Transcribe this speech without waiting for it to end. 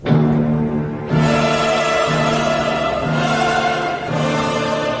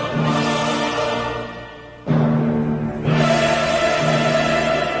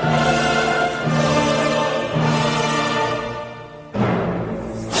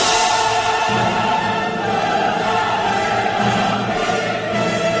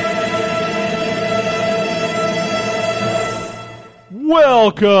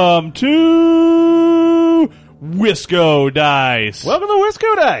Welcome to WiscoDice. Welcome to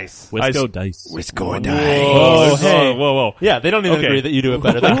WiscoDice. WiscoDice. WiscoDice. Oh, hey. whoa. Yeah, they don't even Okay. agree that you do it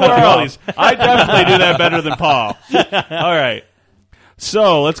better. They Who cut are you all off. these? I definitely do that better than Paul. All right.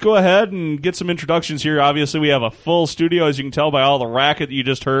 So let's go ahead and get some introductions here. Obviously, we have a full studio, as you can tell by all the racket that you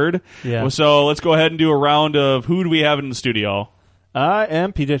just heard. Yeah. So let's go ahead and do a round of who do we have in the studio. I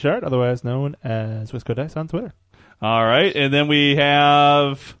am PJ Shard, otherwise known as WiscoDice on Twitter. All right. And then we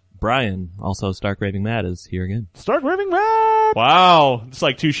have... Brian, also Stark Raving Mad, is here again. Start raving mad. Wow. It's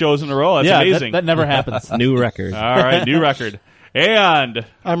like 2 shows in a row. That's amazing. That never happens. New record. All right. New record. And...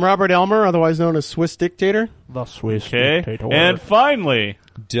 I'm Robert Elmer, otherwise known as Swiss Dictator. The Swiss Okay. dictator. And finally...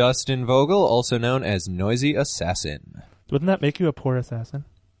 Dustin Vogel, also known as Noisy Assassin. Wouldn't that make you a poor assassin?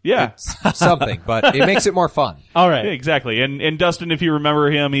 Yeah. Something, but it makes it more fun. All right. Yeah, exactly. And Dustin, if you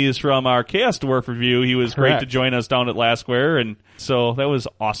remember him, he is from our Chaos Dwarf review. He was great Correct. to join us down at Last Square, and so that was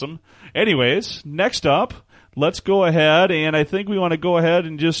awesome. Anyways, next up, let's go ahead, and I think we want to go ahead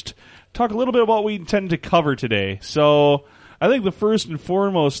and just talk a little bit about what we intend to cover today. So I think the first and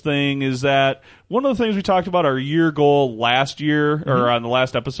foremost thing is that one of the things we talked about our year goal last year, or on the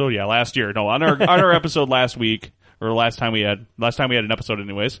last episode, last year, no, on our episode last week, or last time we had an episode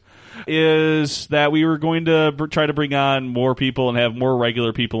anyways, is that we were going to try to bring on more people and have more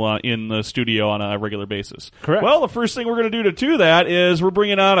regular people in the studio on a regular basis. Correct. Well, the first thing we're going to do that is we're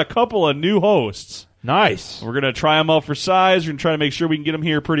bringing on a couple of new hosts. Nice. We're going to try them out for size. We're going to try to make sure we can get them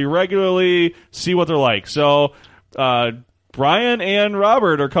here pretty regularly, see what they're like. So, Brian and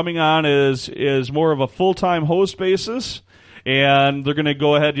Robert are coming on as more of a full-time host basis. And they're going to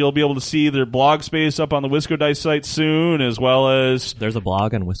go ahead. You'll be able to see their blog space up on the WiscoDice site soon, as well as There's a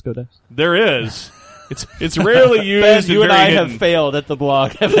blog on WiscoDice? there is. It's rarely used. Ben, and you and very I hidden. have failed at the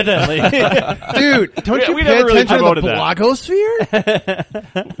blog, evidently. Dude, don't you we pay never really attention to promoted the that.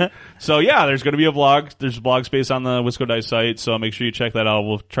 blogosphere? So yeah, there's going to be a blog. There's a blog space on the WiscoDice site, so make sure you check that out.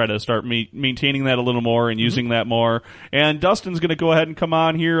 We'll try to start maintaining that a little more and using that more. And Dustin's going to go ahead and come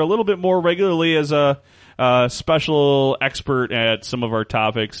on here a little bit more regularly as a special expert at some of our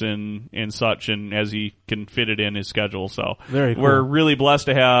topics and such, and as he can fit it in his schedule. So Very cool. we're really blessed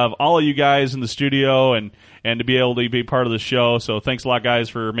to have all of you guys in the studio and to be able to be part of the show. So thanks a lot, guys,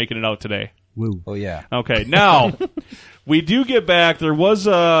 for making it out today. Woo. Oh, yeah. Okay, now we do get back. There was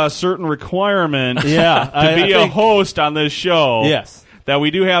a certain requirement Yeah, to be a host on this show. Yes. That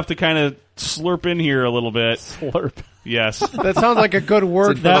we do have to kind of slurp in here a little bit. Slurp. Yes. That sounds like a good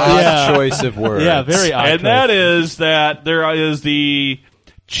word for That- that. yeah. Odd choice of words. Yeah, very odd. And that is that there is the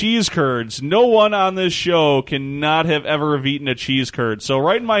cheese curds. No one on this show cannot have ever have eaten a cheese curd. So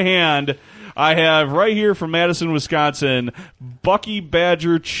right in my hand, I have right here from Madison, Wisconsin, Bucky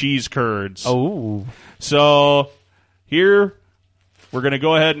Badger cheese curds. Oh. So here, we're going to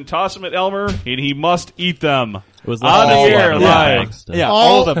go ahead and toss them at Elmer, and he must eat them. It was On the all air, of live. them. So Yeah,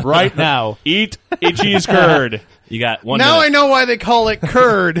 all of them right now. Eat a cheese curd. You got one Now I minute. know why they call it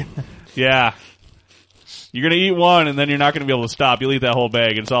curd. Yeah. You're going to eat one, and then you're not going to be able to stop. You'll eat that whole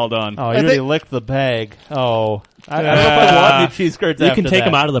bag. It's all done. Oh, you I already think- licked the bag. Oh. I don't know if I want new cheese curds You after can take that.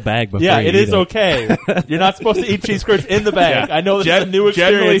 them out of the bag before Yeah, you it eat is okay. You're not supposed to eat cheese curds in the bag. Yeah. I know this is a new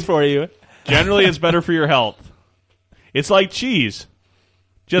Generally- experience for you. Generally, it's better for your health. It's like cheese.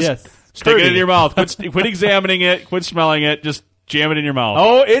 Just Yes. stick it Curdy. in your mouth. Quit examining it. Quit smelling it. Just jam it in your mouth.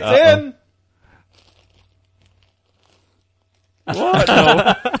 Oh, it's in. What?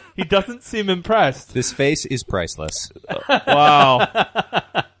 No. He doesn't seem impressed. This face is priceless. Wow.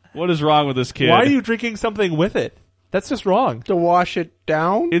 What is wrong with this kid? Why are you drinking something with it? That's just wrong. To wash it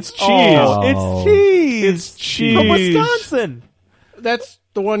down? It's cheese. Oh. It's cheese. It's cheese. From Wisconsin. That's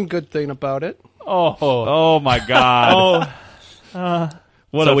the one good thing about it. Oh. Oh my God.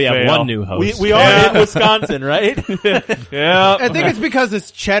 What So a we have fail. one new host. We are in Wisconsin, right? Yeah. I think it's because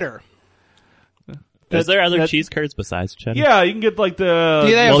it's cheddar. Is there other that- cheese curds besides cheddar? Yeah, you can get like the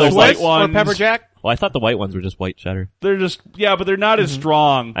Do they have the Swiss white or ones. pepper jack? Well, I thought the white ones were just white cheddar. They're just but they're not as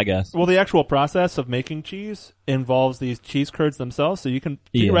strong. I guess. Well, the actual process of making cheese involves these cheese curds themselves, so you can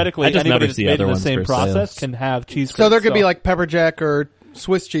Yeah. theoretically I just anybody never that's see made other in the ones same for process sale. can have cheese curds. So there could be like pepper jack or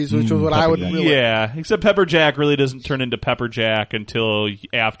Swiss cheese, which is what I would pepper jack. really Yeah, except pepper jack really doesn't turn into pepper jack until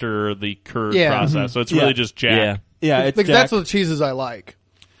after the curd Yeah. process. So it's Yeah. really just jack. Yeah. yeah, it's because Jack. that's the cheeses I like.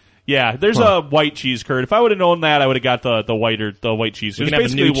 Yeah, there's a white cheese curd. If I would have known that, I would have got the white cheese. We There's can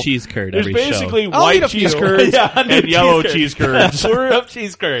have a new basically- cheese curd There's every basically I'll eat white a few. cheese curds Yeah, new and yellow cheese cheese curds. curds. We're up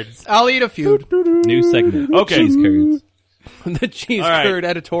cheese curds. I'll eat a few. show. New segment. Okay. Cheese curds. The cheese All right. curd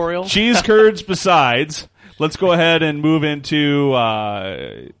editorial. Cheese curds besides. Let's go ahead and move into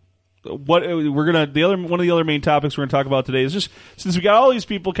what we're gonna one of the other main topics we're gonna talk about today is just since we got all these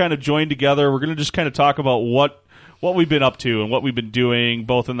people kind of joined together, we're gonna just kind of talk about what we've been up to and what we've been doing,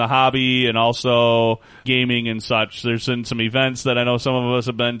 both in the hobby and also gaming and such. There's been some events that I know some of us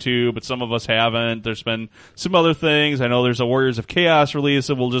have been to, but some of us haven't. There's been some other things. I know there's a Warriors of Chaos release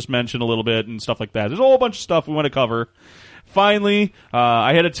that we'll just mention a little bit and stuff like that. There's a whole bunch of stuff we want to cover. Finally,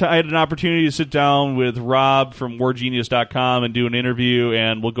 I had an opportunity to sit down with Rob from WarGenius.com and do an interview,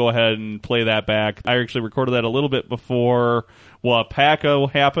 and we'll go ahead and play that back. I actually recorded that a little bit before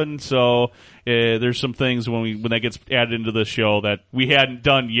Waaaghpaca happened, so there's some things when that gets added into the show that we hadn't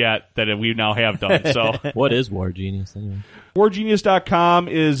done yet that we now have done. So, What is War Genius anyway? WarGenius.com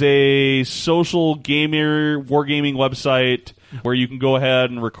is a social wargaming website where you can go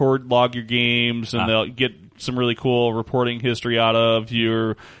ahead and log your games, and they'll get some really cool reporting history out of.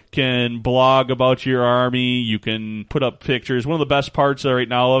 You can blog about your army. You can put up pictures. One of the best parts right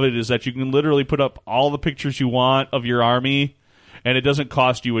now of it is that you can literally put up all the pictures you want of your army, and it doesn't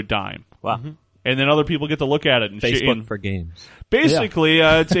cost you a dime. Wow. Mm-hmm. And then other people get to look at it. And Facebook for games. Basically,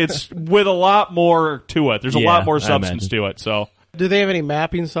 it's with a lot more to it. There's a lot more substance to it. So, Do they have any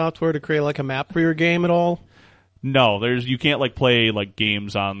mapping software to create like a map for your game at all? no, you can't play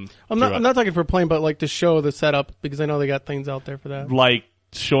games on. I'm not talking for playing, but like to show the setup, because I know they got things out there for that. Like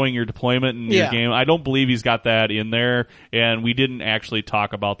showing your deployment in your game. I don't believe he's got that in there, and we didn't actually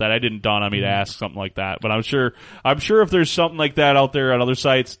talk about that. I didn't dawn on me to ask something like that, but I'm sure if there's something like that out there on other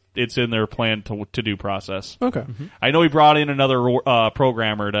sites, it's in their plan to do process. Okay. I know he brought in another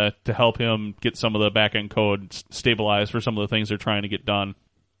programmer to help him get some of the back end code stabilized for some of the things they're trying to get done.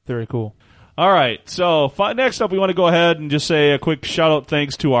 Very cool. All right, so next up, we want to go ahead and just say a quick shout-out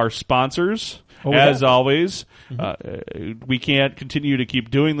thanks to our sponsors. As always, we can't continue to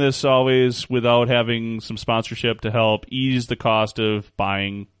keep doing this always without having some sponsorship to help ease the cost of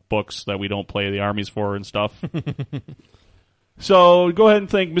buying books that we don't play the armies for and stuff. So go ahead and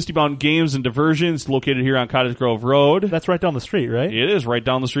thank Misty Bound Games and Diversions, located here on Cottage Grove Road. That's right down the street, right? It is right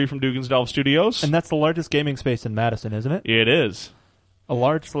down the street from Dugan's Delve Studios. And that's the largest gaming space in Madison, isn't it? It is. A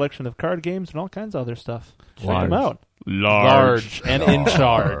large selection of card games and all kinds of other stuff. Check Large. them out. Large. And in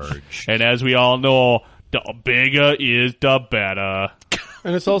charge. And as we all know, the bigger is the better.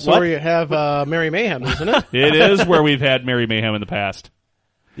 And it's also where you have Merry Mayhem, isn't it? It is where we've had Merry Mayhem in the past.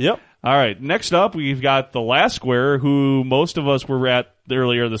 Yep. All right, next up, we've got the Last Square, who most of us were at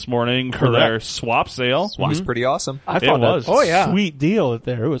earlier this morning for their swap sale. It was pretty awesome. I thought It was. a sweet deal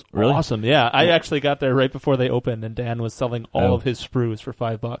there. It was Really? awesome. Yeah, I actually got there right before they opened, and Dan was selling all of his sprues for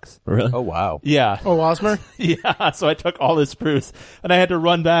 $5. Really? Oh, wow. Yeah. Oh, Wasmer? Yeah, so I took all his sprues, and I had to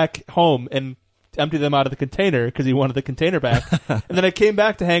run back home and empty them out of the container because he wanted the container back. And then I came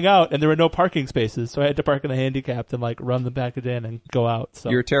back to hang out, and there were no parking spaces, so I had to park in the handicapped and run the package in and go out. So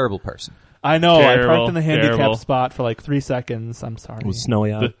You're a terrible person. I know. Terrible, I parked in the handicapped terrible. spot for 3 seconds. I'm sorry. It was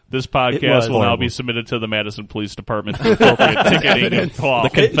snowy out. This It podcast was will now horrible. be submitted to the Madison Police Department for appropriate ticketing and The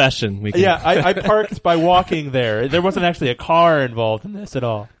confession. We can, Yeah, I parked by walking there. There wasn't actually a car involved in this at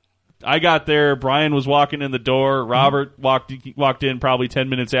all. I got there. Brian was walking in the door. Robert walked in probably 10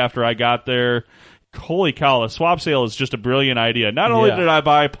 minutes after I got there. Holy cow, the swap sale is just a brilliant idea. Not only did I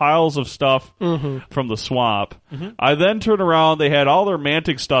buy piles of stuff from the swap, I then turned around, they had all their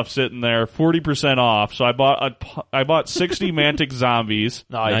Mantic stuff sitting there, 40% off. So I bought 60 Mantic zombies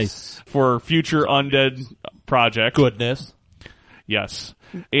Nice. for future undead project. Goodness. Yes.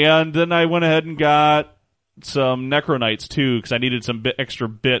 And then I went ahead and got some Necronites too, because I needed some extra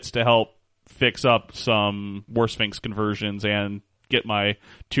bits to help fix up some War Sphinx conversions and get my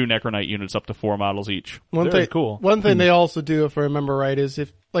 2 Necronite units up to 4 models each. Very cool. One thing they also do, if I remember right, is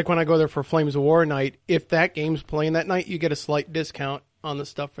if when I go there for Flames of War night, if that game's playing that night, you get a slight discount on the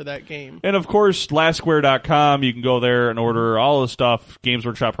stuff for that game. And of course, LastSquare.com, you can go there and order all the stuff. Games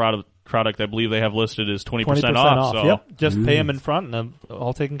Workshop product I believe they have listed is 20% off. So. Yep. Just pay them in front and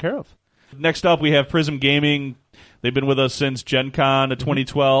all taken care of. Next up, we have Prism Gaming. They've been with us since Gen Con of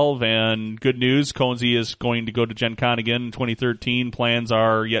 2012, and good news, Conzi is going to go to Gen Con again in 2013. Plans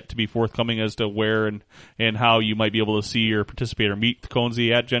are yet to be forthcoming as to where and how you might be able to see or participate or meet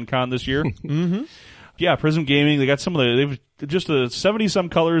Conzi at Gen Con this year. Yeah, Prism Gaming, they got they've just the 70-some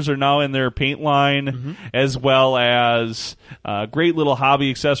colors are now in their paint line, as well as great little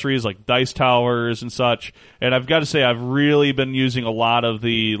hobby accessories like dice towers and such. And I've got to say, I've really been using a lot of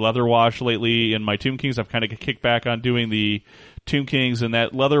the leather wash lately in my Tomb Kings. I've kind of kicked back on doing the Tomb Kings, and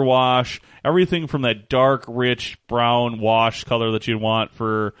that leather wash, everything from that dark, rich brown wash color that you'd want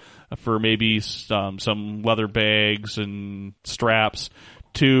for maybe some leather bags and straps,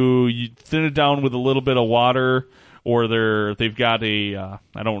 to you thin it down with a little bit of water or they've got a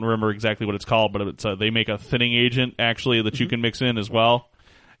I don't remember exactly what it's called, but it's they make a thinning agent actually that you can mix in as well.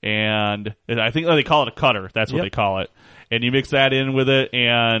 And I think they call it a cutter. That's what they call it. And you mix that in with it,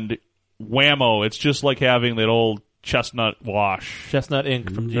 and whammo! It's just like having that old chestnut wash. Chestnut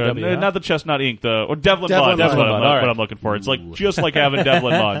ink from GW. Not the chestnut ink, or Devlin Devlin mud. That's mud. what I'm looking for. It's like just like having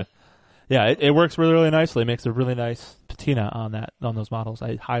Devlin mud. Yeah, it works really, really nicely. It makes a really nice patina on those models.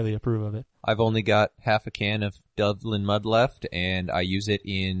 I highly approve of it. I've only got half a can of Devlin mud left, and I use it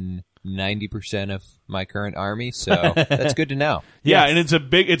in 90% of my current army, so that's good to know. Yeah, and it's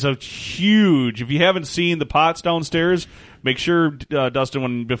a huge. If you haven't seen the pots downstairs, make sure,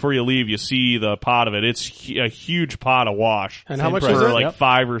 Dustin, before you leave, you see the pot of it. It's a huge pot of wash. And how much for is it? like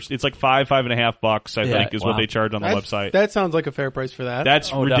it's like $5.50, I think, is what they charge on the website. That sounds like a fair price for that.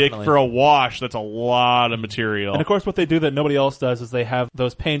 That's ridiculous definitely. for a wash. That's a lot of material. And of course, what they do that nobody else does is they have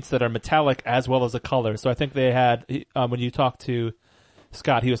those paints that are metallic as well as a color. So I think they had, when you talk to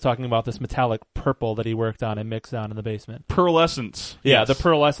Scott, he was talking about this metallic purple that he worked on and mixed down in the basement. Pearlescence. Yeah, Yes. the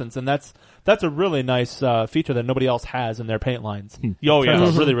pearlescence, and that's a really nice feature that nobody else has in their paint lines. Oh, yeah.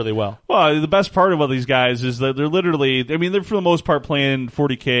 Turns out really, really well. Well, the best part about these guys is that they're literally, I mean, they're for the most part playing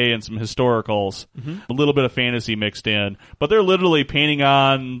 40K and some historicals, a little bit of fantasy mixed in, but they're literally painting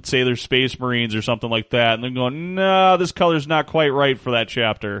on, say, their Space Marines or something like that, and they're going, no, this color's not quite right for that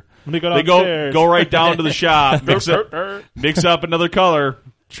chapter. Let me go They downstairs. go right down to the shop, mix up another color,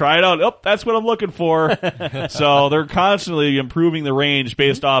 try it out. Oh, that's what I'm looking for. So they're constantly improving the range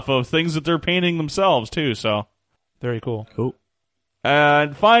based off of things that they're painting themselves, too, so. Very cool. Cool.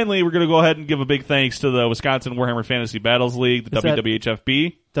 And finally, we're going to go ahead and give a big thanks to the Wisconsin Warhammer Fantasy Battles League, the Is that-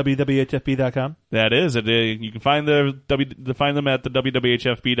 WWHFB. WWHFB.com. That is it. You can find them at the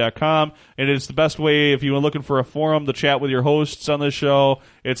WWHFB.com, and it's the best way if you are looking for a forum to chat with your hosts on this show.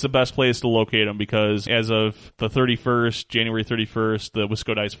 It's the best place to locate them because as of the 31st, January 31st, the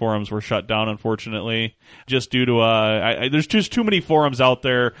WiscoDice forums were shut down, unfortunately, just due to there's just too many forums out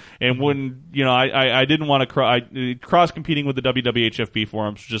there, and when I didn't want to cross competing with the WWHFB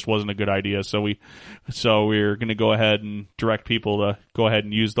forums just wasn't a good idea. So we're going to go ahead and direct people to go ahead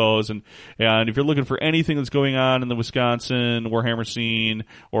and use those, and if you're looking for anything that's going on in the Wisconsin Warhammer scene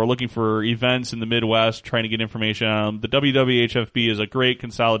or looking for events in the Midwest, trying to get information on them, the WWHFB is a great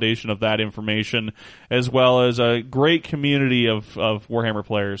consolidation of that information, as well as a great community of Warhammer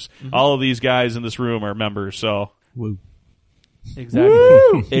players. All of these guys in this room are members, so Woo.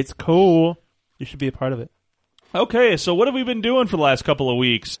 Exactly. It's cool. You should be a part of it. okay, so what have we been doing for the last couple of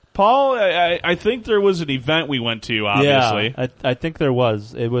weeks? Paul, I think there was an event we went to, obviously. Yeah, I think there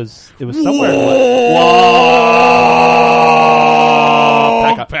was. It was somewhere.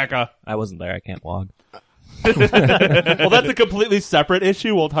 Waaaghpaca. I wasn't there. I can't log. Well, that's a completely separate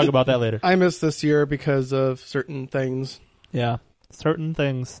issue. We'll talk about that later. I missed this year because of certain things. Yeah, certain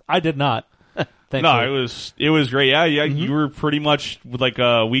things. I did not. No, Thankfully. it was great. Yeah, you were pretty much with like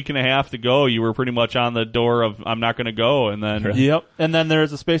a week and a half to go. You were pretty much on the door of I'm not going to go, and then Yep. And then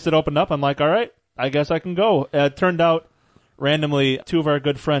there's a space that opened up. I'm like, all right, I guess I can go. It turned out randomly, two of our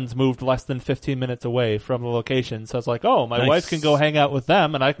good friends moved less than 15 minutes away from the location. So I was like, oh, my Nice. wife can go hang out with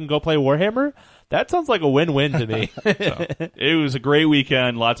them, and I can go play Warhammer. That sounds like a win-win to me. it was a great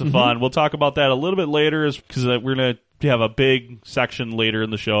weekend, lots of fun. We'll talk about that a little bit later, because we're going to have a big section later in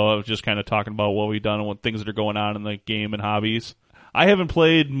the show of just kind of talking about what we've done and what things that are going on in the game and hobbies. I haven't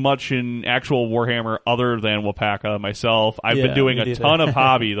played much in actual Warhammer other than Waaaghpaca myself. I've Yeah, been doing me a neither. ton of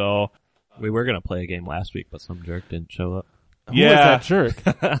hobby, though. We were going to play a game last week, but some jerk didn't show up. Who is that jerk?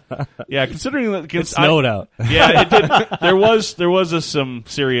 Yeah, considering that It snowed out. Yeah, it did. There was some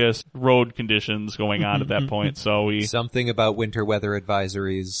serious road conditions going on at that point, so Something about winter weather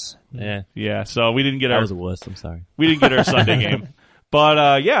advisories. Yeah, so we didn't get that our was a wuss. I'm sorry. Sunday game.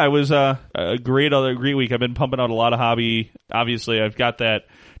 But it was a great week. I've been pumping out a lot of hobby. Obviously, I've got that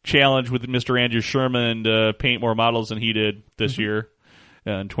challenge with Mr. Andrew Sherman to paint more models than he did this year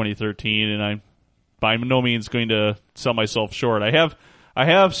in 2013, and I'm by no means going to sell myself short. I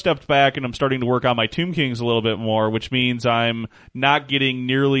have stepped back and I'm starting to work on my Tomb Kings a little bit more, which means I'm not getting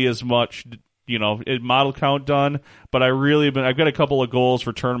nearly as much, model count done. But I've got a couple of goals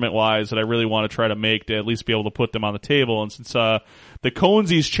for tournament wise that I really want to try to make to at least be able to put them on the table. And since the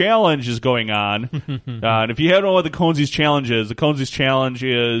Conesies Challenge is going on, and if you don't know what the Conesies Challenge is, the Conesies Challenge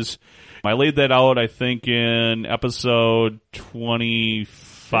is, I laid that out I think in episode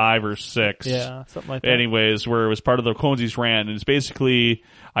 25 or 6. Yeah, something like that. Anyways, where it was part of the Conesies Rant, and it's basically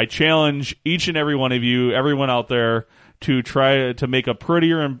I challenge each and every one of you, everyone out there, to try to make a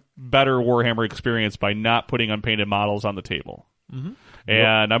prettier and better Warhammer experience by not putting unpainted models on the table.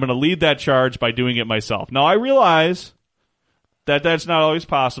 And I'm going to lead that charge by doing it myself. Now, I realize that that's not always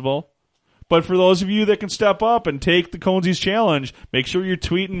possible. But for those of you that can step up and take the Conesies challenge, make sure you're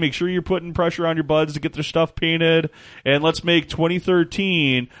tweeting, make sure you're putting pressure on your buds to get their stuff painted, and let's make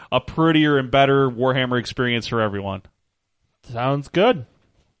 2013 a prettier and better Warhammer experience for everyone. Sounds good.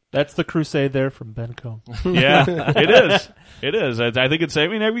 That's the crusade there from Ben Cohn. Yeah, it is. It is. I think it's. I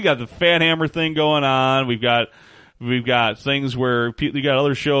mean, we got the Fan Hammer thing going on. We've got things where you got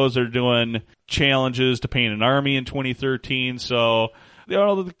other shows that are doing challenges to paint an army in 2013. So, you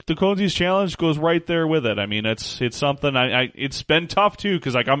know, the Conesies challenge goes right there with it. I mean, it's something. It's been tough too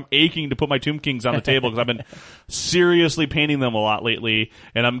because like I'm aching to put my Tomb Kings on the table because I've been seriously painting them a lot lately,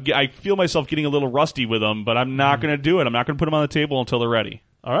 and I feel myself getting a little rusty with them. But I'm not going to do it. I'm not going to put them on the table until they're ready.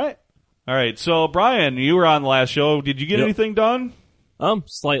 All right. So, Brian, you were on the last show. Did you get anything done?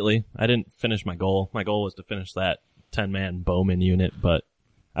 Slightly. I didn't finish my goal. My goal was to finish that 10-man bowman unit, but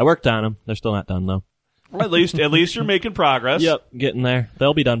I worked on them. They're still not done though. At least you're making progress. Yep, getting there.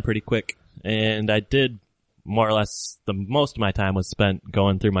 They'll be done pretty quick. And I did more or less most of my time was spent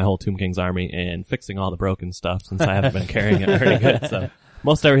going through my whole Tomb Kings army and fixing all the broken stuff since I haven't been carrying it very good. So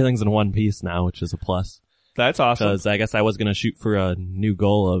most everything's in one piece now, which is a plus. That's awesome. Because I guess I was going to shoot for a new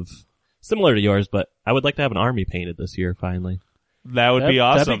goal of similar to yours, but I would like to have an army painted this year finally. That would be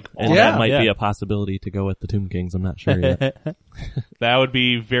awesome. And that might be a possibility to go with the Tomb Kings. I'm not sure yet. That would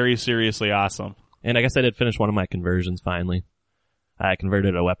be very seriously awesome. And I guess I did finish one of my conversions finally. I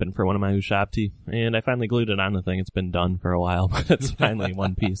converted a weapon for one of my Waaaghpaca, and I finally glued it on the thing. It's been done for a while, but it's finally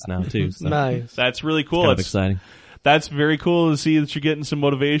one piece now too. So Nice. That's really cool. It's kind of exciting. That's very cool to see that you're getting some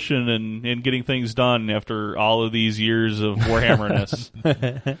motivation and getting things done after all of these years of Warhammerness.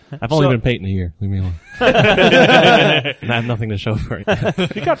 I've only been painting a year. Leave me alone. And I have nothing to show for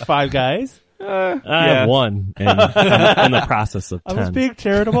it. You got 5 guys. I have one, and I'm in the process of 10. I was being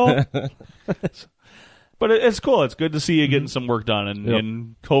charitable. But it's cool. It's good to see you getting some work done,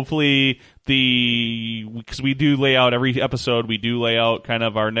 and hopefully because we do lay out every episode. We do lay out kind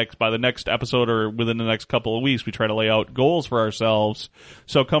of by the next episode or within the next couple of weeks. We try to lay out goals for ourselves.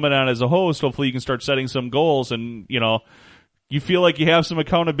 So coming on as a host, hopefully you can start setting some goals, and you feel like you have some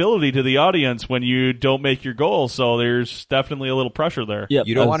accountability to the audience when you don't make your goals. So there's definitely a little pressure there. Yep,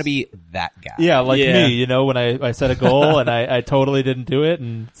 You don't want to be that guy. Yeah, like me, when I set a goal and I totally didn't do it,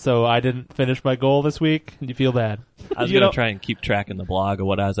 and so I didn't finish my goal this week, and you feel bad. I was going to try and keep track in the blog of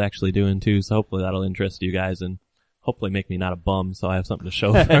what I was actually doing too, so hopefully that'll interest you guys and hopefully make me not a bum so I have something to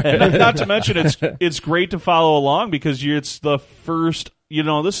show for it. Not to mention it's great to follow along because it's the first,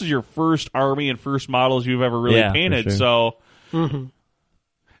 this is your first army and first models you've ever really painted. For sure. So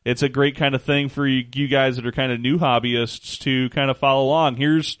it's a great kind of thing for you guys that are kind of new hobbyists to kind of follow along.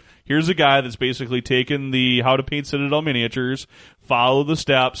 Here's a guy that's basically taken the how to paint Citadel miniatures, follow the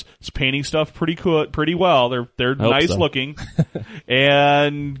steps, is painting stuff pretty well. They're nice looking,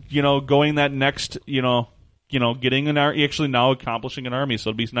 and going that next getting an army, actually now accomplishing an army. So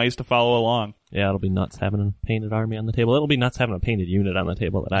it'll be nice to follow along. Yeah, it'll be nuts having a painted army on the table. It'll be nuts having a painted unit on the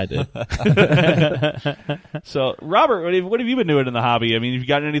table that I did. So, Robert, what have you been doing in the hobby? I mean, have you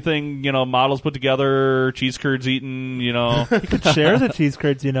got anything, models put together, cheese curds eaten, You could share the cheese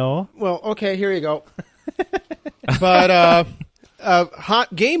curds, Well, okay, here you go. But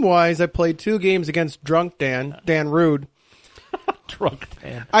hot game-wise, I played 2 games against Drunk Dan Rude. Drunk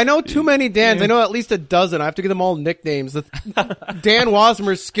Dan. I know too many Dans. I know at least a dozen. I have to give them all nicknames. Dan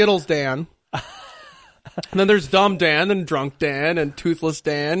Wasmer's Skittles Dan. And then there's Dumb Dan and Drunk Dan and Toothless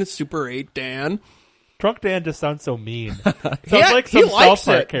Dan and Super 8 Dan. Drunk Dan just sounds so mean. Sounds like some South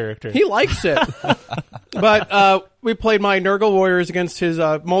Park character. He likes it. But we played my Nurgle Warriors against his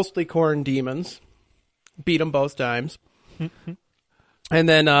mostly Khorne Demons. Beat them both times. And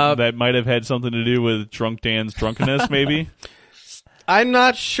then that might have had something to do with Drunk Dan's drunkenness, maybe. I'm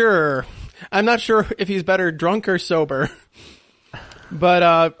not sure. I'm not sure if he's better drunk or sober.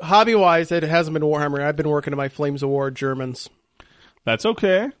 But hobby-wise, it hasn't been Warhammer. I've been working on my Flames of War Germans. That's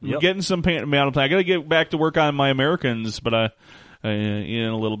okay. We're getting some paint. I got to get back to work on my Americans, but in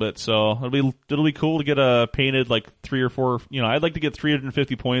a little bit. So it'll be cool to get painted like 3 or 4. I'd like to get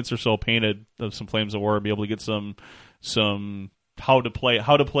 350 points or so painted of some Flames of War. Be able to get some how to play it,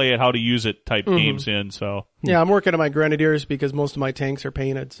 how to use it type games in. So yeah, I'm working on my Grenadiers because most of my tanks are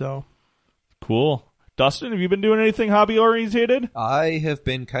painted. So cool. Dustin, have you been doing anything hobby orientated? I have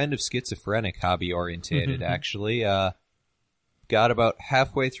been kind of schizophrenic hobby orientated, actually. Got about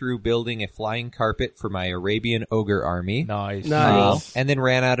halfway through building a flying carpet for my Arabian ogre army. Nice. And then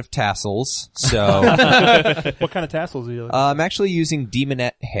ran out of tassels. So What kind of tassels are you using? I'm actually using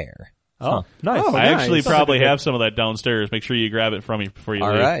demonette hair. Oh, nice. I actually nice. probably have some of that downstairs. Make sure you grab it from me before you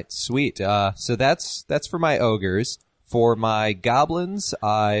All leave. right, sweet. So that's for my ogres. For my goblins,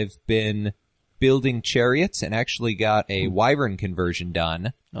 I've been building chariots and actually got a wyvern conversion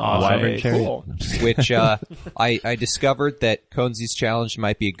done, Wyvern chariot. Cool. which I discovered that Conzi's challenge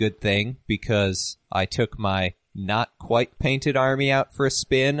might be a good thing because I took my not quite painted army out for a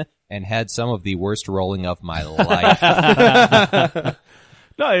spin and had some of the worst rolling of my life.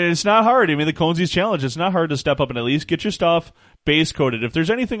 No, it's not hard. I mean, the Conzi's challenge, it's not hard to step up and at least get your stuff base coated. If there's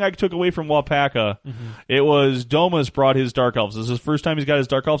anything I took away from Waaaghpaca, it was Domus brought his Dark Elves. This is the first time he's got his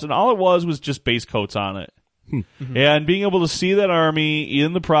Dark Elves, and all it was just base coats on it. And being able to see that army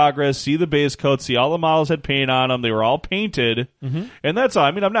in the progress, see the base coats, see all the models had paint on them, they were all painted, and that's all.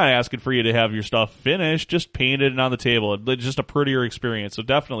 I mean, I'm not asking for you to have your stuff finished, just painted and on the table. It's just a prettier experience. So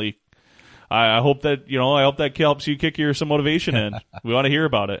definitely, I hope that I hope that helps you kick some motivation in. We want to hear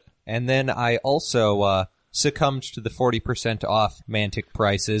about it. And then I also succumbed to the 40% off Mantic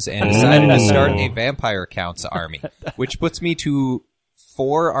prices and decided to start a Vampire Counts army, which puts me to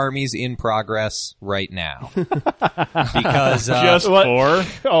 4 armies in progress right now. Because Just 4?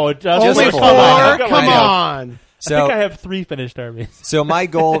 Oh, just Only 4? I know. Come on. I think I have 3 finished armies. So my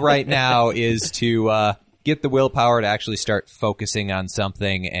goal right now is to get the willpower to actually start focusing on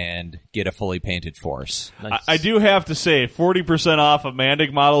something and get a fully painted force. Nice. I do have to say, 40% off of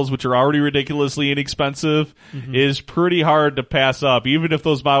Mandic models, which are already ridiculously inexpensive, is pretty hard to pass up, even if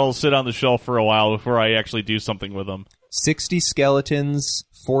those models sit on the shelf for a while before I actually do something with them. 60 skeletons,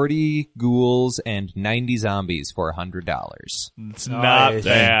 40 ghouls, and 90 zombies for $100. It's not Nice.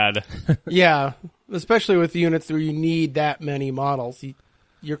 bad. Yeah, especially with units where you need that many models.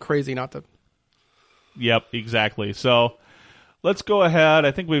 You're crazy not to. Yep, exactly. So let's go ahead.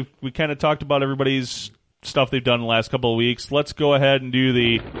 I think we kind of talked about everybody's stuff they've done in the last couple of weeks. Let's go ahead and do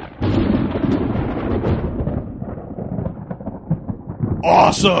the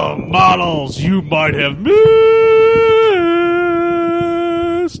awesome models you might have missed.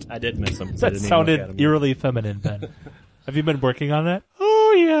 I did miss them. That sounded eerily feminine, Ben. Have you been working on that?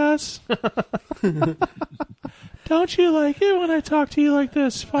 Oh, yes. Don't you like it when I talk to you like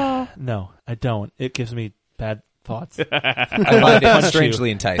this, Paul? No, I don't. It gives me bad thoughts. I find it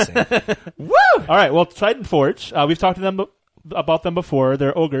strangely enticing. Woo! All right, well, Trident Forge. We've talked to them about them before.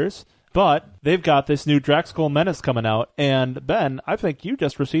 They're ogres. But they've got this new Draksull Menace coming out, and Ben, I think you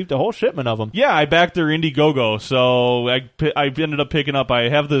just received a whole shipment of them. Yeah, I backed their Indiegogo, so I ended up picking up. I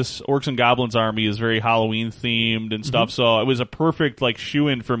have this Orcs and Goblins army is very Halloween themed and stuff, so it was a perfect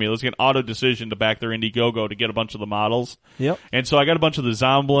shoe-in for me. It was an auto decision to back their Indiegogo to get a bunch of the models. Yep. And so I got a bunch of the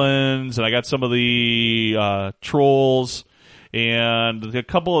Zomblins, and I got some of the Trolls, and a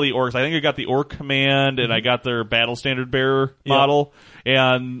couple of the Orcs. I think I got the Orc Command, and I got their Battle Standard Bearer model.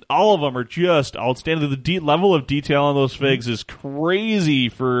 And all of them are just outstanding. The level of detail on those figs is crazy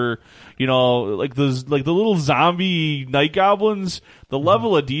for, like the little zombie night goblins. The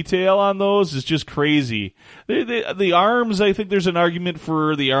level of detail on those is just crazy. The arms, I think there's an argument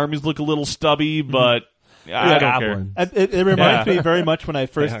for the arms look a little stubby, but I don't care. It reminds Yeah. me very much when I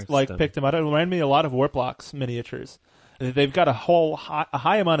first They are picked them out. It reminded me a lot of Warblocks miniatures. They've got a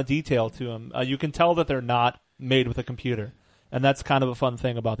high amount of detail to them. You can tell that they're not made with a computer. And that's kind of a fun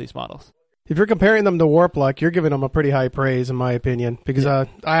thing about these models. If you're comparing them to Warpluck, you're giving them a pretty high praise, in my opinion, because I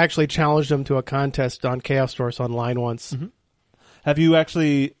actually challenged them to a contest on Chaos Force online once. Have you ever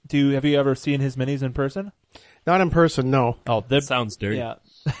seen his minis in person? Not in person, no. Oh, That sounds dirty. Yeah.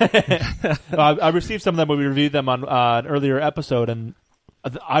 I received some of them when we reviewed them on an earlier episode, and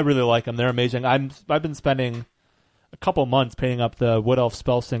I really like them. They're amazing. I've been spending a couple months painting up the Wood Elf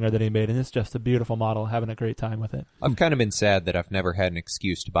Spellsinger that he made, and it's just a beautiful model, having a great time with it. I've kind of been sad that I've never had an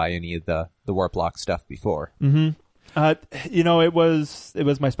excuse to buy any of the Warplock stuff before. It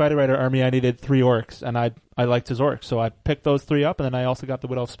was my Spider Rider army. I needed 3 orcs, and I liked his orcs, so I picked those 3 up, and then I also got the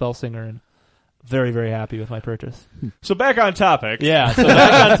Wood Elf Spellsinger, and very, very happy with my purchase. So back on topic. Yeah, so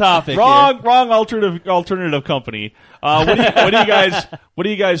back on topic. Wrong alternative company. What do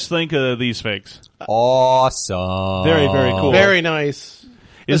you guys think of these figs? Awesome. Very, very cool. Very nice.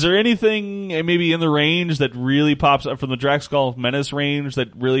 Is there anything maybe in the range that really pops up from the Draksull Menace range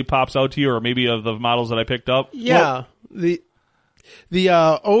that really pops out to you, or maybe of the models that I picked up? Yeah. The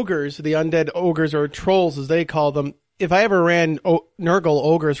ogres, the undead ogres or trolls as they call them, if I ever ran Nurgle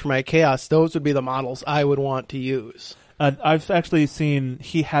ogres for my chaos, those would be the models I would want to use. I've actually seen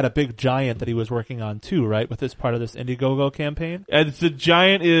he had a big giant that he was working on too, right? With this part of this Indiegogo campaign. And the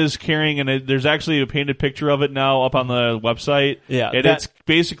giant is carrying, and there's actually a painted picture of it now up on the website. Yeah, and it's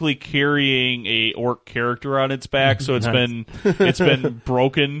basically carrying a orc character on its back, so it's been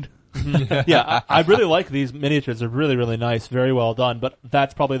broken. Yeah, I really like these miniatures. They're really, really nice. Very well done. But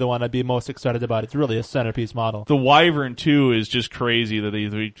that's probably the one I'd be most excited about. It's really a centerpiece model. The Wyvern, too, is just crazy that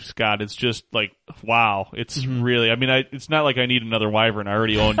they just got. It's just like, wow. It's really, I mean, it's not like I need another Wyvern. I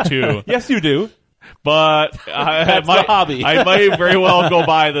already own 2. Yes, you do. But That's the hobby. I might very well go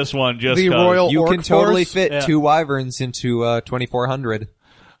buy this one just The 'cause. Royal You Orc can totally Force? fit Yeah. 2 wyverns into 2400.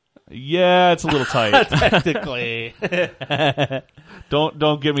 Yeah, it's a little tight. Technically.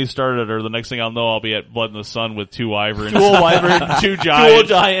 Don't get me started, or the next thing I'll know, I'll be at Blood in the Sun with 2 Wyverns, Dual Wyvern. 2 Dual giants.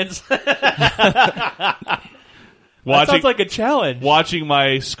 Giants. That sounds like a challenge. Watching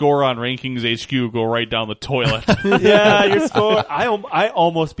my score on Rankings HQ go right down the toilet. Yeah, your score. I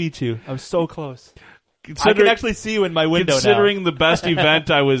almost beat you. I was so close. I can actually see you in my window Considering now. the best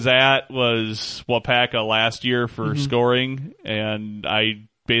event I was at was Waaaghpaca last year for scoring, and I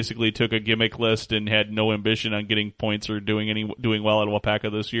basically took a gimmick list and had no ambition on getting points or doing well at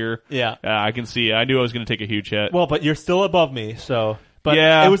Waaaghpaca this year. Yeah. I can see. I knew I was going to take a huge hit. Well, but you're still above me, so. But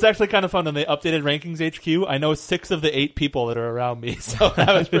Yeah. it was actually kind of fun when they updated Rankings HQ. I know 6 of the 8 people that are around me, so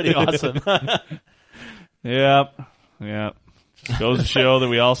that was pretty awesome. Yeah. Just goes to show that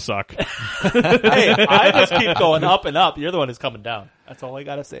we all suck. Hey, I just keep going up and up. You're the one who's coming down. That's all I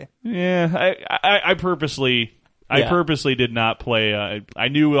gotta say. Yeah, I purposely did not play. I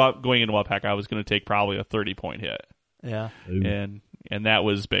knew going into Waaaghpaca I was going to take probably a 30-point hit, Yeah. and that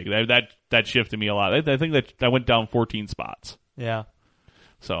was big. That shifted me a lot. I think that I went down 14 spots. Yeah.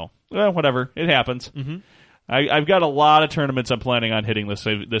 So whatever, it happens. Mm-hmm. I've got a lot of tournaments I'm planning on hitting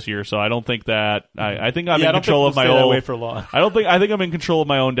this year, so I don't think that I think I'm in control of my own. Way for long. I think I'm in control of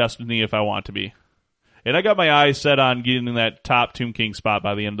my own destiny if I want to be, and I got my eyes set on getting that top Tomb King spot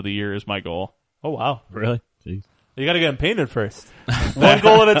by the end of the year is my goal. Oh wow. Really? Jeez. You got to get them painted first. One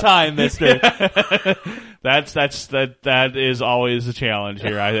goal at a time, Mister. That is always a challenge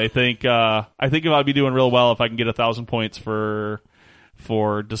here. I think if I'd be doing real well if I can get 1,000 points for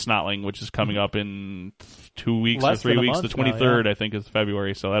Desnotling, which is coming up in 2 weeks Less or 3 than a weeks. The month now, 23rd, yeah. I think, is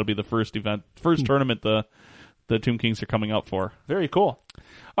February. So that'll be the first tournament the Tomb Kings are coming up for. Very cool.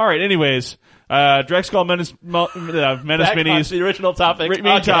 All right. Anyways, Draksull Menace Back minis. on the original topic.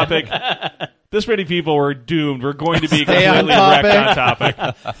 Main topic. This many people were doomed. We're going to be Stay on completely wrecked on topic.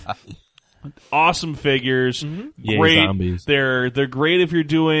 Awesome figures, Yay, great. zombies. They're great if you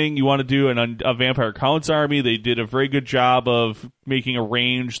want to do a Vampire Counts army. They did a very good job of making a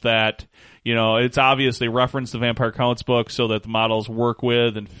range that, it's obvious they reference the Vampire Counts book so that the models work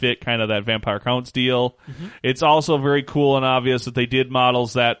with and fit kind of that Vampire Counts deal. It's also very cool and obvious that they did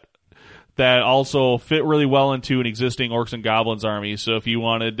models that also fit really well into an existing Orcs and Goblins army. So if you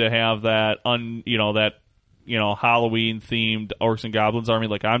wanted to have that Halloween themed Orcs and Goblins army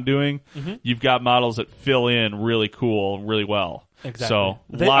like I'm doing, you've got models that fill in really cool, really well. Exactly. So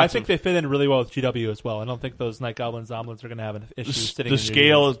I think they fit in really well with GW as well. I don't think those Night Goblins, Zombelins are going to have an issue sitting the in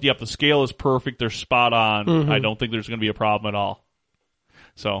scale GW. the scale is perfect. They're spot on. I don't think there's going to be a problem at all.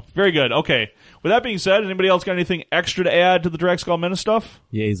 So very good. Okay. With that being said, anybody else got anything extra to add to the Draksull Menace stuff?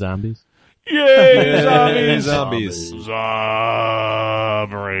 Yay, zombies. Yay, zombies! Zombies.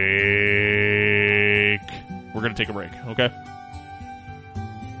 Break. We're going to take a break, okay?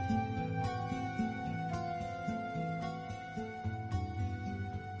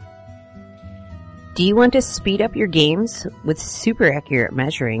 Do you want to speed up your games with super accurate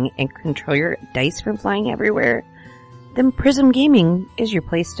measuring and control your dice from flying everywhere? Then Prism Gaming is your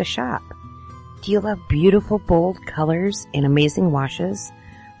place to shop. Do you love beautiful, bold colors and amazing washes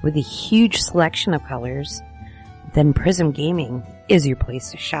with a huge selection of colors? Then Prism Gaming is your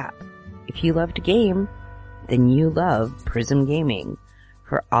place to shop. If you love to game, then you love Prism Gaming.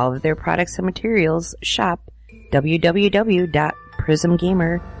 For all of their products and materials, shop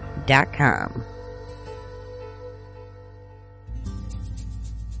www.prismgamer.com.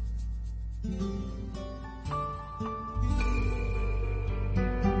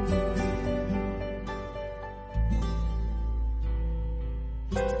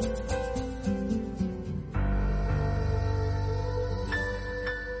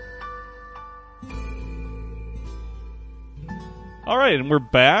 All right, and we're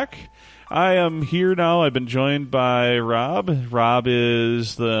back. I am here now. I've been joined by Rob. Rob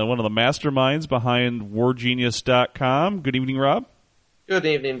is one of the masterminds behind WarGenius.com. Good evening, Rob. Good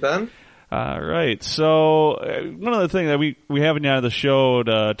evening, Ben. All right. So one of the things that we have you on the show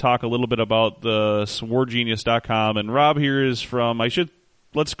to talk a little bit about the WarGenius.com, and Rob here is from.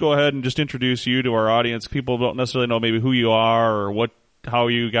 Let's go ahead and just introduce you to our audience. People don't necessarily know maybe who you are or how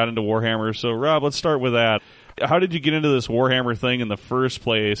you got into Warhammer. So, Rob, let's start with that. How did you get into this Warhammer thing in the first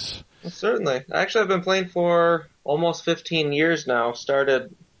place? Well, certainly. Actually, I've been playing for almost 15 years now.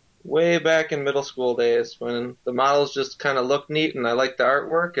 Started way back in middle school days when the models just kind of looked neat and I liked the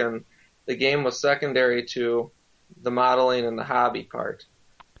artwork, and the game was secondary to the modeling and the hobby part.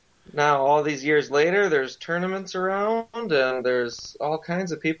 Now, all these years later, there's tournaments around, and there's all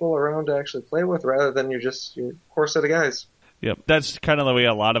kinds of people around to actually play with rather than your core set of guys. Yep, that's kind of the way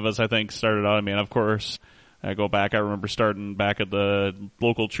a lot of us, I think, started out. I mean, of course, I go back. I remember starting back at the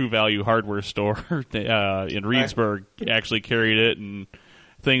local True Value hardware store in Reedsburg. Actually carried it, and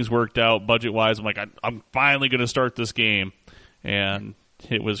things worked out budget-wise. I'm like, I'm finally going to start this game, and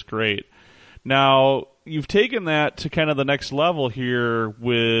it was great. Now, you've taken that to kind of the next level here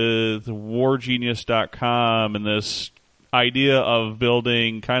with WarGenius.com and this idea of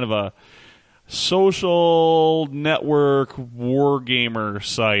building kind of a social network wargamer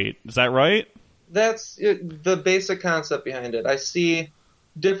site. Is that right? That's the basic concept behind it. I see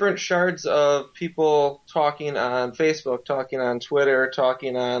different shards of people talking on Facebook, talking on Twitter,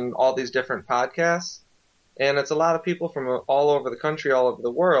 talking on all these different podcasts. And it's a lot of people from all over the country, all over the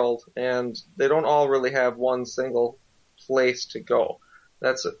world, and they don't all really have one single place to go.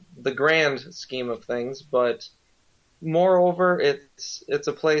 That's the grand scheme of things, but moreover, it's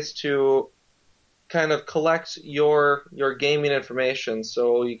a place to kind of collect your gaming information,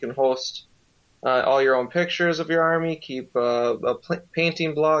 so you can host all your own pictures of your army, keep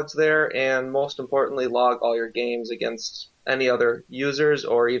painting blogs there, and most importantly, log all your games against any other users,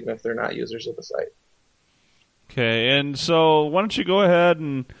 or even if they're not users of the site. Okay, and so why don't you go ahead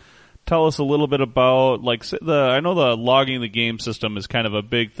and tell us a little bit about, like, I know the logging the game system is kind of a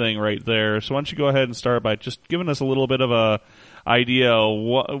big thing right there, so why don't you go ahead and start by just giving us a little bit of a idea,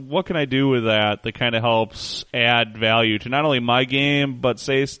 what can I do with that kind of helps add value to not only my game, but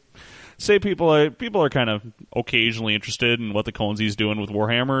say people are kind of occasionally interested in what the Conzi's doing with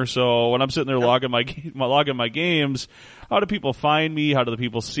Warhammer. So when I'm sitting there logging my games, how do people find me? How do the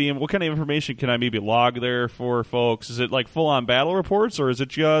people see them? What kind of information can I maybe log there for folks? Is it like full on battle reports, or is it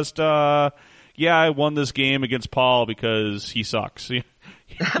just I won this game against Paul because he sucks? You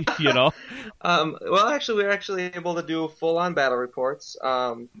know? Well, actually, we're actually able to do full on battle reports.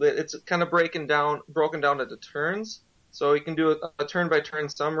 It's kind of broken down into turns. So you can do a turn-by-turn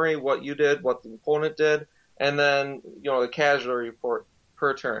summary, what you did, what the opponent did, and then, the casualty report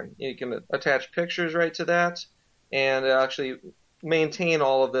per turn. You can attach pictures right to that, and actually maintain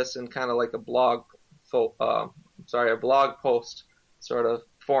all of this in kind of like a blog post sort of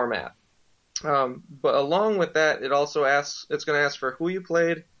format. But along with that, it's going to ask for who you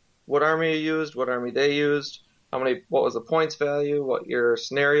played, what army you used, what army they used, what was the points value, what your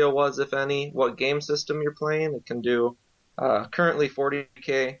scenario was, if any, what game system you're playing. It can do currently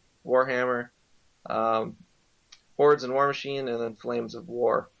 40k Warhammer, Hordes and War Machine, and then Flames of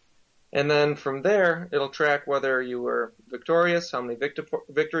War. And then from there, it'll track whether you were victorious, how many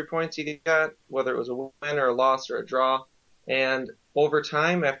victory points you got, whether it was a win or a loss or a draw. And over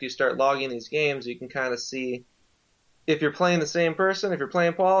time, after you start logging these games, you can kind of see if you're playing the same person, if you're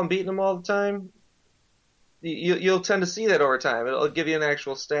playing Paul and beating him all the time. You'll tend to see that over time. It'll give you an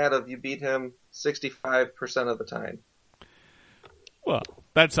actual stat of you beat him 65% of the time. Well,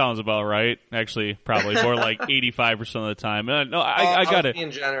 that sounds about right. Actually, probably more like 85% of the time. I got it.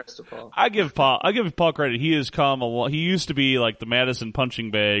 Being generous to Paul. I give Paul credit. He has come a lot. He used to be like the Madison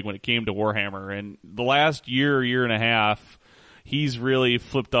punching bag when it came to Warhammer, and the last year and a half, he's really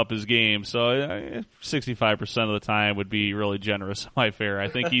flipped up his game. So 65% of the time would be really generous. My fair. I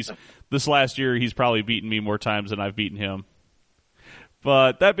think this last year he's probably beaten me more times than I've beaten him.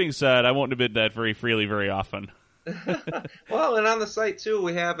 But that being said, I won't admit that very freely very often. Well, and on the site too,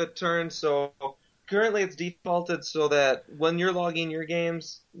 we have it turned so currently it's defaulted so that when you're logging your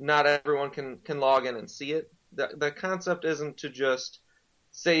games, not everyone can log in and see it. The concept isn't to just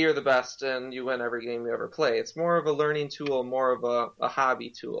say you're the best and you win every game you ever play. It's more of a learning tool, more of a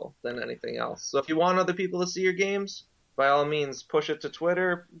hobby tool than anything else. So if you want other people to see your games, by all means, push it to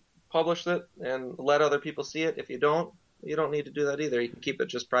Twitter, publish it, and let other people see it. If you don't need to do that either. You can keep it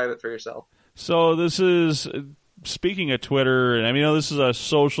just private for yourself. So this is, speaking of Twitter, I mean, this is a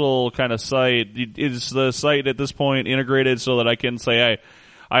social kind of site. Is the site at this point integrated so that I can say, hey,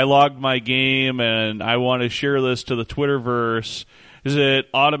 I logged my game and I want to share this to the Twitterverse? Is it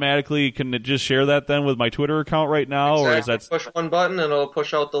automatically, can it just share that then with my Twitter account right now? Exactly. Or is that push one button and it'll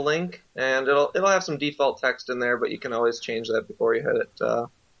push out the link, and it'll have some default text in there, but you can always change that before you hit it,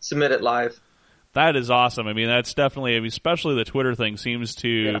 submit it live. That is awesome. I mean, that's definitely, especially the Twitter thing seems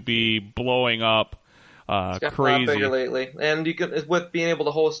to be blowing up it's got crazy. A lot bigger lately. And you can, with being able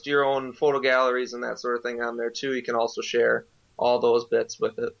to host your own photo galleries and that sort of thing on there too, you can also share all those bits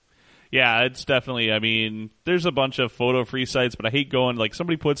with it. Yeah, it's definitely, I mean, there's a bunch of photo-free sites, but I hate going, like,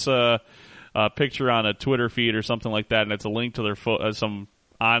 somebody puts a picture on a Twitter feed or something like that, and it's a link to their some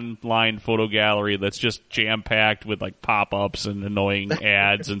online photo gallery that's just jam-packed with, like, pop-ups and annoying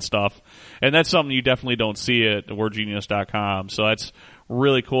ads and stuff. And that's something you definitely don't see at wargenius.com. So that's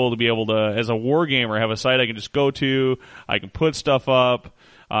really cool to be able to, as a wargamer, have a site I can just go to, I can put stuff up,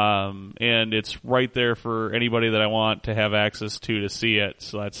 and it's right there for anybody that I want to have access to see it.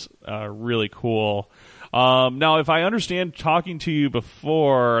 So that's really cool. Now, if I understand talking to you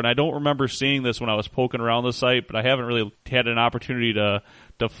before, and I don't remember seeing this when I was poking around the site, but I haven't really had an opportunity to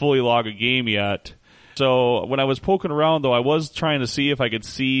fully log a game yet. So when I was poking around, though, I was trying to see if I could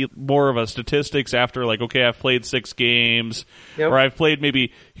see more of a statistics after, like, okay, I've played 6 games, or I've played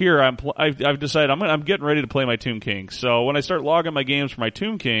maybe here. I've decided I'm getting ready to play my Tomb Kings. So when I start logging my games for my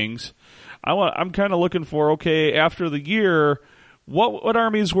Tomb Kings, I'm kind of looking for, okay, after the year, what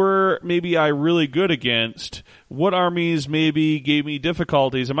armies were maybe I really good against? What armies maybe gave me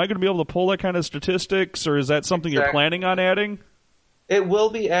difficulties? Am I going to be able to pull that kind of statistics, or is that something you're planning on adding? It will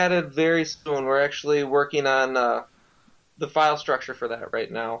be added very soon. We're actually working on the file structure for that right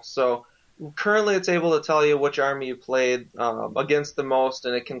now. So currently it's able to tell you which army you played against the most,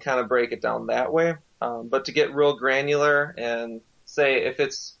 and it can kind of break it down that way. But to get real granular and say if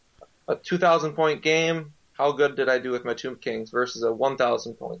it's a 2,000-point game, how good did I do with my Tomb Kings versus a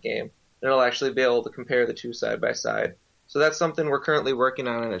 1,000-point game? And it'll actually be able to compare the two side by side. So that's something we're currently working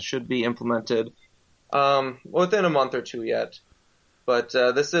on, and it should be implemented within a month or two yet. But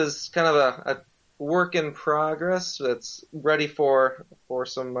this is kind of a work in progress that's ready for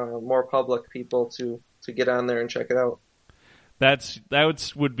some more public people to get on there and check it out.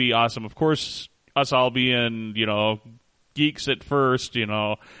 That would be awesome. Of course, us all being, geeks at first,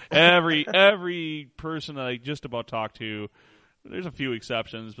 every person that I just about talk to, there's a few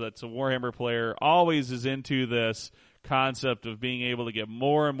exceptions, but it's a Warhammer player, always is into this concept of being able to get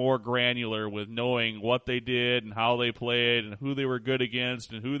more and more granular with knowing what they did and how they played and who they were good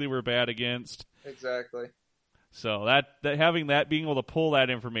against and who they were bad against. Exactly. So that having that, being able to pull that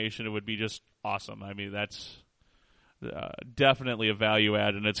information, it would be just awesome. I mean, that's definitely a value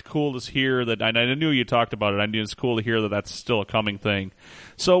add, and it's cool to hear that. And I knew you talked about it. I knew it's cool to hear that that's still a coming thing.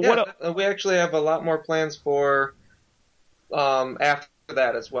 So we actually have a lot more plans for after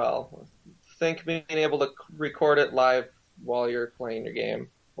that as well. Think being able to record it live while you're playing your game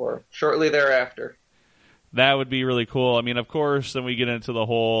or shortly thereafter. That would be really cool. I mean, of course, then we get into the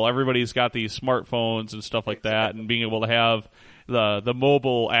whole, everybody's got these smartphones and stuff like that, and being able to have the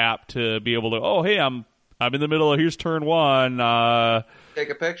mobile app to be able to, oh, hey, I'm in the middle of, here's turn 1.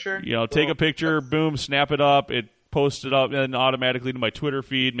 Take a picture? Take a picture, boom, snap it up, it posts it up and automatically to my Twitter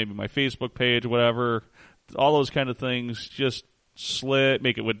feed, maybe my Facebook page, whatever. All those kind of things, just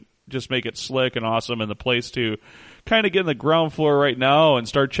make it slick and awesome, and the place to kind of get in the ground floor right now and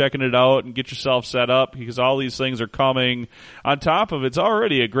start checking it out and get yourself set up, because all these things are coming. On top of it's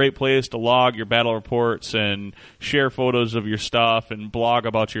already a great place to log your battle reports and share photos of your stuff and blog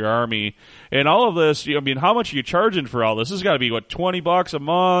about your army. And all of this, I mean, how much are you charging for all this? This has got to be, $20 a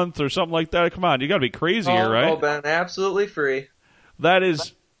month or something like that? Come on, you got to be crazy here, right? Oh, Ben, absolutely free. That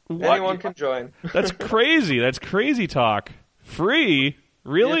is... Anyone can join. That's crazy. That's crazy talk. Free?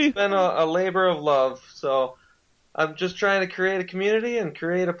 Really? It's been a labor of love, so I'm just trying to create a community and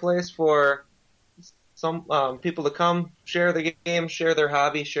create a place for some people to come, share the game, share their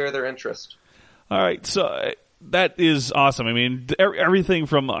hobby, share their interest. All right, so that is awesome. I mean, everything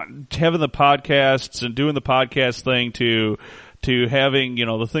from having the podcasts and doing the podcast thing to having,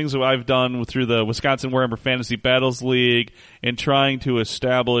 the things that I've done through the Wisconsin Warhammer Fantasy Battles League and trying to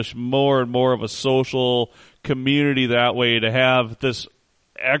establish more and more of a social community that way, to have this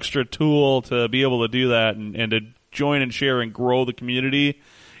extra tool to be able to do that and to join and share and grow the community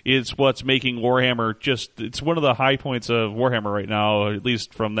is what's making Warhammer it's one of the high points of Warhammer right now, at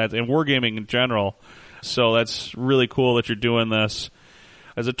least from that, and wargaming in general. So that's really cool that you're doing this.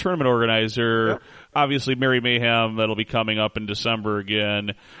 As a tournament organizer, yep. Obviously Merry Mayhem, that'll be coming up in December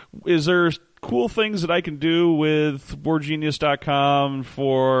again. Is there cool things that I can do with wargenius.com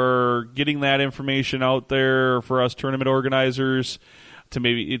for getting that information out there for us tournament organizers to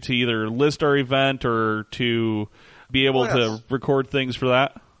either list our event or to be able to record things for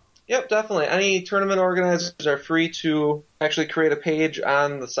that? Yep, definitely. Any tournament organizers are free to actually create a page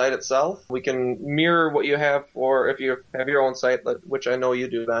on the site itself. We can mirror what you have, or if you have your own site, which I know you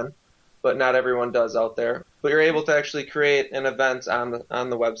do, Ben, but not everyone does out there. But you're able to actually create an event on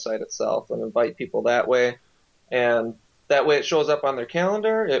the website itself and invite people that way. And that way it shows up on their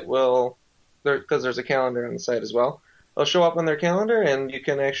calendar. It will, because there's a calendar on the site as well. it'll show up on their calendar, and you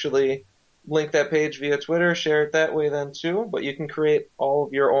can actually link that page via Twitter, share it that way then too. But you can create all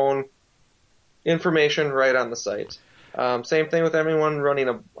of your own information right on the site. Same thing with anyone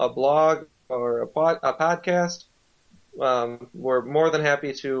running a blog or a podcast. We're more than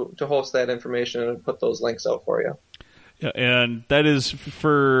happy to host that information and put those links out for you. Yeah, and that is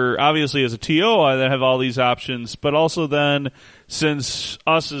for, obviously, as a TO, I have all these options, but also then, since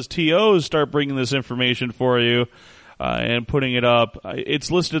us as TOs start bringing this information for you and putting it up,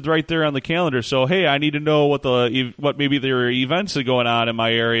 it's listed right there on the calendar. So, hey, I need to know what maybe there are events that are going on in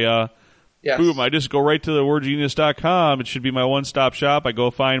my area. Yes. Boom, I just go right to the WordGenius.com. It should be my one-stop shop. I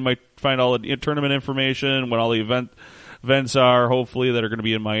go find all the tournament information, what all the events are, hopefully, that are going to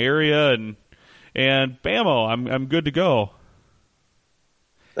be in my area, and bammo, I'm good to go.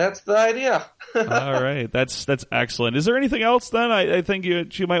 That's the idea. All right, that's excellent. Is there anything else then I think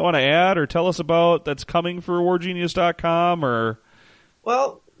you might want to add or tell us about that's coming for WordGenius.com? Or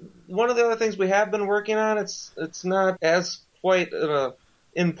Well, one of the other things we have been working on, it's not as quite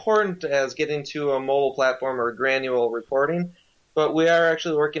important as getting to a mobile platform or granular reporting, but we are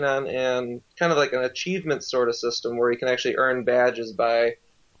actually working on kind of like an achievement sort of system where you can actually earn badges by,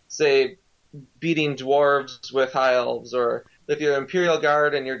 say, beating dwarves with high elves, or if you're an Imperial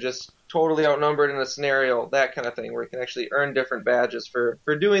Guard and you're just totally outnumbered in a scenario, that kind of thing, where you can actually earn different badges for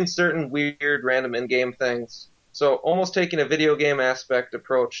doing certain weird random in-game things. So almost taking a video game aspect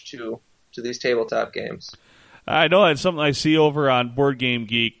approach to these tabletop games. I know that's something I see over on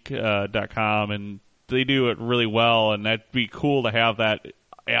BoardGameGeek.com, and they do it really well, and that'd be cool to have that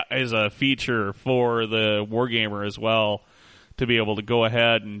as a feature for the Wargamer as well, to be able to go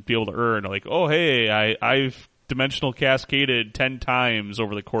ahead and be able to earn, like, oh, hey, I've dimensional cascaded 10 times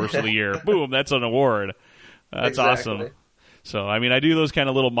over the course of the year. Boom, that's an award. That's Exactly. awesome. So, I mean, I do those kind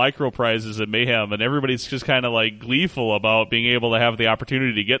of little micro prizes at Mayhem, and everybody's just kind of like gleeful about being able to have the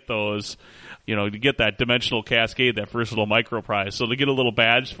opportunity to get those, to get that dimensional cascade, that first little micro prize. So to get a little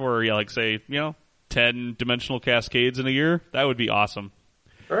badge for, like, say, 10 dimensional cascades in a year, that would be awesome.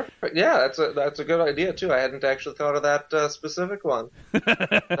 Perfect. Yeah, that's a good idea too. I hadn't actually thought of that specific one.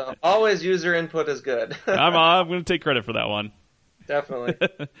 So, always user input is good. I'm going to take credit for that one. Definitely.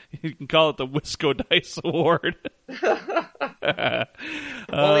 You can call it the WiscoDice Award. Only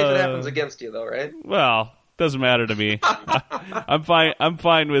if it happens against you, though, right? Well, doesn't matter to me. I'm fine. I'm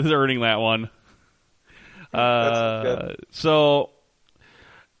fine with earning that one. That's good. So,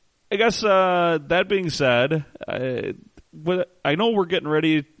 I guess that being said, I know we're getting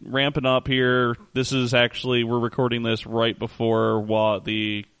ready, ramping up here. This is actually, we're recording this right before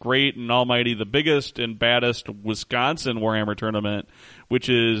the great and almighty, the biggest and baddest Wisconsin Warhammer tournament, which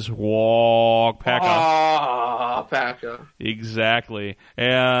is Waaaghpaca. Waaaghpaca. Exactly.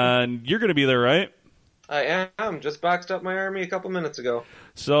 And you're going to be there, right? I am. Just boxed up my army a couple minutes ago.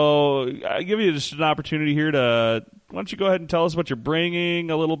 So I give you just an opportunity here to, why don't you go ahead and tell us what you're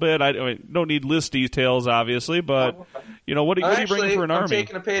bringing a little bit? I don't need list details, obviously, but what are you bringing for an army? I'm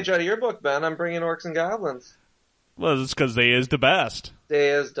taking a page out of your book, Ben. I'm bringing Orcs and Goblins. Well, it's because they is the best.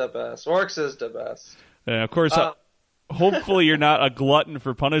 They is the best. Orcs is the best. And of course, hopefully you're not a glutton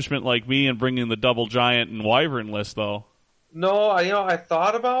for punishment like me and bringing the double giant and wyvern list, though. No, I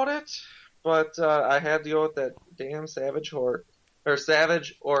thought about it, but I had to go with that damn savage orc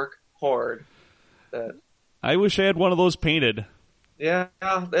horde. I wish I had one of those painted. Yeah,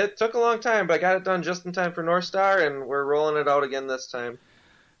 it took a long time, but I got it done just in time for North Star, and we're rolling it out again this time.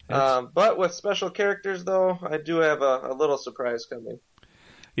 But with special characters, though, I do have a little surprise coming.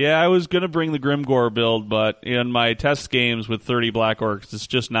 Yeah, I was going to bring the Grimgore build, but in my test games with 30 Black Orcs, it's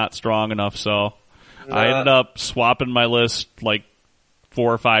just not strong enough, so I ended up swapping my list like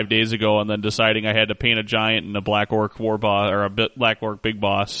 4 or 5 days ago, and then deciding I had to paint a giant and a Black Orc war boss, or a Black Orc big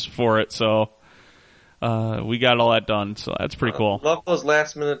boss for it, so we got all that done, so that's pretty cool. Love those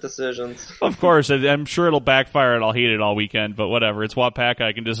last-minute decisions. Of course, I'm sure it'll backfire and I'll hate it all weekend, but whatever. It's Waaaghpaca.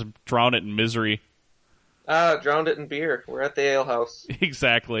 I can just drown it in misery. Drowned it in beer. We're at the ale house.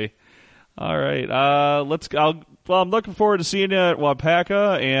 Exactly. All right. I'm looking forward to seeing you at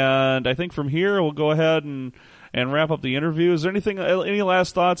Waaaghpaca, and I think from here we'll go ahead and wrap up the interview. Is there any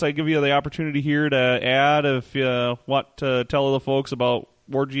last thoughts? I give you the opportunity here to add if you want to tell the folks about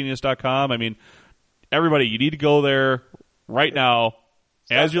WordGenius.com. I mean, everybody, you need to go there right now.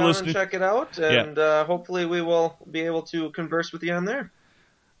 As you're listening, check it out, and hopefully we will be able to converse with you on there.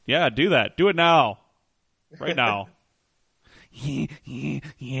 Yeah, do that. Do it now. Right now.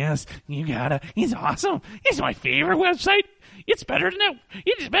 Yes, you gotta. It's awesome. It's my favorite website. It's better than that.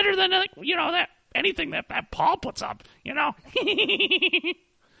 It's better than that anything that Paul puts up.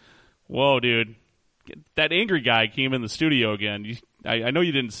 Whoa, dude. that angry guy came in the studio again. I know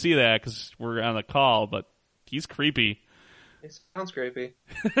you didn't see that because we're on the call, but he's creepy. It sounds creepy.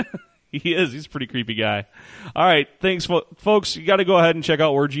 He is. He's a pretty creepy guy. All right. Thanks, folks. You got to go ahead and check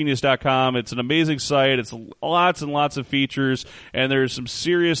out WordGenius.com. It's an amazing site. It's lots and lots of features, and there's some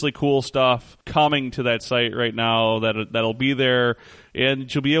seriously cool stuff coming to that site right now that'll be there,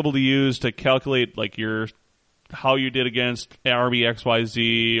 and you'll be able to use to calculate like how you did against Army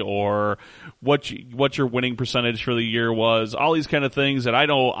XYZ or what your winning percentage for the year was, all these kind of things that I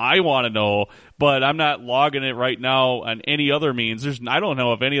know I want to know, but I'm not logging it right now on any other means. I don't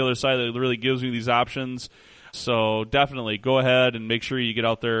know of any other site that really gives me these options. So definitely go ahead and make sure you get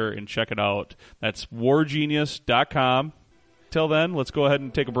out there and check it out. That's wargenius.com. Till then, let's go ahead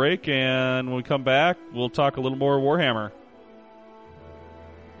and take a break, and when we come back, we'll talk a little more Warhammer.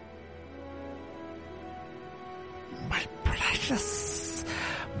 My precious.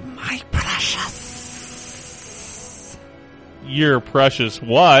 You're precious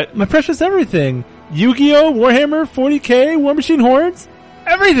what? My precious everything. Yu-Gi-Oh, Warhammer, 40K, War Machine Hordes,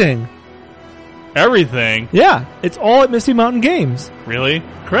 everything. Everything? Yeah, it's all at Misty Mountain Games. Really?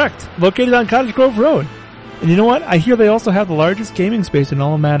 Correct. Located on Cottage Grove Road. And you know what? I hear they also have the largest gaming space in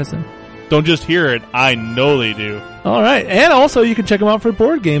all of Madison. Don't just hear it. I know they do. All right. And also you can check them out for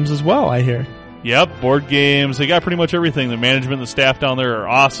board games as well, I hear. Yep, board games. They got pretty much everything. The management and the staff down there are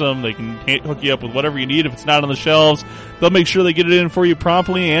awesome. They can hook you up with whatever you need. If it's not on the shelves, they'll make sure they get it in for you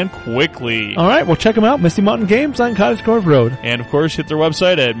promptly and quickly. All right, well, check them out. Misty Mountain Games on Cottage Grove Road. And, of course, hit their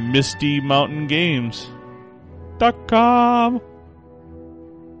website at mistymountaingames.com.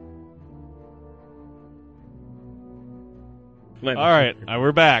 All right,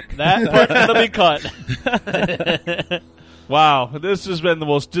 we're back. That part's going to be cut. Wow, this has been the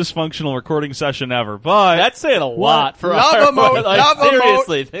most dysfunctional recording session ever. But that's saying a lot for Lava our mode, lava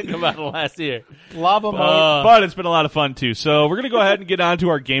seriously, think about it last year. Lava mode. But it's been a lot of fun too. So we're gonna go ahead and get on to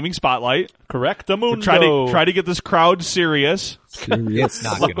our gaming spotlight. Correct the moon. Try to get this crowd serious. It's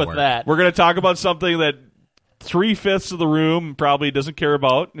not Look going to with work. that. We're gonna talk about something that 3/5 of the room probably doesn't care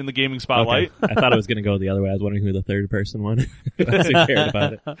about in the gaming spotlight. Okay. I thought it was going to go the other way. I was wondering who the third person was. Who cared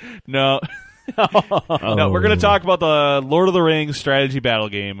about it. No. No, we're going to talk about the Lord of the Rings strategy battle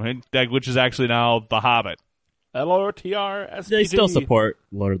game, which is actually now The Hobbit. LOTRSPD. They still support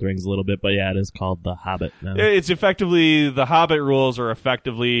Lord of the Rings a little bit, but yeah, it is called The Hobbit now. It's effectively, the Hobbit rules are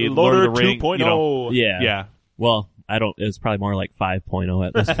effectively Lord of the Rings. 2.0. Yeah. Well, it's probably more like 5.0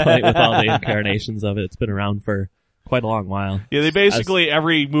 at this point with all the incarnations of it. It's been around for quite a long while. Yeah, they basically,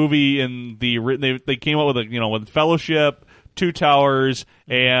 every movie in they came up with with Fellowship, Two Towers,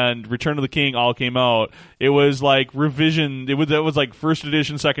 and Return of the King all came out. It was like revision. It was like first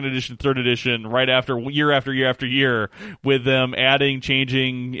edition, second edition, third edition, right after year after year after year, with them adding,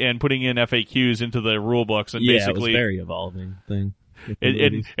 changing, and putting in FAQs into the rule books. And basically, it was a very evolving thing.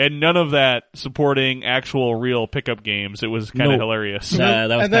 And none of that supporting actual real pickup games. It was kind of hilarious. That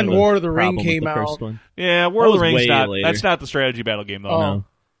was and then kind of War a of the Ring problem with came the out. first one. Yeah, War of the Rings. Later. That's not the strategy battle game though. No.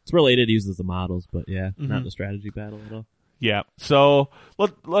 It's related, uses the models, but not the strategy battle at all. Yeah. So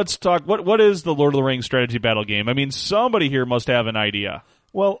let's talk. What is the Lord of the Rings strategy battle game? I mean, somebody here must have an idea.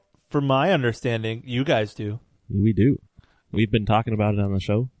 Well, from my understanding, you guys do. We do. We've been talking about it on the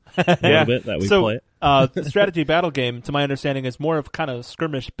show a little bit that we play it. The strategy battle game, to my understanding, is more of kind of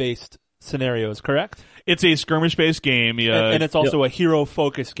skirmish-based scenarios, correct? It's a skirmish-based game. And it's also a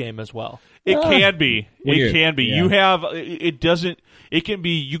hero-focused game as well. It can be. It can be. Yeah. You have. It doesn't. It can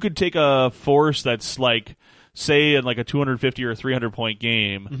be. You could take a force that's like, say, in like a 250 or 300 point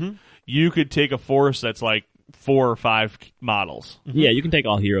game. Mm-hmm. You could take a force that's like 4 or 5 models. Yeah, you can take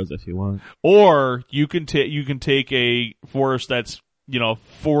all heroes if you want. Or you can take a force that's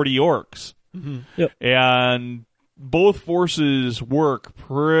 40 orcs. Mm-hmm. Yep. And both forces work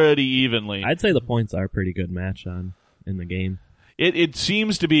pretty evenly. I'd say the points are a pretty good match in the game. It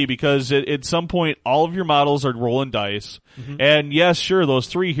seems to be, because at some point all of your models are rolling dice. Mm-hmm. And yes, sure, those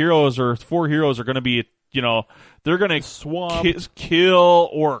 3 heroes or 4 heroes are going to be, they're going to Swamp.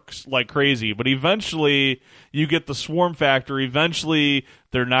 kill orcs like crazy. But eventually you get the swarm factor. Eventually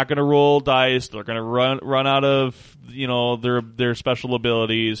they're not going to roll dice. They're going to run out of, their special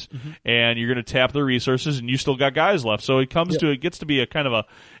abilities, and you're going to tap their resources, and you still got guys left. So it gets to be a kind of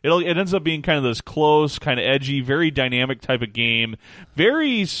it ends up being kind of this close, kind of edgy, very dynamic type of game.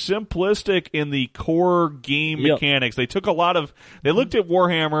 Very simplistic in the core game mechanics. They looked at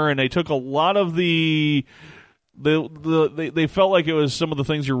Warhammer, and they took a lot of they felt like it was some of the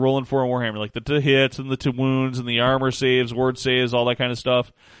things you're rolling for in Warhammer, like the to hits and the to wounds and the armor saves, ward saves, all that kind of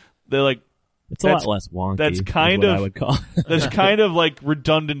stuff. They It's a lot less wonky. That's kind is what of I would call it. That's kind of like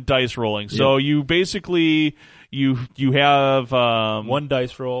redundant dice rolling. So you basically you have One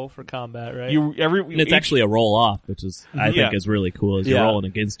dice roll for combat, right? And it's actually a roll off, which is I think is really cool. Is you're rolling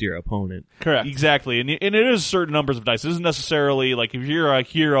against your opponent. Correct. Exactly, and it is certain numbers of dice. It isn't necessarily like if you're a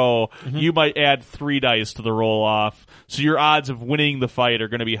hero, you might add 3 dice to the roll off, so your odds of winning the fight are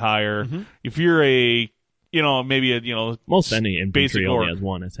going to be higher. If you're a maybe most any infantry only orc has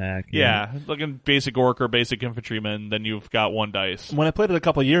 1 attack. Yeah, like in basic orc or basic infantryman, then you've got 1 dice. When I played it a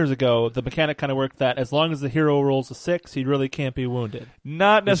couple of years ago, the mechanic kind of worked that as long as the hero rolls a 6, he really can't be wounded.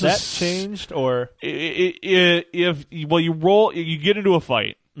 Not Is necessarily. that changed, or If you roll, you get into a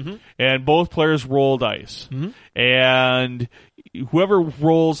fight, and both players roll dice, and whoever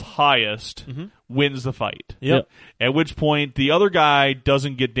rolls highest wins the fight. Yep. At which point the other guy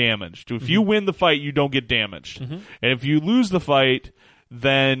doesn't get damaged. If you win the fight, you don't get damaged, and if you lose the fight,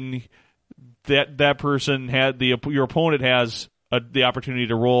 then that person your opponent has the opportunity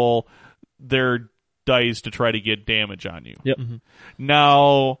to roll their dice to try to get damage on you. Yep.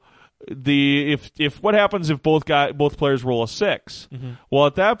 Now, if what happens if both players roll a 6? Well,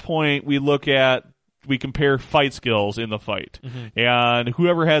 at that point we compare fight skills in the fight, and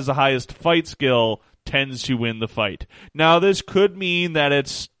whoever has the highest fight skill tends to win the fight. Now, this could mean that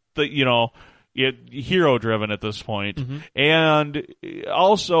it's hero driven at this point. And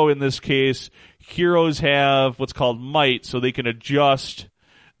also in this case, heroes have what's called might, so they can adjust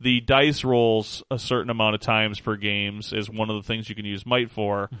the dice rolls a certain amount of times per games is one of the things you can use might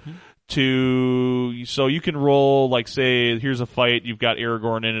for. So you can roll, like, say, here's a fight, you've got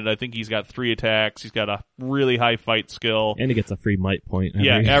Aragorn in it, I think he's got 3 attacks, he's got a really high fight skill. And he gets a free might point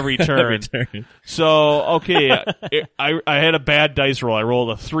every turn. every turn. So, okay, I had a bad dice roll. I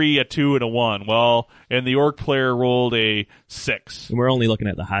rolled a 3, a 2, and a 1. Well, and the orc player rolled a 6. And we're only looking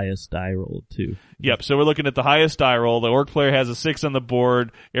at the highest die roll, too. Yep, so we're looking at the highest die roll. The orc player has a 6 on the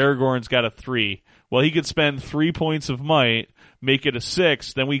board. Aragorn's got a 3. Well, he could spend 3 points of might, make it a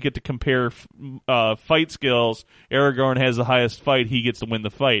 6, then we get to compare fight skills. Aragorn has the highest fight, he gets to win the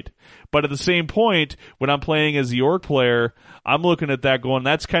fight. But at the same point, when I'm playing as the orc player, I'm looking at that going,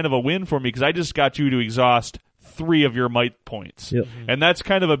 that's kind of a win for me because I just got you to exhaust 3 of your might points. Yep. And that's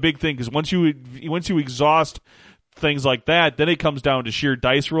kind of a big thing because once you exhaust things like that, then it comes down to sheer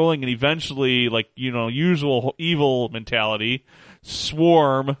dice rolling, and eventually, like, usual evil mentality,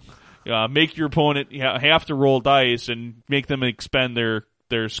 swarm, make your opponent have to roll dice and make them expend their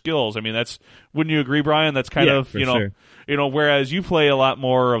skills. I mean, wouldn't you agree, Brian? That's kind of, sure. Whereas you play a lot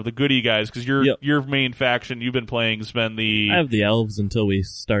more of the goody guys because your main faction you've been playing has been I have the elves until we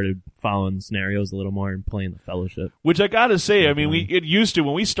started following scenarios a little more and playing the Fellowship. Which I gotta say, I mean, it used to,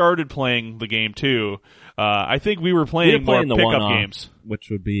 when we started playing the game too, I think we were playing more the pickup one-off, games.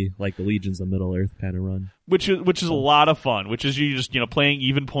 Which would be like the Legions of Middle-earth kind of run. Which is a lot of fun, which is you just, playing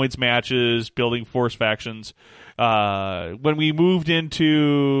even points matches, building force factions. When we moved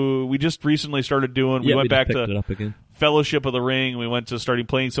into, we just recently started doing, we went back picked to it up again. Fellowship of the Ring. We went to starting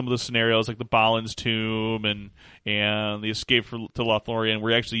playing some of the scenarios like the Balin's Tomb and the Escape to Lothlorien.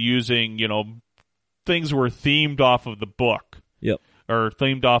 We're actually using, things that were themed off of the book. Yep. Or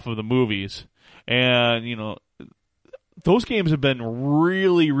themed off of the movies. And, those games have been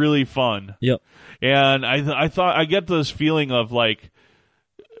really, really fun. Yep. And I thought, I get this feeling of like,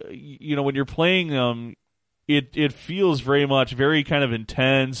 when you're playing them, it feels very kind of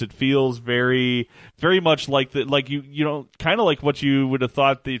intense. It feels very, very much like kind of like what you would have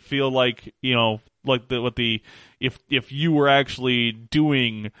thought they'd feel like, if you were actually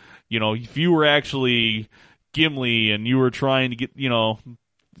doing, if you were actually Gimli and you were trying to get,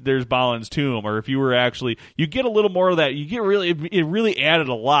 there's Balin's Tomb, or if you were actually, you get a little more of that. You get it really added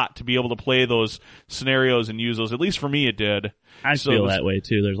a lot to be able to play those scenarios and use those. At least for me, it did. I feel that way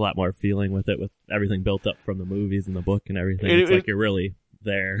too. There's a lot more feeling with it, with everything built up from the movies and the book and everything. It's like you're really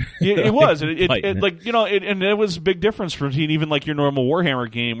there. It was. And it was a big difference from even like your normal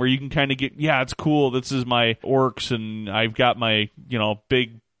Warhammer game where you can kind of get, it's cool. This is my orcs and I've got my,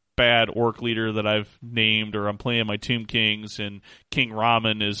 big bad orc leader that I've named, or I'm playing my Tomb Kings and King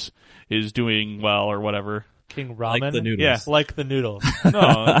Ramen is doing well or whatever. King Ramen? Like the noodles. Yeah. Like the noodles.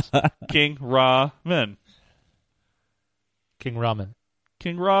 No, it's King Ramen. King Ramen.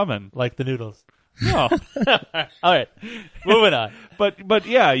 King Ramen. Like the noodles. No. All right. Moving on. But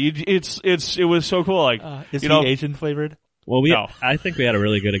yeah, it was so cool. Like, is he Asian flavored? Well, No. I think we had a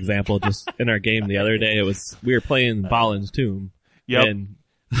really good example just in our game the other day. We were playing Balin's Tomb. Yep. And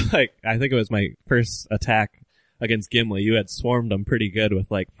like, I think it was my first attack against Gimli. You had swarmed him pretty good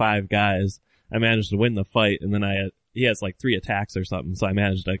with like 5 guys. I managed to win the fight, and then I he has like 3 attacks or something. So I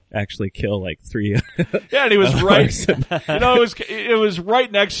managed to actually kill like 3. Yeah, and he was right. It was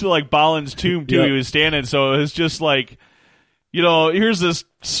right next to like Balin's tomb too. Yep. He was standing, so it was just like, here's this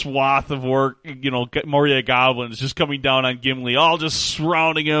swath of Moria goblins just coming down on Gimli, all just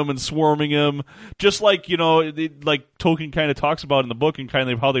surrounding him and swarming him, just like like Tolkien kind of talks about in the book and kind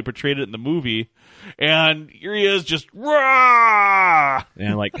of how they portrayed it in the movie. And here he is, just rah,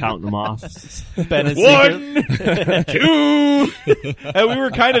 and like counting them off. Ben is 1, 2, and we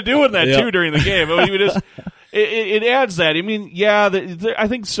were kind of doing that too during the game. I mean, it adds that. I mean, I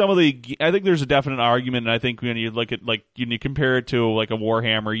think I think there's a definite argument, and I think when you look at when you compare it to like a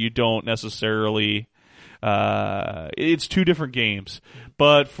Warhammer, you don't necessarily. It's 2 different games,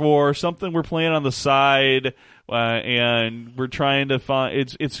 but for something we're playing on the side. And we're trying to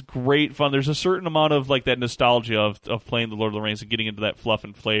find it's great fun. There's a certain amount of like that nostalgia of playing the Lord of the Rings and getting into that fluff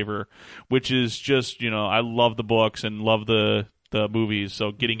and flavor, which is just I love the books and love the movies,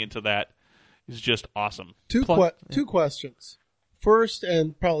 so getting into that is just awesome. Two questions. First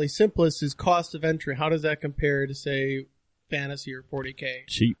and probably simplest is cost of entry. How does that compare to say fantasy or 40K?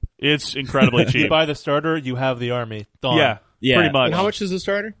 Cheap. It's incredibly cheap. You buy the starter, you have the army. Done. Yeah, pretty much. And how much is the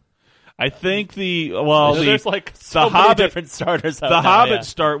starter? I think there's like so many Hobbit, different starters out the now, Hobbit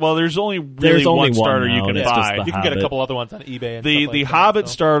start. Well, there's only one starter now, you can and it's just buy. the You can get a Hobbit. couple other ones on eBay. And The stuff like Hobbit that,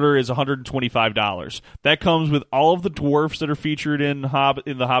 so. starter is $125. That comes with all of the dwarfs that are featured in the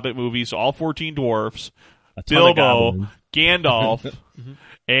Hobbit movies, all 14 dwarfs, A ton of Bilbo, goblins. Gandalf,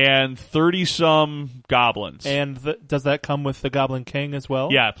 and 30-some goblins. And does that come with the Goblin King as well?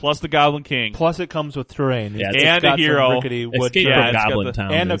 Yeah, plus the Goblin King. Plus it comes with terrain. Yeah, It's and got a hero. some rickety wood Escape terrain. Yeah, from it's got Goblin the-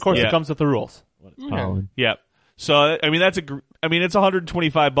 Town. And of course Yeah. it comes with the rules. what it's called. Yep. So I mean it's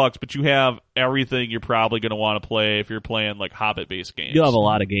 $125, but you have everything you're probably going to want to play if you're playing like Hobbit-based games. You'll have a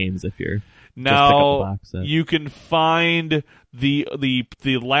lot of games if you're Now just pick up the box set. you can find the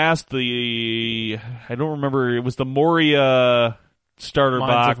I don't remember, it was the Moria starter Mines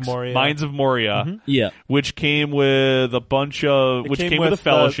box, of Moria. Mines of Moria, Yeah. which came with a bunch of It came with a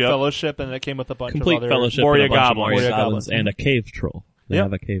fellowship. Fellowship, and it came with a bunch Complete of other fellowship Moria and a bunch goblins. of Moria Moria goblins goblins. and a cave troll. They Yep.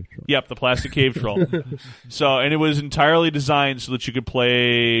 have a cave troll. Yep, the plastic cave troll. So, and it was entirely designed so that you could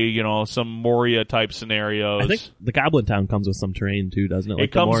play, some Moria type scenarios. I think the Goblin Town comes with some terrain too, doesn't it?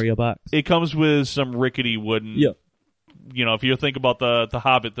 Like comes- the Moria box. it comes with some rickety wooden. Yep. If you think about the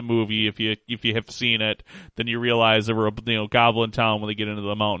Hobbit the movie, if you have seen it, then you realize there were Goblin Town when they get into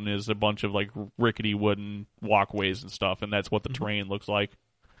the mountain is a bunch of like rickety wooden walkways and stuff, and that's what the terrain looks like.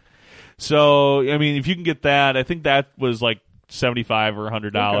 So I mean, if you can get that, I think that was like $75 or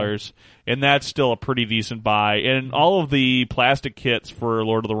 $100, and that's still a pretty decent buy. And all of the plastic kits for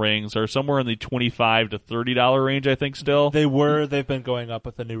Lord of the Rings are somewhere in the $25 to $30 range, I think. Still, They've been going up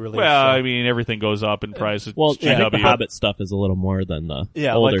with the new release. well, so. I mean, everything goes up in price. It's Well, I think the GW. Hobbit stuff is a little more than the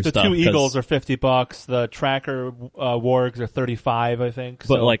Yeah, older like the stuff. two 'cause- Eagles are $50. The Tracker wargs are $35, I think.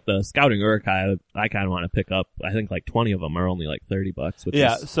 But so. like the Scouting Uruk-hai, I kind of want to pick up. I think like 20 of them are only like $30, which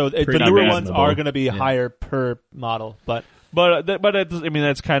yeah, is so the pretty newer reasonable. ones are going to be Yeah. higher per model, but I mean,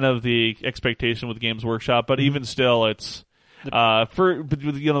 that's kind of the expectation with Games Workshop. But even still, it's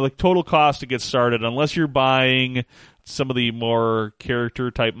the total cost to get started. Unless you're buying some of the more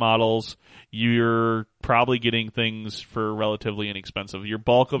character type models, you're probably getting things for relatively inexpensive. Your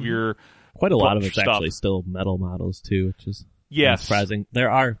bulk of your quite a lot of book it's stuff. actually still metal models too, which is Yes. surprising.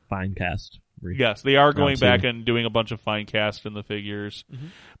 There are fine cast. Yes, they are going too. back and doing a bunch of fine cast in the figures.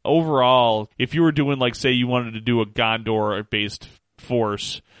 Overall, if you were doing like, say, you wanted to do a Gondor-based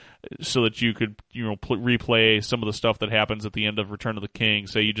force, so that you could, replay some of the stuff that happens at the end of Return of the King.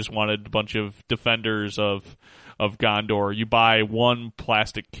 Say you just wanted a bunch of defenders of Gondor. You buy one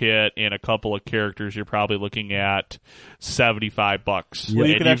plastic kit and a couple of characters, you're probably looking at $75, Well,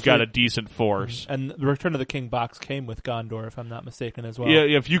 you and could you've got actually- a decent force. and the Return of the King box came with Gondor, if I'm not mistaken, as well.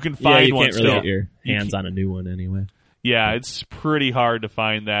 Yeah, if you can Yeah, find you one can't really still. get your You hands on a new one anyway. Yeah, it's pretty hard to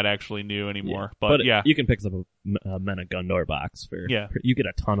find that actually new anymore. But yeah, you can pick up a Men of Gondor box for. Yeah. You get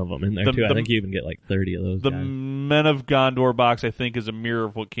a ton of them in there The- too. I the- think you even get like 30 of those. the guys. Men of Gondor box, I think, is a mirror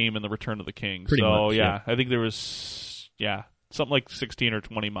of what came in the Return of the King. Pretty so much, yeah. I think there was something like 16 or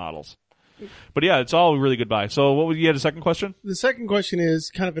 20 models. But yeah, it's all really good buy. So what was you had a second question? The second question is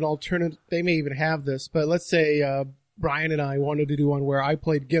kind of an alternative. They may even have this, but let's say Brian and I wanted to do one where I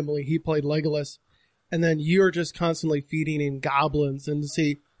played Gimli, he played Legolas, and then you're just constantly feeding in goblins and to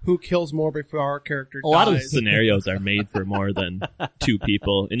see who kills more before our character A lot of dies. scenarios are made for more than two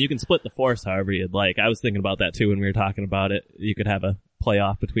people, and you can split the force however you'd like. I was thinking about that too when we were talking about it. You could have a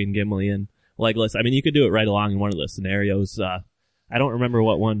playoff between Gimli and Legolas. I mean, you could do it right along in one of the scenarios. I don't remember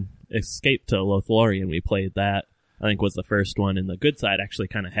what one, Escape to Lothlorien, we played that. I think was the first one, and the good side actually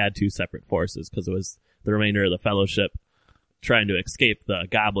kind of had two separate forces because it was the remainder of the Fellowship trying to escape the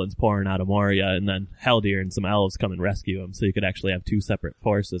goblins pouring out of Moria, and then Haldir and some elves come and rescue them. So you could actually have two separate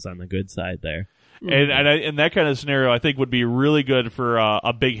forces on the good side there. And that kind of scenario, I think, would be really good for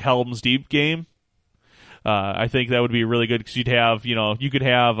a big Helm's Deep game. I think that would be really good because you could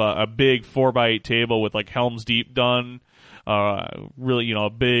have a big 4x8 table with like Helm's Deep done. Really, a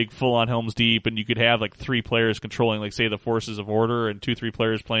big full-on Helm's Deep, and you could have like 3 players controlling, like, say, the forces of order, and 2-3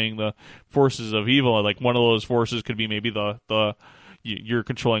 players playing the forces of evil. Like, one of those forces could be maybe you're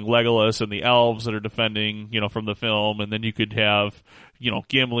controlling Legolas and the elves that are defending, from the film, and then you could have,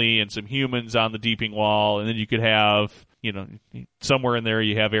 Gimli and some humans on the Deeping Wall, and then you could have, somewhere in there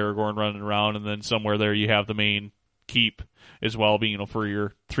you have Aragorn running around, and then somewhere there you have the main keep as well, being, for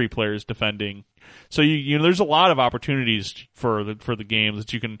your 3 players defending. So there's a lot of opportunities for the games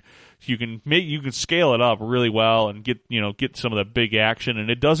that you can scale it up really well and get some of the big action. And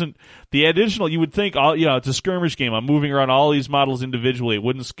it doesn't, the additional, you would think, it's a skirmish game. I'm moving around all these models individually. It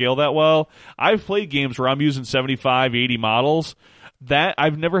wouldn't scale that well. I've played games where I'm using 75, 80 models. That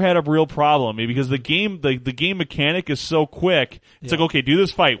I've never had a real problem because the game mechanic is so quick. It's like, okay, do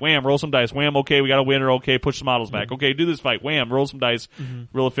this fight, wham, roll some dice, wham, okay, we got a winner, okay, push the models back, okay, do this fight, wham, roll some dice,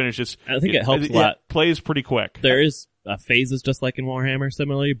 roll a finish. I think it helps a lot. It plays pretty quick. There is phases just like in Warhammer,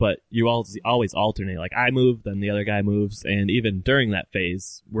 similarly, but you always alternate. Like I move, then the other guy moves, and even during that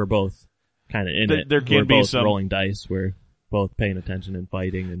phase, we're both kind of in it. There can we're be both some rolling dice. We're both paying attention and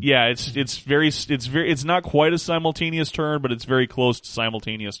fighting. And it's not quite a simultaneous turn, but it's very close to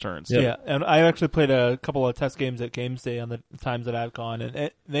simultaneous turns. Yeah, and I actually played a couple of test games at Games Day on the times that I've gone,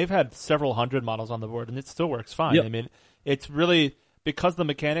 and they've had several hundred models on the board, and it still works fine. Yep. I mean, it's really, because the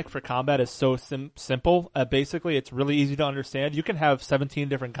mechanic for combat is so simple, basically it's really easy to understand. You can have 17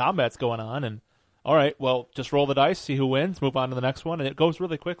 different combats going on, and all right, well, just roll the dice, see who wins, move on to the next one, and it goes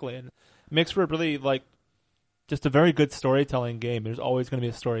really quickly, and it makes for a really, just a very good storytelling game. There's always going to be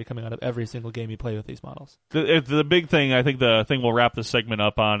a story coming out of every single game you play with these models. The big thing, I think the thing we'll wrap this segment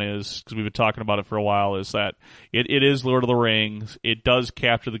up on is, because we've been talking about it for a while, is that it is Lord of the Rings. It does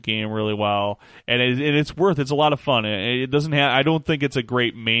capture the game really well, and it's a lot of fun. It doesn't have, I don't think it's a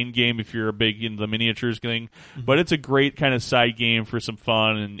great main game if you're a big into the miniatures thing, but it's a great kind of side game for some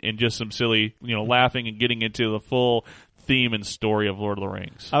fun and just some silly, laughing and getting into the full theme and story of Lord of the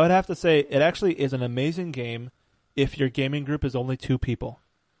Rings. I would have to say it actually is an amazing game if your gaming group is only 2 people.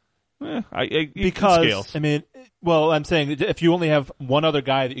 Because, scales. I mean, well, I'm saying if you only have one other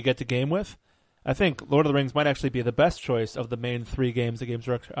guy that you get to game with, I think Lord of the Rings might actually be the best choice of the main 3 games the Games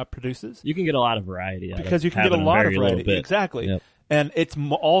Workshop produces. You can get a lot of variety out of because you can get a lot of variety. Bit. Exactly. Yep. And it's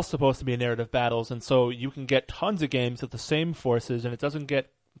all supposed to be narrative battles, and so you can get tons of games with the same forces, and it doesn't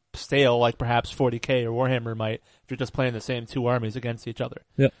get stale like perhaps 40K or Warhammer might if you're just playing the same 2 armies against each other.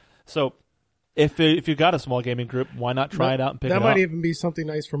 Yep. So if you got a small gaming group, why not try it out and pick it up? That might even be something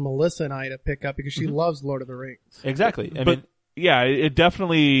nice for Melissa and I to pick up because she loves Lord of the Rings. Exactly. I mean, yeah, it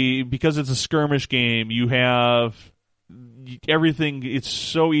definitely, because it's a skirmish game, you have everything. It's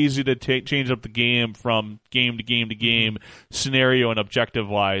so easy to change up the game from game to game to game, scenario and objective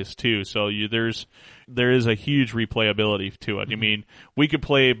wise too. So there is a huge replayability to it. I mean, we could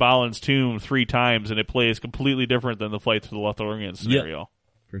play Balin's Tomb 3 times and it plays completely different than the Flight to the Lothlorien scenario. Yep.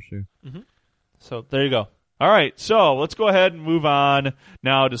 For sure. So there you go. All right, so let's go ahead and move on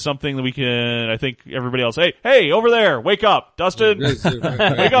now to something that we can, I think everybody else, hey, over there, wake up, Dustin,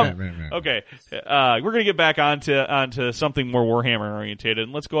 wake up. Okay, we're going to get back onto something more Warhammer oriented,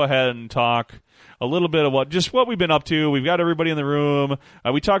 and let's go ahead and talk a little bit about just what we've been up to. We've got everybody in the room.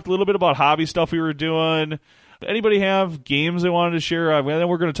 We talked a little bit about hobby stuff we were doing. Anybody have games they wanted to share? Then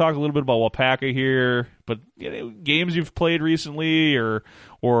we're going to talk a little bit about Waaaghpaca here, but games you've played recently or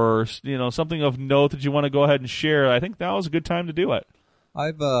something of note that you want to go ahead and share. I think now is a good time to do it.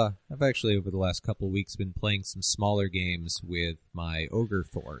 I've actually over the last couple of weeks been playing some smaller games with my Ogre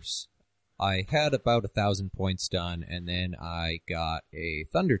Force. I had about 1,000 points done, and then I got a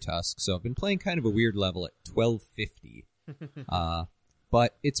Thunder Tusk, so I've been playing kind of a weird level at 1250.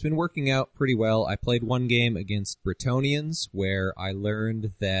 But it's been working out pretty well. I played one game against Bretonnians where I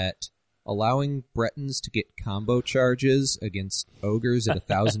learned that allowing Bretons to get combo charges against ogres at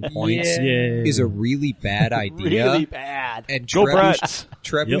 1,000 points is a really bad idea. Really bad. And Go Brets.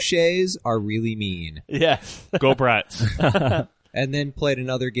 trebuchets are really mean. Yes. Go Brets. And then played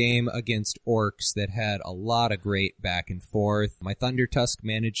another game against orcs that had a lot of great back and forth. My Thunder Tusk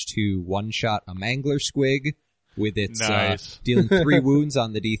managed to one-shot a Mangler Squig with its dealing 3 wounds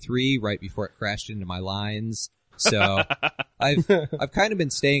on the D3 right before it crashed into my lines. So I've kind of been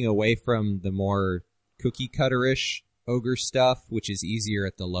staying away from the more cookie cutter-ish ogre stuff, which is easier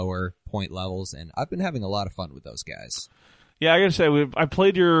at the lower point levels, and I've been having a lot of fun with those guys. Yeah, I gotta say, I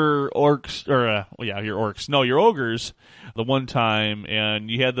played your orcs, your orcs. No, your ogres, the one time, and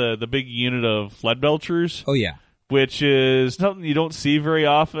you had the big unit of lead belchers. Oh yeah, which is something you don't see very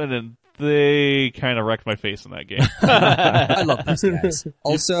often, and they kind of wrecked my face in that game. I love those guys.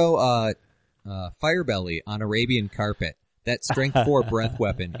 Also, Firebelly on Arabian Carpet. That strength 4 breath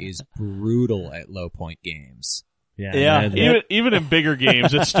weapon is brutal at low point games. Yeah. Even in bigger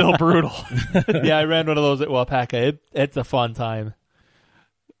games, it's still brutal. Yeah, I ran one of those at Waaaghpaca. It's a fun time.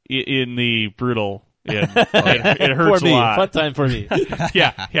 In the brutal, it hurts for me, a lot. fun time for me.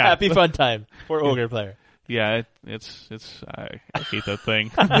 Yeah. Happy fun time for ogre player. Yeah, I hate that thing.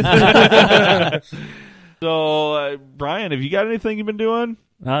 So, Brian, have you got anything you've been doing?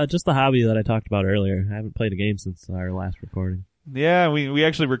 Just the hobby that I talked about earlier. I haven't played a game since our last recording. Yeah, we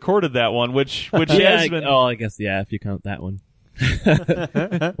actually recorded that one, which Yeah, has been. I guess if you count that one.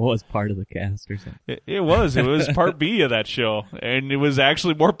 Was part of the cast or something. It was part B of that show, and it was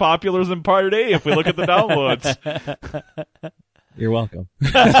actually more popular than part A if we look at the downloads. You're welcome.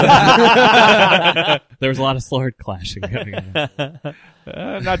 There was a lot of sword clashing going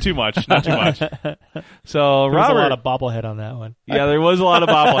on. Not too much. So, There was Robert, a lot of bobblehead on that one. yeah, there was a lot of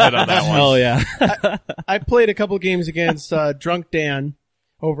bobblehead on that one. Oh yeah. I played a couple games against Drunk Dan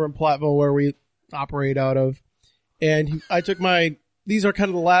over in Platteville where we operate out of. And I took these are kind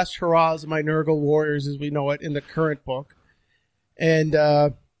of the last hurrahs of my Nurgle Warriors as we know it in the current book. And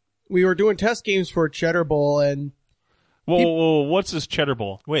we were doing test games for Cheddar Bowl and Whoa, what's this Cheddar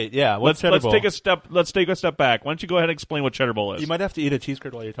Bowl? Wait, yeah, what's Cheddar Bowl? Let's take a step back. Why don't you go ahead and explain what Cheddar Bowl is? You might have to eat a cheese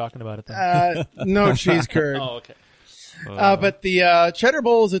curd while you're talking about it then. no cheese curd. Oh, okay. But the Cheddar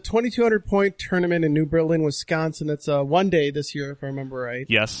Bowl is a 2,200 point tournament in New Berlin, Wisconsin. It's one day this year, if I remember right.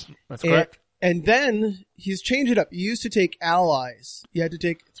 Yes. That's correct. And then he's changed it up. You used to take allies. You had to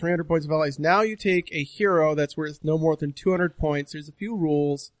take 300 points of allies. Now you take a hero that's worth no more than 200 points. There's a few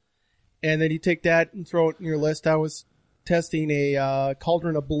rules. And then you take that and throw it in your list. I was testing a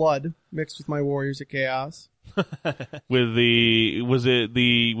Cauldron of Blood mixed with my Warriors of Chaos. Was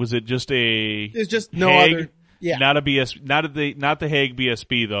it just a? It's just no Hag? other. Yeah. Not the Hag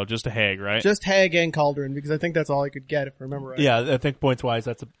BSB though, just a Hag, right? Just Hag and Cauldron because I think that's all I could get if I remember right. Yeah, I think points wise,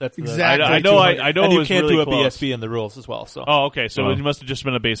 that's Exactly. I know. I know. And it you was can't really do a close. BSB in the rules as well. So. Oh, okay. So it must have just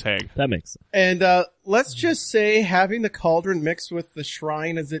been a base Hag. That makes sense. And let's just say having the Cauldron mixed with the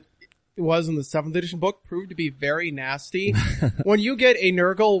Shrine as it was in the 7th edition book proved to be very nasty. When you get a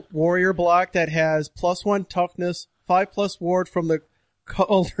Nurgle warrior block that has +1 toughness, 5+ ward from the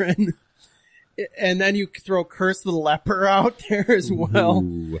Cauldron, and then you throw Curse of the Leper out there as well.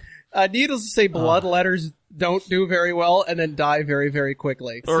 Needless to say, Bloodletters don't do very well and then die very, very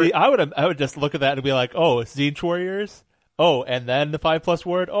quickly. See, I would just look at that and be like, oh, Siege Warriors? Oh, and then the 5+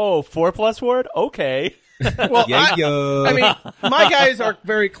 ward? Oh, 4+ ward? Okay. Well, Yeah, I mean, my guys are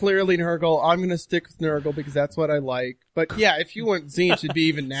very clearly Nurgle. I'm going to stick with Nurgle because that's what I like. But yeah, if you went Tzeentch, it'd be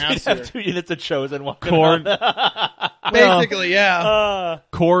even You'd nastier. have 2 units of Chosen walking Corn. around. Basically, yeah.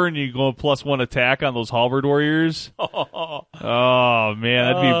 Corn, you go +1 attack on those Halberd Warriors. Oh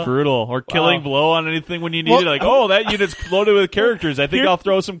man, that'd be brutal. Or Killing Blow on anything when you need it. Like, that unit's loaded with characters. I think I'll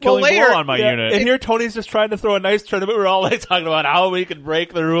throw some Killing later- Blow on my unit. And here Tony's just trying to throw a nice tournament. We're all like talking about how we can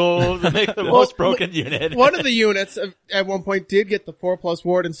break the rules and make the most broken unit. One of the units at one point did get the 4+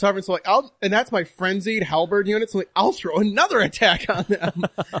 ward and Sovereign, so and that's my frenzied halberd unit, so I'll throw another attack on them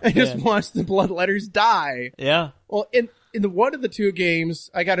and just watch the Bloodletters die. Yeah. Well, in the one of the 2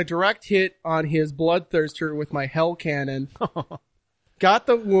 games, I got a direct hit on his Bloodthirster with my Hell Cannon. Got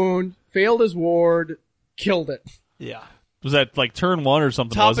the wound, failed his ward, killed it. Yeah. Was that like turn 1 or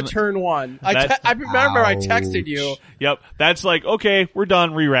something? Top wasn't of it? turn 1. That- I remember I texted you. Yep. That's like, okay, we're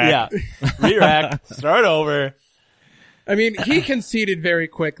done. Re-rack. Yeah. Re-rack. Start over. I mean, he conceded very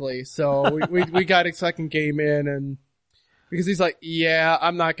quickly, so we got a second game in, and because he's like, yeah,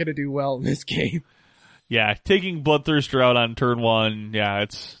 I'm not going to do well in this game. Yeah, taking Bloodthirster out on turn 1. Yeah,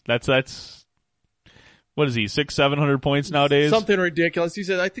 that's. What is he? 600-700 points nowadays? Something ridiculous. He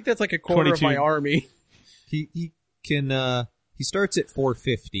said, I think that's like a quarter 22. of my army. He can he starts at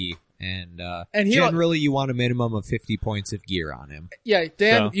 450 and he generally you want a minimum of 50 points of gear on him. Yeah,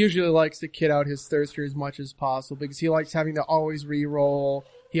 Dan usually likes to kid out his Thirster as much as possible because he likes having to always re-roll.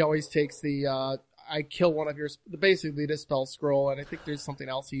 He always takes the I kill one of your basically Dispel Scroll, and I think there's something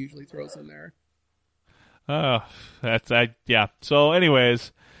else he usually throws in there. Oh, yeah. So,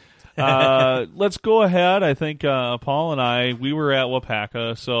 anyways, let's go ahead. I think Paul and we were at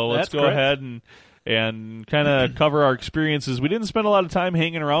Waaaghpaca, so let's That's go correct. ahead and and kind of cover our experiences. We didn't spend a lot of time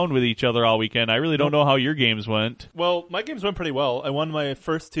hanging around with each other all weekend. I really don't know how your games went. Well, my games went pretty well. I won my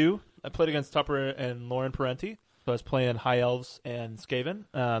first 2. I played against Tupper and Lauren Parenti. So I was playing High Elves and Skaven.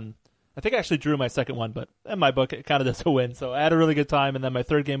 I think I actually drew my second one, but in my book, it kind of does a win. So I had a really good time, and then my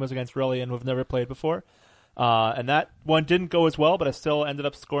third game was against Rillian, who I've never played before. And that one didn't go as well, but I still ended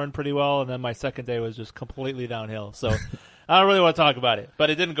up scoring pretty well, and then my second day was just completely downhill. So I don't really want to talk about it, but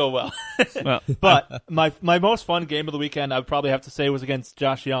it didn't go well. But my most fun game of the weekend, I would probably have to say, was against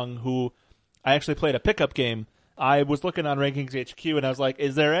Josh Young, who I actually played a pickup game. I was looking on Rankings HQ, and I was like,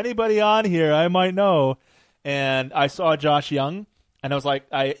 is there anybody on here I might know? And I saw Josh Young, and I was like,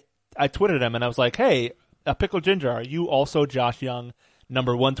 I tweeted him, and I was like, hey, Pickle Ginger, are you also Josh Young,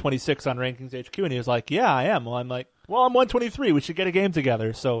 number 126 on Rankings HQ? And he was like, yeah, I am. Well, I'm like, well, I'm 123. We should get a game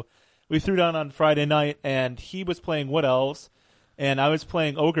together. So we threw down on Friday night, and he was playing Wood Elves, and I was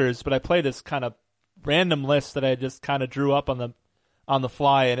playing Ogres, but I played this kind of random list that I just kind of drew up on the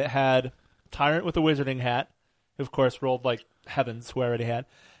fly, and it had Tyrant with a Wizarding Hat, who, of course, rolled like heavens, who I already had.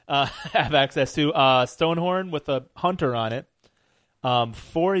 Have access to Stonehorn with a Hunter on it.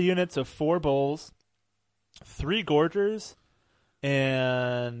 4 units of 4 Bulls, 3 Gorgers,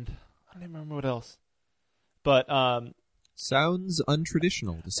 and I don't even remember what else. But sounds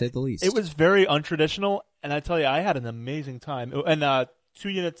untraditional, to say the least. It was very untraditional, and I tell you, I had an amazing time. And 2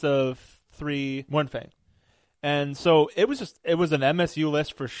 units of 3 Mournfang. And so it was an MSU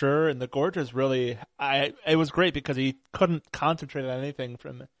list for sure, and the Gorgers really, it was great because he couldn't concentrate on anything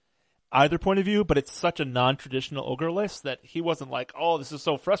from either point of view, but it's such a non-traditional ogre list that he wasn't like, oh, this is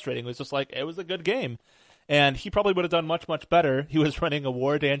so frustrating. It was just like, it was a good game. And he probably would have done much, much better. He was running a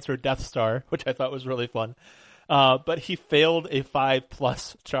War Dancer Death Star, which I thought was really fun. But he failed a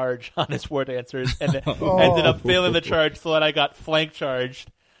 5+ charge on his War Dancers and ended up failing the charge so that I got flank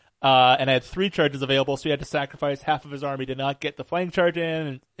charged. And I had 3 charges available, so he had to sacrifice half of his army to not get the flank charge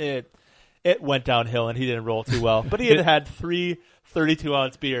in. And it went downhill, and he didn't roll too well. But he had 3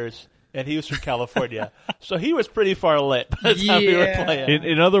 32-ounce beers. And he was from California. So he was pretty far lit by the time we were playing.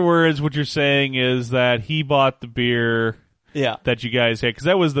 In other words, what you're saying is that he bought the beer that you guys had. Because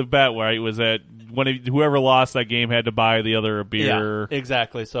that was the bet, right? Was that whoever lost that game had to buy the other a beer. Yeah,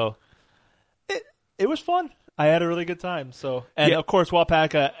 exactly. So it was fun. I had a really good time. So, and of course,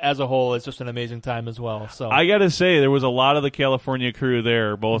 Waaaghpaca as a whole is just an amazing time as well. So I got to say, there was a lot of the California crew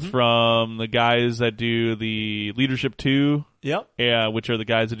there, both from the guys that do the Leadership 2. Yep. Yeah, which are the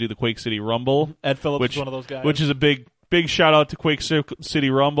guys that do the Quake City Rumble. Ed Phillips is one of those guys. Which is a big shout out to Quake City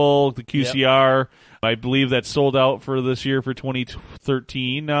Rumble, the QCR. Yep. I believe that's sold out for this year for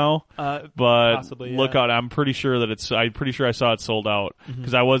 2013 now. But possibly, look out! I'm pretty sure that I'm pretty sure I saw it sold out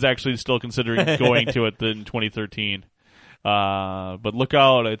because I was actually still considering going to it in 2013. But look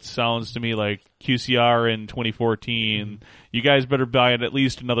out! It sounds to me like QCR in 2014. You guys better buy at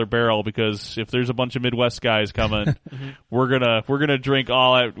least another barrel because if there's a bunch of Midwest guys coming, we're gonna drink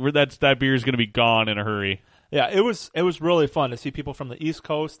all that beer is gonna be gone in a hurry. Yeah, it was really fun to see people from the East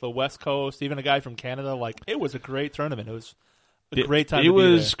Coast, the West Coast, even a guy from Canada. Like, it was a great tournament. It was a great time. It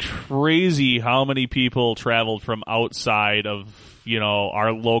was crazy how many people traveled from outside of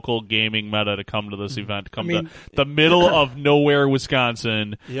our local gaming meta to come to this event. To the middle of nowhere,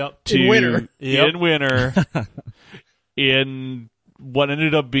 Wisconsin. Yep. In winter. In winter. In what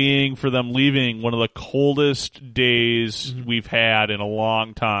ended up being, for them leaving, one of the coldest days we've had in a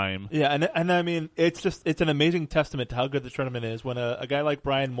long time. Yeah, and I mean, it's an amazing testament to how good the tournament is when a guy like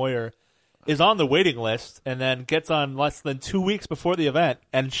Brian Moyer is on the waiting list and then gets on less than 2 weeks before the event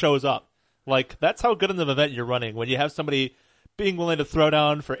and shows up. Like, that's how good of an event you're running when you have somebody being willing to throw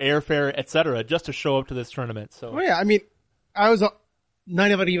down for airfare, etc., just to show up to this tournament. So, yeah, I mean, I was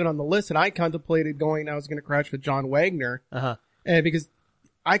none of it even on the list, and I contemplated going. I was going to crash with John Wagner. And because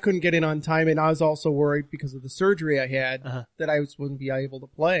I couldn't get in on time, and I was also worried because of the surgery I had that I wouldn't be able to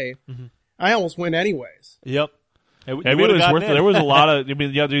play. I almost went anyways. Yep. It was worth it. There was a lot of. I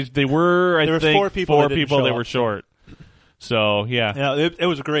mean, there were. I think 4 people that were short. So yeah, it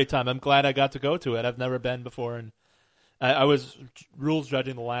was a great time. I'm glad I got to go to it. I've never been before, and I was rules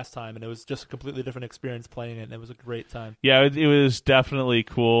judging the last time, and it was just a completely different experience playing it, and it was a great time. Yeah, it was definitely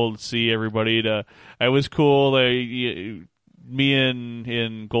cool to see everybody. It was cool. Me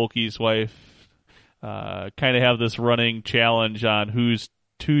and Golke's wife kind of have this running challenge on whose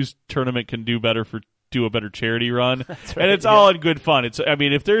tournament can do a better charity run. That's right, and it's all in good fun.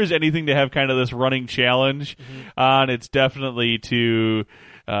 If there's anything to have kind of this running challenge on, it's definitely to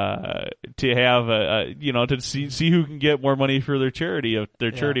have to see who can get more money for their charity of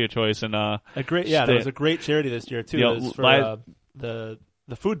choice. And there was a great charity this year too. It was for the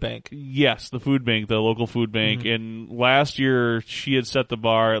The food bank. Yes, the food bank, the local food bank. And last year she had set the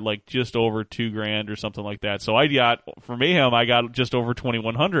bar at like just over $2,000 or something like that. So for Mayhem, I got just over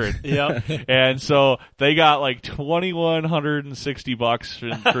 2,100. Yeah. And so they got like $2,160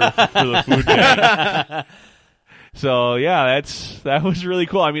 for the food bank. So yeah, that was really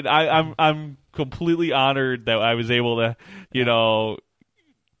cool. I mean, I'm completely honored that I was able to,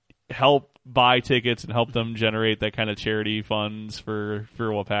 help buy tickets and help them generate that kind of charity funds for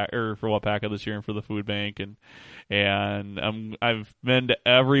Waaaghpaca this year and for the food bank. And I've been to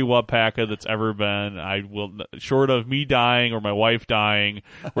every Waaaghpaca that's ever been. I will, short of me dying or my wife dying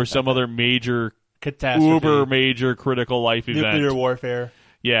or some other major catastrophe, uber major critical life event, nuclear warfare.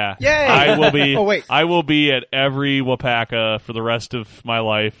 Yeah. Yay! I will be. Oh, wait. I will be at every Waaaghpaca for the rest of my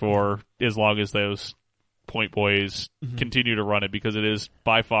life, or as long as those Point Boys continue to run it, because it is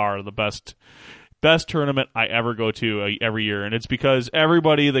by far the best tournament I ever go to every year, and it's because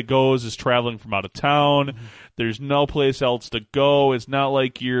everybody that goes is traveling from out of town. There's no place else to go. It's not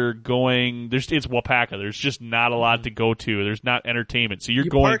like you're going. It's Waaaghpaca. There's just not a lot to go to. There's not entertainment, so you're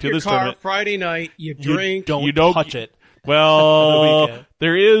going park to your this car tournament. Friday night. You drink. You don't touch it. Well,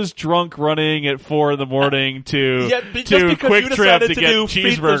 there is drunk running at 4 a.m. to Quick Trip to get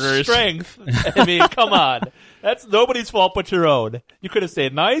cheeseburgers. Strength. I mean, come on. That's nobody's fault but your own. You could have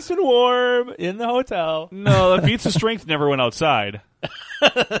stayed nice and warm in the hotel. No, the Feats of Strength never went outside.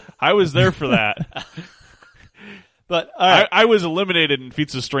 I was there for that. But all right. I was eliminated in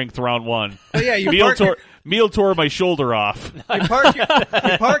Feats of Strength round 1. Oh, yeah, Meal tore my shoulder off. You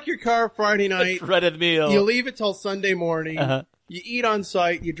park your car Friday night. Shredded meal. You leave it till Sunday morning. You eat on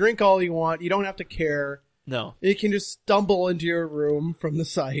site. You drink all you want. You don't have to care. No. You can just stumble into your room from the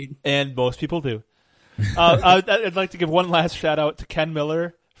site. And most people do. I'd like to give one last shout out to Ken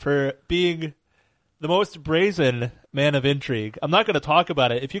Miller for being the most brazen man of intrigue. I'm not going to talk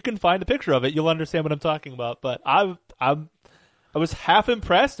about it. If you can find a picture of it, you'll understand what I'm talking about. But I was half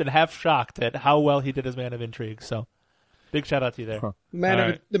impressed and half shocked at how well he did as man of intrigue. So, big shout out to you there.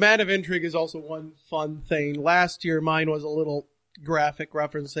 The man of intrigue is also one fun thing. Last year, mine was a little graphic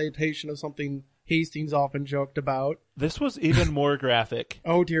representation of something Hastings often joked about. This was even more graphic.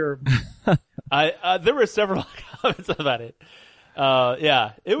 Oh dear. There were several comments about it.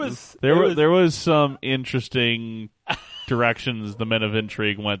 Yeah, it was. There was some interesting directions the Men of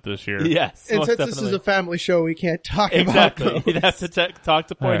Intrigue went this year. Yes, and since definitely. This is a family show, we can't talk exactly. about You'd have to talk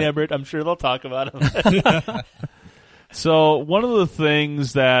to Point Everett. I'm sure they'll talk about him. So one of the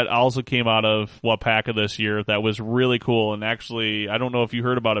things that also came out of Waaaghpaca this year that was really cool, and actually I don't know if you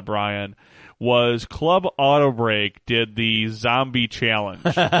heard about it, Brian, was Club Auto Break did the zombie challenge.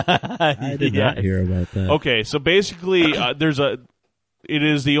 I did not hear about that. Okay, so basically it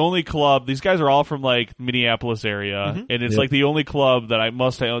is the only club. These guys are all from like Minneapolis area, and it's like the only club that I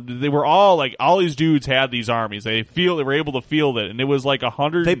must have. They were all like all these dudes had these armies. They were able to field it, and it was like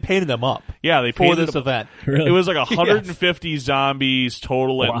 100. They painted them up. Yeah, they for painted this them, event. Really? It was like 150 zombies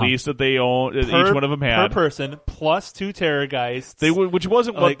total at least that they owned. Each one of them had per person plus 2 terrorgeists. Which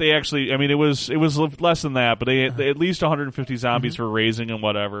wasn't what they actually. I mean, it was less than that, but they at least 150 zombies for raising and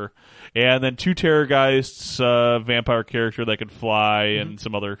whatever. And then 2 terrorgeists, vampire character that could fly, and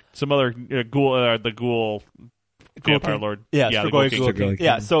some other ghoul, the ghoul vampire lord. Yeah, the Ghoul Ghoul King.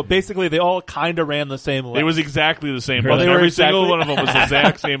 Yeah, so basically they all kind of ran the same list. It was exactly the same. Well, list. they were Every exactly- single one of them was the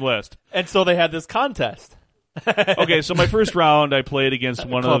exact same list. And so they had this contest. Okay, so my first round I played against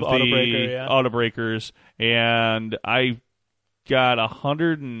one of the Auto Breakers, and I got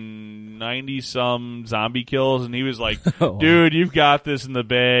 190 some zombie kills, and he was like, "Dude, you've got this in the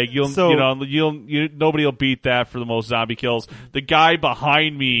bag. Nobody will beat that for the most zombie kills." The guy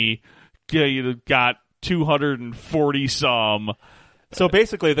behind me got 240 some. So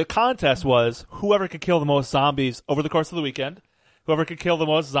basically, the contest was whoever could kill the most zombies over the course of the weekend, whoever could kill the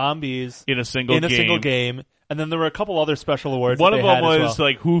most zombies in a single game. And then there were a couple other special awards. One of them was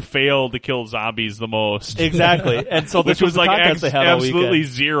like who failed to kill zombies the most. Exactly. And so this which was the like contest they had all absolutely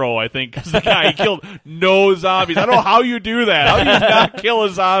weekend. 0, I think, because the guy killed no zombies. I don't know how you do that. How do you not kill a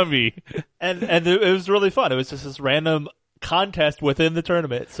zombie? And it was really fun. It was just this random contest within the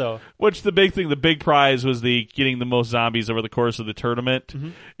tournament. So, which the big prize was the getting the most zombies over the course of the tournament,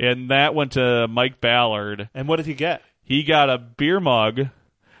 and that went to Mike Ballard. And what did he get? He got a beer mug,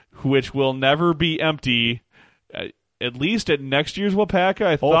 which will never be empty. at least at next year's Waaaghpaca,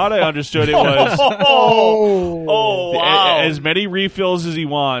 I thought I understood it was wow. as many refills as he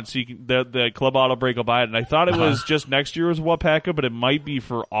wants. The club auto break will buy it, and I thought it was just next year's Waaaghpaca, but it might be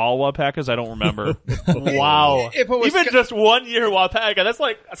for all Waaaghpacas. I don't remember. Wow. If it was Even just 1 year Waaaghpaca, that's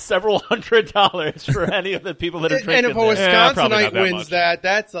like several $100 for any of the people that are drinking and if a there. probably not Wisconsinite that wins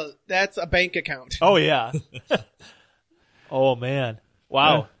much. that's a bank account. Oh, yeah. Oh, man.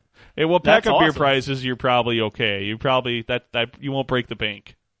 Wow. Hey, Waaaghpaca That's beer awesome. prices, you're probably okay. You probably that you won't break the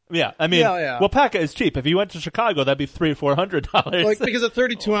bank. Yeah, I mean, Yeah. Waaaghpaca is cheap. If you went to Chicago, that'd be $300-400. Like because a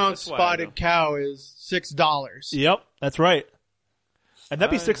 32-ounce why I spotted cow is $6. Yep, that's right. And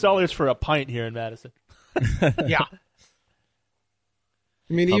that'd be $6 for a pint here in Madison. Yeah.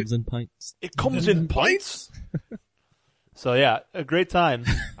 I mean, Comes in pints. It comes in pints. So yeah, a great time.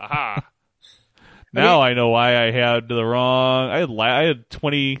 Aha. Now I know why I had the wrong. I had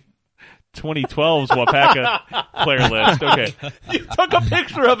 2012's Waaaghpaca player list. Okay, You took a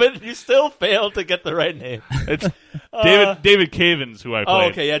picture of it, and you still failed to get the right name. it's David Caven's who I played. Oh,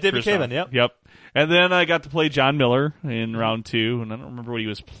 okay, yeah, David first time. Caven, yep. Yep. And then I got to play John Miller in round 2, and I don't remember what he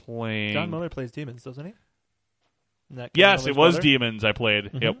was playing. John Miller plays demons, doesn't he? Isn't that Ken Yes, Miller's it was brother? Demons I played.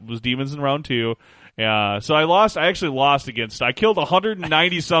 Yep, it was Demons in round 2. So I lost. I actually lost against. I killed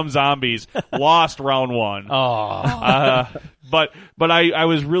 190 some zombies. Lost round 1. Oh, But I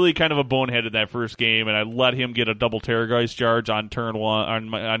was really kind of a bonehead in that first game, and I let him get a double Terrorgeist charge on turn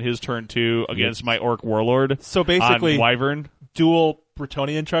 1 on his turn 2 against my Orc Warlord. So basically- on Wyvern, dual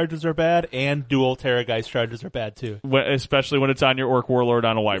Bretonian charges are bad, and dual Terrorgeist charges are bad too. especially when it's on your Orc Warlord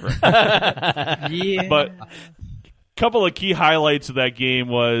on a Wyvern. yeah. But couple of key highlights of that game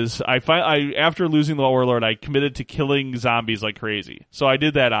was I after losing the Warlord, I committed to killing zombies like crazy. So I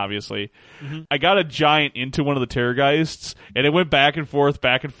did that, obviously. I got a giant into one of the Terrorgeists, and it went back and forth.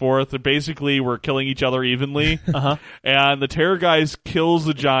 And basically, we're killing each other evenly. And the Terrorgeist kills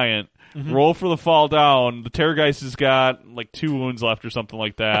the giant. Roll for the fall down. The Terrorgeist has got like 2 wounds left or something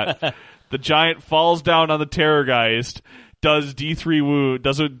like that. The giant falls down on the Terrorgeist. Does D3 wound?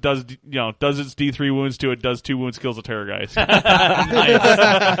 Does its D3 wounds to it? Does 2 wounds, kills the Terrorgeist.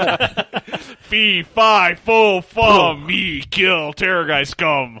 Fee, fi, fo, fum, me, kill, Terrorgeist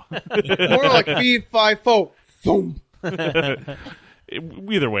scum. More like fee-fi-fo. Boom.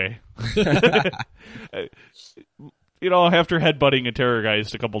 Either way. After headbutting a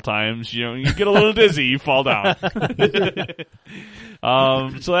Terrorgeist a couple times, you get a little dizzy, you fall down.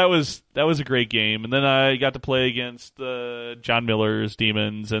 So that was a great game, and then I got to play against John Miller's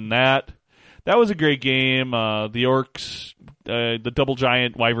Demons, and that was a great game. The Orcs, the double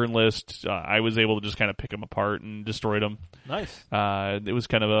giant Wyvern list, I was able to just kind of pick them apart and destroy them. Nice. It was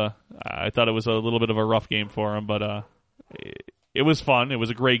kind of I thought it was a little bit of a rough game for him, but it was fun. It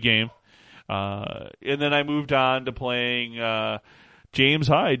was a great game. And then I moved on to playing James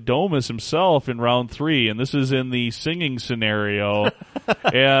Hyde, Domus himself, in round 3, and this is in the singing scenario,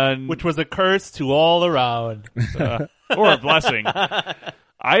 and Which was a curse to all around. or a blessing.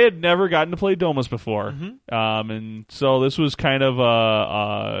 I had never gotten to play Domus before, and so this was kind of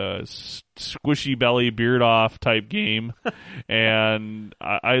a squishy belly, beard off type game, and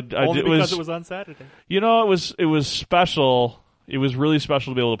Only because it was on Saturday. it was special. It was really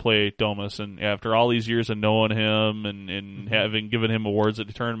special to be able to play Domus, and after all these years of knowing him and having given him awards at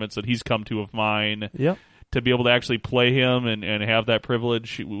the tournaments that he's come to of mine, to be able to actually play him and have that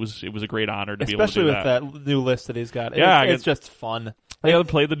privilege, it was a great honor to be able to do Especially with that new list that he's got. Yeah, it's just fun. I got to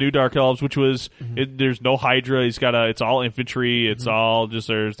play the new Dark Elves, which was there's no Hydra. He's got it's all infantry. It's all just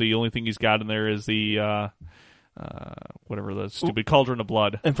the only thing he's got in there is the whatever the stupid Cauldron of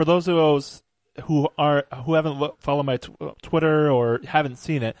Blood. And for those of us who haven't followed my Twitter or haven't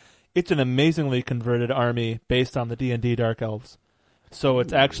seen it, it's an amazingly converted army based on the D&D Dark Elves. So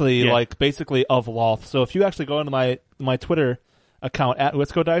it's actually like basically of Loth. So if you actually go into my Twitter account at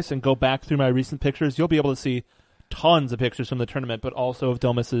WiscoDice and go back through my recent pictures, you'll be able to see tons of pictures from the tournament, but also of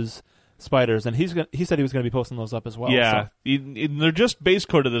Domus's spiders. And he said he was going to be posting those up as well. Yeah, so. they're just base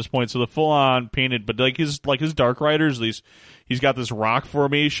coat at this point, so the full on painted. But like his Dark Riders, he's got this rock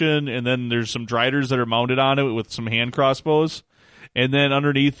formation, and then there's some Driders that are mounted on it with some hand crossbows, and then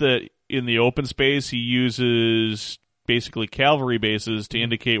underneath it in the open space, he uses basically cavalry bases to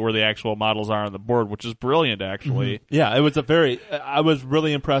indicate where the actual models are on the board, which is brilliant, actually. Yeah, it was I was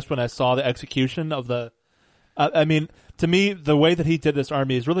really impressed when I saw the execution of the. I mean, to me, the way that he did this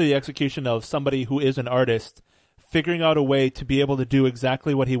army is really the execution of somebody who is an artist figuring out a way to be able to do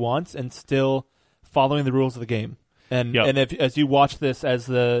exactly what he wants and still following the rules of the game. And as you watch this as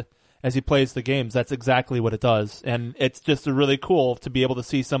he plays the games, that's exactly what it does. And it's just really cool to be able to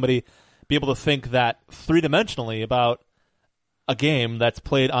see somebody be able to think that three-dimensionally about a game that's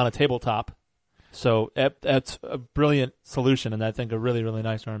played on a tabletop. So that's a brilliant solution, and I think a really, really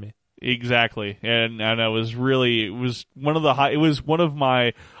nice army. Exactly, and I was really, it was one of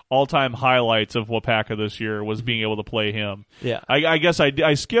my all-time highlights of Waaaghpaca this year was being able to play him. Yeah. I guess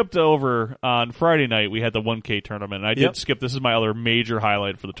I skipped over on Friday night. We had the 1K tournament. I did skip. This is my other major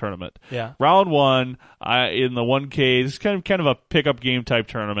highlight for the tournament. Yeah. Round 1, in the 1K, this is kind of a pickup game type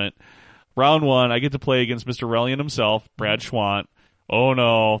tournament. Round 1, I get to play against Mr. Relian himself, Brad Schwant. Oh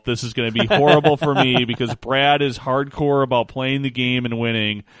no, this is going to be horrible for me because Brad is hardcore about playing the game and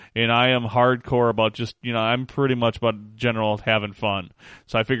winning, and I am hardcore about just, I'm pretty much about general having fun.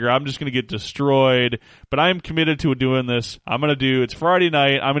 So I figure I'm just going to get destroyed, but I'm committed to doing this. It's Friday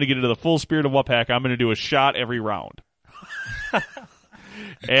night, I'm going to get into the full spirit of Waaaghpaca. I'm going to do a shot every round.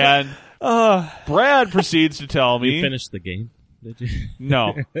 And Brad proceeds to tell me... You finished the game, did you?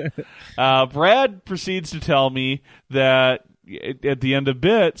 No. Brad proceeds to tell me that at the end of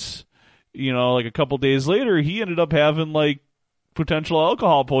bits, like a couple days later, he ended up having potential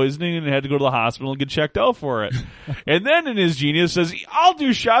alcohol poisoning and had to go to the hospital and get checked out for it. And then in his genius says, I'll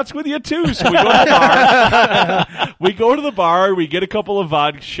do shots with you too. So we go to the bar. We get a couple of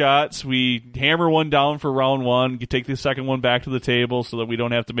vodka shots. We hammer one down for round 1, take the second one back to the table so that we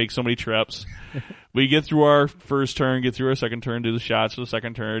don't have to make so many trips. We get through our first turn, get through our second turn, do the shots for the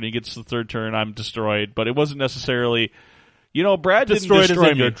second turn. He gets to the third turn. I'm destroyed, but it wasn't necessarily... Brad destroyed didn't destroy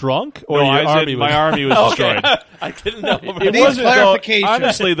as in me. you're drunk, or no, your army my army was destroyed. I didn't know. It Needs wasn't, clarification.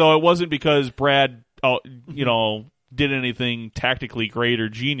 honestly, though, it wasn't because Brad, did anything tactically great or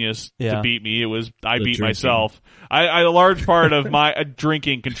genius to beat me. It was I beat drinking. myself. A large part of my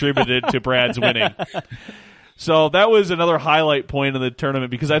drinking contributed to Brad's winning. So that was another highlight point of the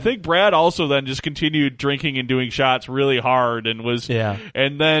tournament because I think Brad also then just continued drinking and doing shots really hard and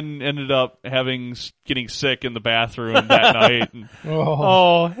and then ended up getting sick in the bathroom that night.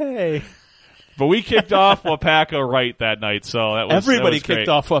 Oh, hey. But we kicked off Waaaghpaca right that night, so everybody that was kicked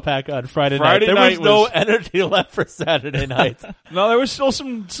off Waaaghpaca on Friday night. Friday There night was no was- energy left for Saturday night. No, there was still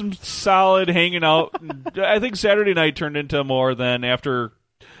some solid hanging out. I think Saturday night turned into more than after,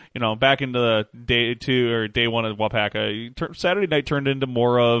 back into the day 2 or day 1 of Waaaghpaca. Saturday night turned into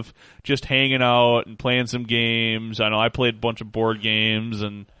more of just hanging out and playing some games. I know I played a bunch of board games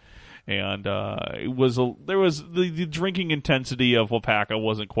and the drinking intensity of Waaaghpaca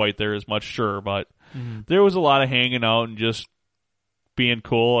wasn't quite there as much, sure, but there was a lot of hanging out and just being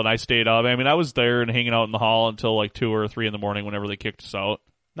cool, and I stayed up. I mean, I was there and hanging out in the hall until 2 or 3 in the morning whenever they kicked us out.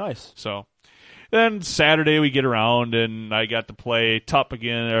 Nice. So then Saturday we get around and I got to play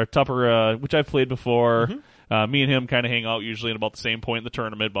Tupper, which I've played before. Me and him kind of hang out usually at about the same point in the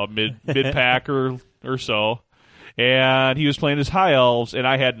tournament, about mid pack or so. And he was playing his high elves, and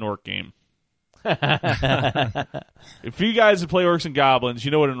I had an orc game. If you guys play orcs and goblins,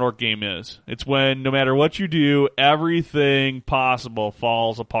 you know what an orc game is. It's when no matter what you do, everything possible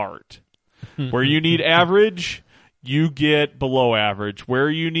falls apart. Where you need average, you get below average. Where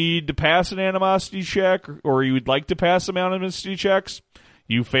you need to pass an animosity check, or you would like to pass some animosity checks,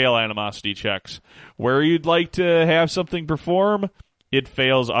 you fail animosity checks. Where you'd like to have something perform, it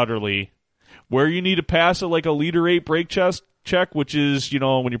fails utterly. Where you need to pass it like a leader 8 break check, which is,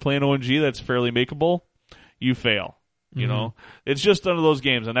 when you're playing ONG, that's fairly makeable, you fail. It's just one of those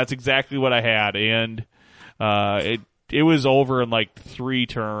games, and that's exactly what I had. And it was over in 3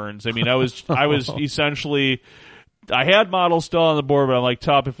 turns. I mean, I was essentially, I had models still on the board, but I'm like,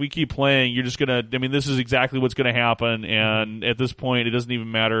 Top, if we keep playing, you're just gonna. I mean, this is exactly what's gonna happen. And at this point, it doesn't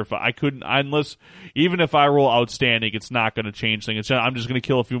even matter if I couldn't, even if I roll outstanding, it's not gonna change things. I'm just gonna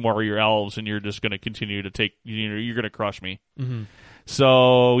kill a few more of your elves, and you're just gonna continue to take. You're gonna crush me.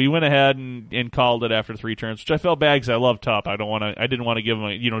 So we went ahead and called it after 3 turns, which I felt bad because I love Top. I didn't want to give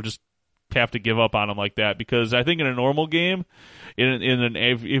him, just have to give up on him like that, because I think in a normal game,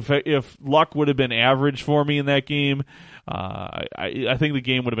 if luck would have been average for me in that game, I think the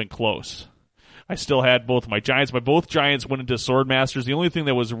game would have been close. I still had both my giants. Both giants went into Swordmasters. The only thing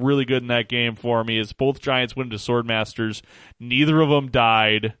that was really good in that game for me is both giants went into Swordmasters. Neither of them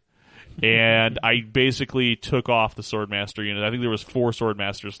died, and I basically took off the Swordmaster unit. I think there was 4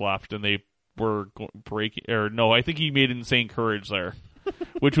 Swordmasters left, and they were breaking. Or no, I think he made Insane Courage there.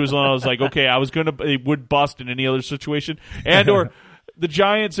 Which was when I was like, okay, it would bust in any other situation. And or the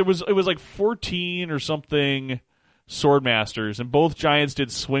Giants, it was 14 or something Swordmasters, and both Giants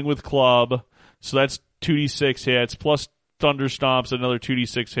did Swing with Club, so that's 2d6 hits, plus Thunder Stomps, another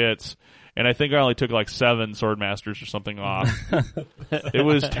 2d6 hits, and I think I only took 7 Swordmasters or something off. It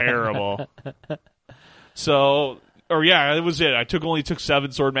was terrible. So It was it. I only took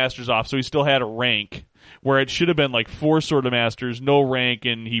 7 Swordmasters off, so he still had a rank where it should have been like 4 Swordmasters, no rank,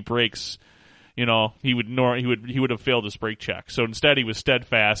 and he breaks. He would have failed his break check. So instead, he was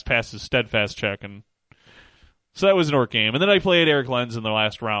steadfast, passed his steadfast check, and so that was an orc game. And then I played Eric Lenz in the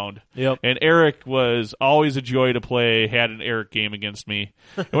last round. Yep. And Eric was always a joy to play. Had an Eric game against me.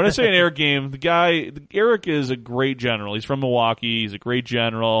 And when I say an Eric game, Eric is a great general. He's from Milwaukee. He's a great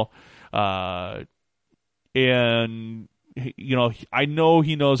general. And I know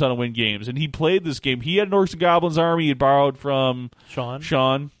he knows how to win games. And he played this game. He had an Orcs and Goblins army he had borrowed from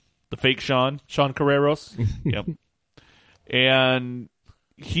Sean, the fake Sean Carreros. Yep. And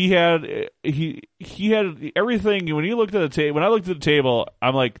he had everything. When I looked at the table,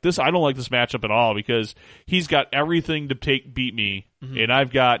 I'm like, I don't like this matchup at all because he's got everything to beat me, and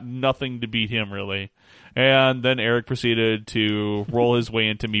I've got nothing to beat him really. And then Eric proceeded to roll his way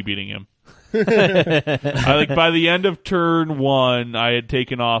into me beating him. By the end of turn 1, I had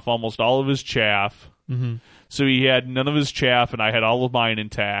taken off almost all of his chaff. So he had none of his chaff, and I had all of mine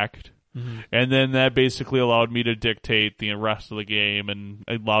intact. And then that basically allowed me to dictate the rest of the game, and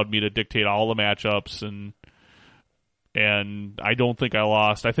allowed me to dictate all the matchups. And I don't think I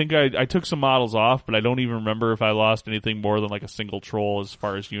lost. I think I took some models off, but I don't even remember if I lost anything more than like a single troll as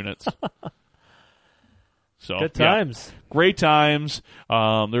far as units. So good times, great times. There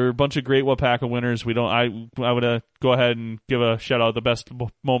were a bunch of great Waaaghpaca winners. I would go ahead and give a shout out. The best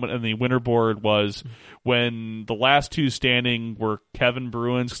moment in the winner board was when the last 2 standing were Kevin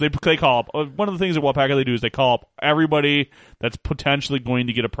Bruins, because they call up one of the things at Waaaghpaca they do is they call up everybody that's potentially going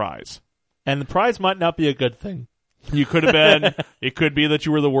to get a prize, and the prize might not be a good thing. You could have been. It could be that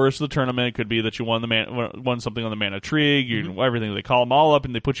you were the worst of the tournament. It could be that you won something on the Mana Trig. Everything. They call them all up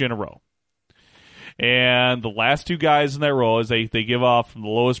and they put you in a row. And the last 2 guys in that row, as they give off the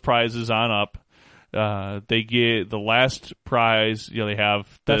lowest prizes on up, they get the last prize. They have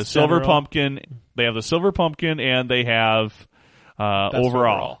the silver pumpkin. They have the silver pumpkin, and they have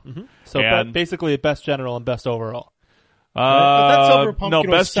overall. So basically, best general and best overall. That silver pumpkin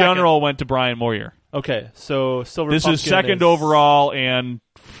was best second. general went to Brian Moyer. Okay, so silver. This pumpkin is second overall and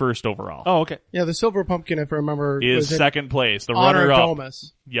first overall. Oh, okay. Yeah, the silver pumpkin, if I remember, is was second place. The honor runner-up. of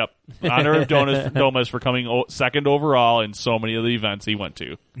Domus. Yep, honor of Domus for coming second overall in so many of the events he went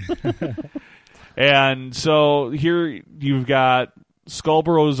to. And so here you've got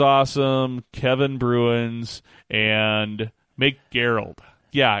Skullborough's awesome, Kevin Bruins, and Mick Gerald.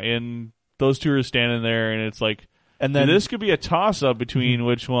 Yeah, and those 2 are standing there, and it's like. And then this could be a toss-up between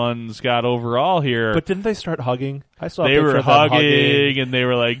which ones got overall here. But didn't they start hugging? I saw. They were hugging, and they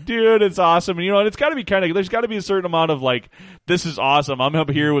were like, "Dude, it's awesome." And and it's got to be there's got to be a certain amount of like, "This is awesome. I'm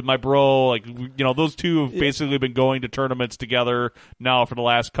up here with my bro." Like, those 2 have basically been going to tournaments together now for the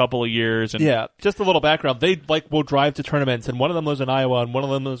last couple of years. And yeah, just a little background. They will drive to tournaments, and one of them lives in Iowa, and one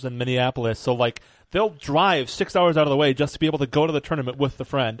of them lives in Minneapolis. So they'll drive 6 hours out of the way just to be able to go to the tournament with the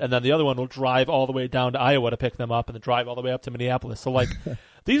friend, and then the other one will drive all the way down to Iowa to pick them up, and then drive all the way up to Minneapolis. So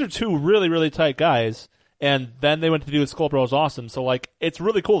these are 2 really, really tight guys, and then they went to do Skullborough's awesome. So it's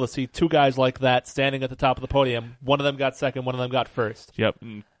really cool to see 2 guys like that standing at the top of the podium. One of them got second, one of them got first. Yep,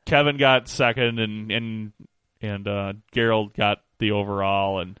 and Kevin got second, and Gerald got the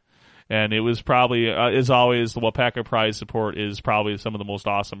overall, and it was probably, as always, the Waaaghpaca prize support is probably some of the most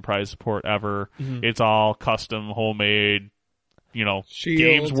awesome prize support ever. It's all custom, homemade, Shields,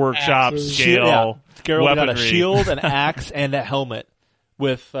 Games Workshop axes. scale Gerald got a weaponry. shield, an axe, and a helmet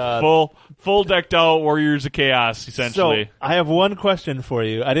with full decked out Warriors of Chaos, essentially. So I have one question for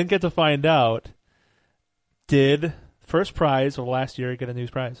you. I didn't get to find out. Did first prize of last year get a news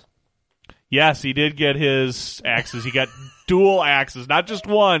prize? Yes, he did get his axes. He got dual axes, not just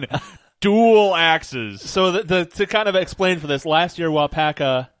one. Dual axes. So to kind of explain for this, last year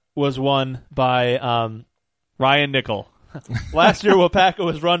Waaaghpaca was won by Ryan Nickel. Last year Waaaghpaca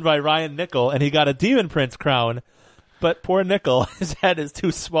was run by Ryan Nickel, and he got a Demon Prince crown. But poor Nickel, his head is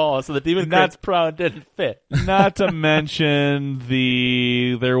too small, so the Demon Prince crown didn't fit. Not to mention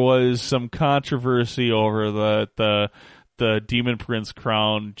there was some controversy over the Demon Prince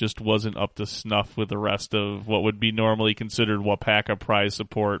crown just wasn't up to snuff with the rest of what would be normally considered Waaaghpaca prize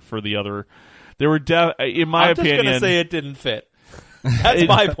support for the other. There were, in my opinion, I'm just going to say it didn't fit. That's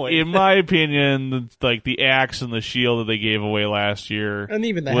my point. In my opinion, the axe and the shield that they gave away last year, and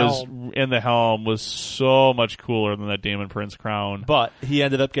even the helm, and the helm was so much cooler than that Demon Prince crown. But he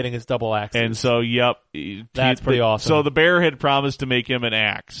ended up getting his double axe, and so that's pretty awesome. So the bear had promised to make him an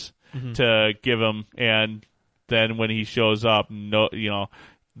axe to give him, and then when he shows up,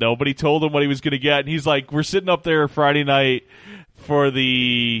 nobody told him what he was going to get, and he's like, we're sitting up there Friday night for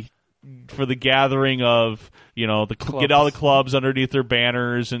the for the gathering of, you know, get all the clubs underneath their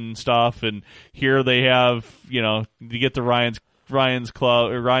banners and stuff. And here they have, you know, you get the Ryan's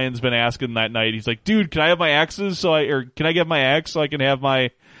club. Ryan's been asking that night. He's like, dude, can I have my axes can I get my axe so I can have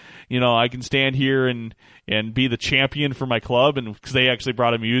my, you know, I can stand here and be the champion for my club. And because they actually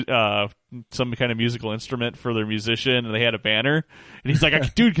brought some kind of musical instrument for their musician, and they had a banner. And he's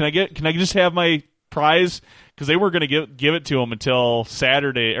like, dude, can I just have my prize? Because they were going to give it to him until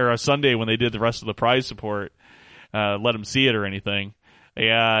Saturday or Sunday when they did the rest of the prize support, let him see it or anything.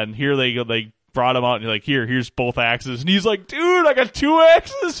 And here they go, they brought him out and like, here's both axes. And he's like, dude, I got 2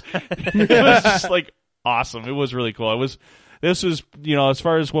 axes. It was just like awesome. It was really cool. This was, you know, as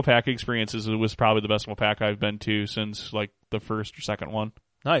far as Waaaghpaca experiences, it was probably the best Waaaghpaca I've been to since like the first or second one.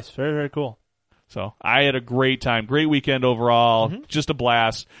 Nice. Very, very cool. So I had a great time. Great weekend overall. Just a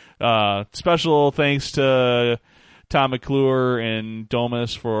blast. Special thanks to Tom McClure and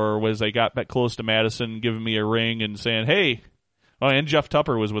Domus as they got back close to Madison, giving me a ring and saying, hey, and Jeff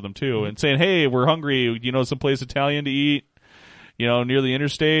Tupper was with them too, and saying, hey, we're hungry. You know, someplace Italian to eat, you know, near the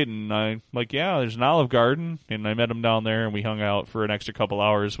interstate. And I'm like, yeah, there's an Olive Garden. And I met him down there, and we hung out for an extra couple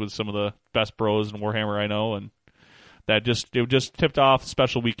hours with some of the best bros in Warhammer I know. And it just tipped off a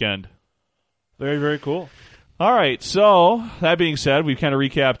special weekend. Very, very cool. All right, so that being said, we've kind of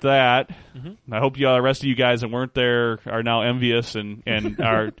recapped that. I hope the rest of you guys that weren't there are now envious and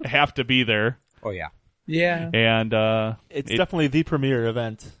have to be there. Oh, yeah. Yeah. And it's definitely the premier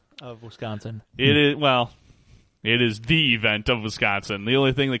event of Wisconsin. It is, well, it is the event of Wisconsin. The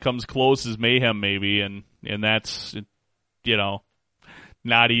only thing that comes close is Mayhem, maybe, and that's, you know,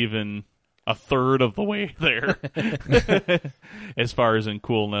 not even a third of the way there as far as in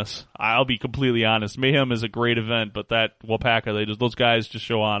coolness. I'll be completely honest. Mayhem is a great event, but that Waaaghpaca, those guys just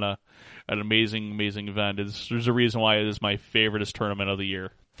show on an amazing, amazing event. There's a reason why it is my favoriteest tournament of the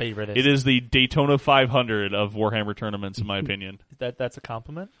year. It is the Daytona 500 of Warhammer tournaments, in my opinion. That's a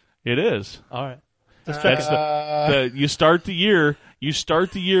compliment? It is. All right. That's you start the year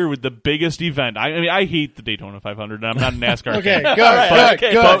with the biggest event. I mean, I hate the Daytona 500. And I'm not a NASCAR Okay, fan.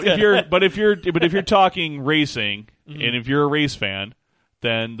 good. But if you're talking racing, and if you're a race fan,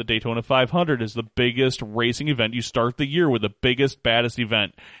 then the Daytona 500 is the biggest racing event. You start the year with the biggest, baddest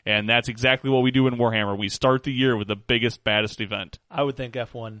event, and that's exactly what we do in Warhammer. We start the year with the biggest, baddest event. I would think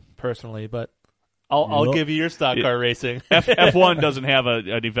F1 personally, but I'll give you your stock car racing. F1 doesn't have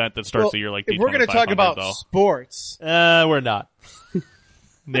an event that starts the year like if Daytona we're going to talk about though. sports, we're not.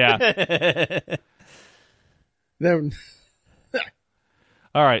 Yeah. then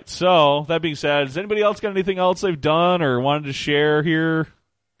All right. So that being said, has anybody else got anything else they've done or wanted to share here?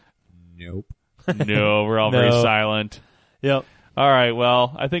 Nope. No, we're all very silent. Yep. All right.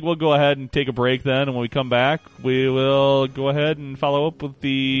 Well, I think we'll go ahead and take a break then, and when we come back, we will go ahead and follow up with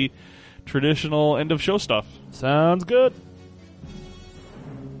the traditional end of show stuff. Sounds good.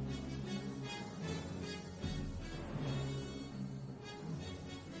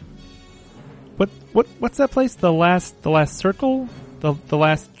 What's that place? The last circle? The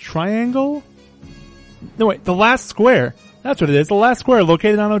last triangle? No, wait, the last square. That's what it is. The last square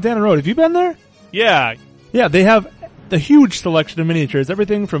located on O'Dana Road. Have you been there? Yeah. Yeah, they have the huge selection of miniatures.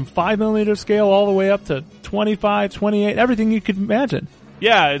 Everything from 5mm scale all the way up to 25, 28, everything you could imagine.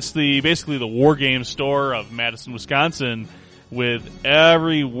 Yeah, it's basically the war game store of Madison, Wisconsin, with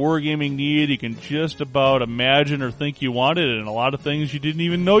every wargaming need you can just about imagine or think you wanted, and a lot of things you didn't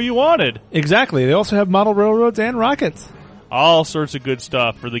even know you wanted. Exactly. They also have model railroads and rockets. All sorts of good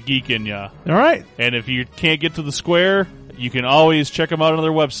stuff for the geek in ya. All right. And if you can't get to the square, you can always check them out on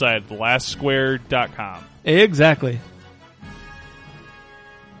their website, thelastsquare.com. Exactly.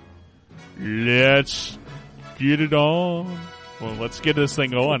 Let's get it on. Well, let's get this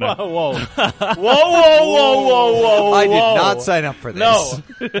thing going. Whoa. Whoa. I did not sign up for this. No.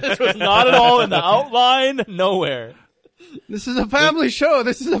 This was not at all in the outline. Nowhere. this is a family show.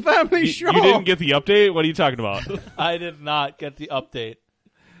 You didn't get the update? What are you talking about? I did not get the update.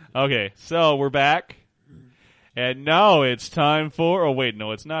 Okay, so we're back. And now it's time for... Oh, wait,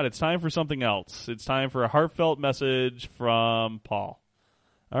 no, it's not. It's time for something else. It's time for a heartfelt message from Paul.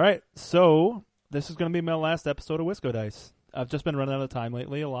 All right, so this is going to be my last episode of WiscoDice. I've just been running out of time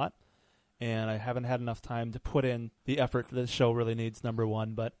lately a lot, and I haven't had enough time to put in the effort that this show really needs, number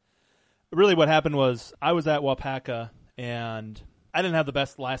one. But really what happened was I was at Waaaghpaca, and I didn't have the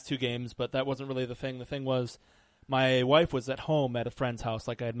best last 2 games, but that wasn't really the thing. The thing was my wife was at home at a friend's house,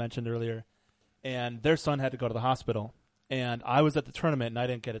 like I had mentioned earlier, and their son had to go to the hospital. And I was at the tournament, and I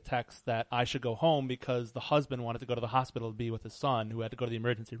didn't get a text that I should go home because the husband wanted to go to the hospital to be with his son, who had to go to the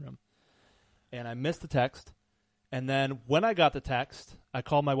emergency room. And I missed the text. And then when I got the text, I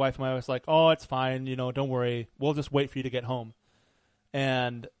called my wife, and my wife's like, "Oh, it's fine. Don't worry. We'll just wait for you to get home."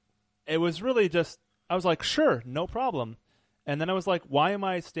 And it was really just, I was like, "Sure, no problem." And then I was like, "Why am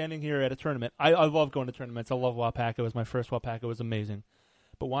I standing here at a tournament? I love going to tournaments. I love Waaaghpaca. It was my first Waaaghpaca. It was amazing.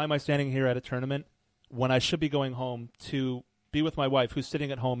 But why am I standing here at a tournament when I should be going home to be with my wife, who's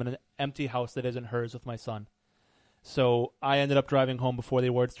sitting at home in an empty house that isn't hers with my son?" So I ended up driving home before the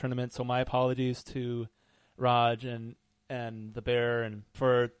awards tournament. So my apologies to Raj and the Bear and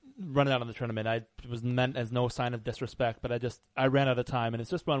for running out on the tournament. It was meant as no sign of disrespect, but I ran out of time, and it's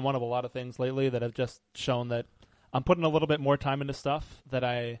just been one of a lot of things lately that have just shown that I'm putting a little bit more time into stuff that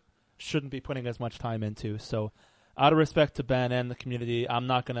I shouldn't be putting as much time into. So out of respect to Ben and the community, I'm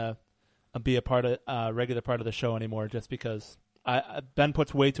not going to be a regular part of the show anymore, just because Ben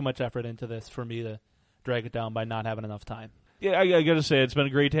puts way too much effort into this for me to drag it down by not having enough time. Yeah, I got to say, it's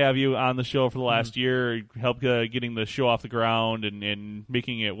been great to have you on the show for the last year, help getting the show off the ground and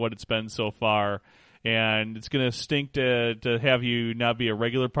making it what it's been so far. And it's going to stink to have you not be a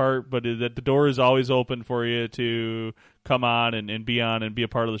regular part, but the door is always open for you to come on and be a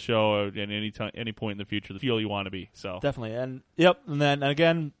part of the show at any point in the future, the feel you want to be. So definitely. And then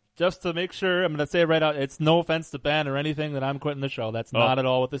again, just to make sure, I'm going to say it right out, it's no offense to Ben or anything that I'm quitting the show. That's not at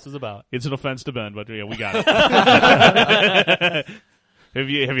all what this is about. It's an offense to Ben, but yeah, we got it. Have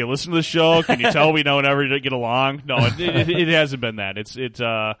you listened to the show? Can you tell we don't ever get along? No, it hasn't been that. It's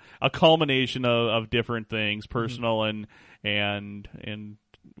a culmination of different things, personal and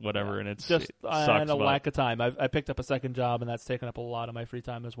whatever, and it's just it sucks a lack of time. I picked up a second job, and that's taken up a lot of my free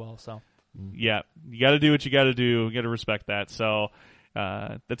time as well. So yeah, you got to do what you got to do. You got to respect that. So.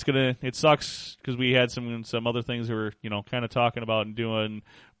 It sucks because we had some other things we were kind of talking about and doing,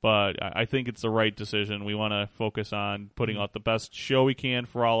 but I think it's the right decision. We want to focus on putting out the best show we can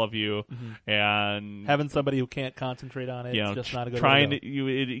for all of you, and having somebody who can't concentrate on it, it's just not a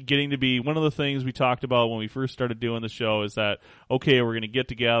good getting to be one of the things we talked about when we first started doing the show is that we're going to get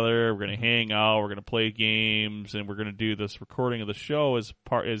together, we're going to hang out, we're going to play games, and we're going to do this recording of the show as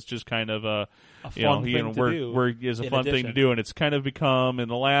just kind of a fun thing to do, and it's kind of become in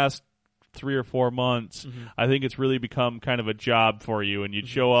the last 3 or 4 months, I think it's really become kind of a job for you, and you'd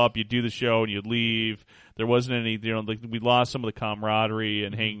show up, you'd do the show, and you'd leave. There wasn't any, we lost some of the camaraderie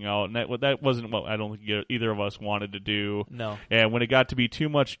and hanging out, and that wasn't what I don't think either of us wanted to do. No. And when it got to be too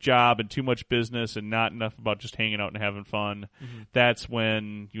much job and too much business and not enough about just hanging out and having fun, that's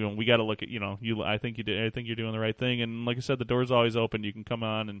when we got to look at I think you're doing the right thing, and like I said, the door's always open. You can come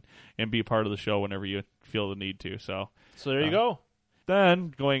on and be a part of the show whenever you feel the need to. So there you go.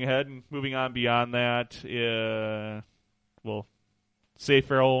 Then, going ahead and moving on beyond that, we'll say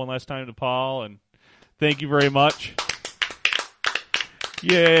farewell one last time to Paul, and thank you very much.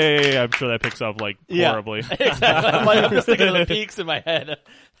 Yay! I'm sure that picks up, horribly. Exactly. I'm just thinking of the peaks in my head.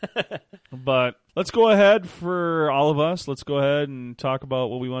 But let's go ahead for all of us. Let's go ahead and talk about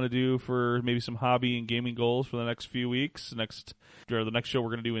what we want to do for maybe some hobby and gaming goals for the next few weeks. The next show we're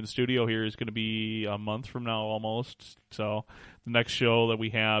going to do in studio here is going to be a month from now almost. So the next show that we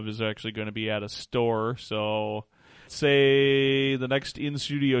have is actually going to be at a store. So say the next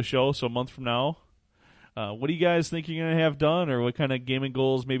in-studio show, so a month from now. What do you guys think you're going to have done, or what kind of gaming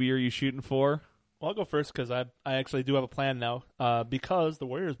goals maybe are you shooting for? Well, I'll go first because I actually do have a plan now because the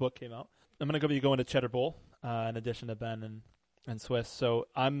Warriors book came out. I'm going to be going to Cheddar Bowl in addition to Ben and Swiss. So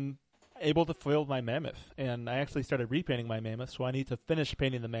I'm able to foil my mammoth, and I actually started repainting my mammoth, so I need to finish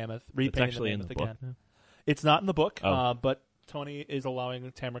painting the mammoth, repainting the mammoth again. Book. It's not in the book, but Tony is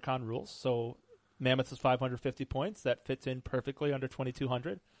allowing Tamarcon rules. So mammoth is 550 points. That fits in perfectly under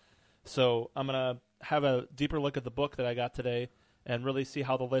 2,200. So I'm going to have a deeper look at the book that I got today and really see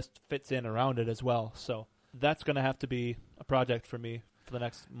how the list fits in around it as well. So that's going to have to be a project for me for the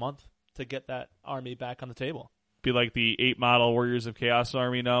next month to get that army back on the table. Be like the 8 model Warriors of Chaos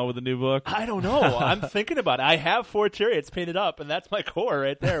army now with the new book? I don't know. I'm thinking about it. I have 4 chariots painted up, and that's my core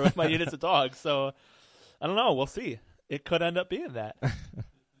right there with my units of dogs. So I don't know. We'll see. It could end up being that.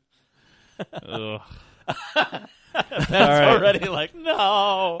 Ugh. That's already like,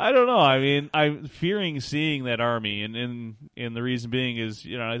 no. I don't know. I mean, I'm fearing seeing that army, and the reason being is,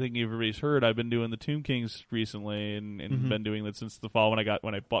 I think everybody's heard I've been doing the Tomb Kings recently, and been doing that since the fall when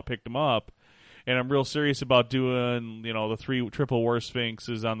I picked them up, and I'm real serious about doing the 3 triple war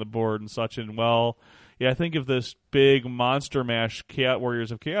sphinxes on the board and such. And I think if this big monster mash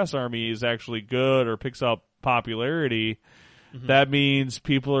Warriors of Chaos army is actually good or picks up popularity. That means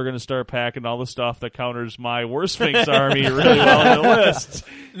people are going to start packing all the stuff that counters my War Sphinx army really well on the list.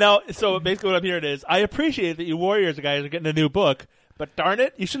 Now, so basically what I'm hearing is, I appreciate that you Warriors guys are getting a new book, but darn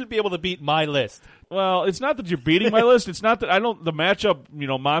it, you shouldn't be able to beat my list. Well, it's not that you're beating my list. It's not that the matchup,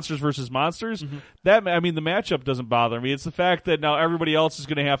 monsters versus monsters. The matchup doesn't bother me. It's the fact that now everybody else is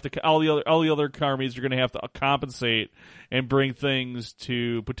going to have to, all the other armies are going to have to compensate and bring things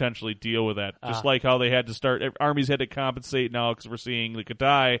to potentially deal with that. Just like how they had to start, armies had to compensate now because we're seeing the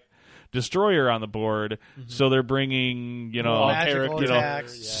Kadai destroyer on the board, so they're bringing magical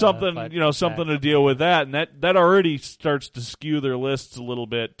attacks. something to deal with that, and that already starts to skew their lists a little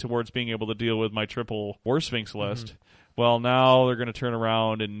bit towards being able to deal with my triple War Sphinx list. Well, now they're going to turn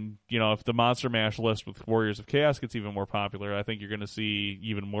around and, if the Monster Mash list with Warriors of Chaos gets even more popular, I think you're going to see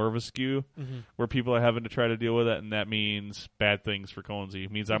even more of a skew where people are having to try to deal with it, and that means bad things for Conzi.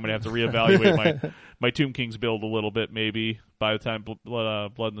 It means I'm going to have to reevaluate my Tomb Kings build a little bit maybe by the time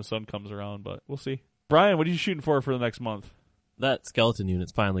Blood in the Sun comes around, but we'll see. Brian, what are you shooting for the next month? That skeleton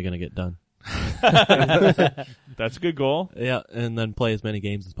unit's finally going to get done. That's a good goal. Yeah, and then play as many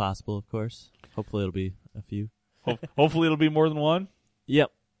games as possible, of course. Hopefully it'll be a few. Hopefully it'll be more than one?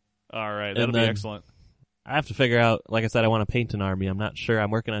 Yep. All right, that'll be excellent. I have to figure out, like I said, I want to paint an army. I'm not sure.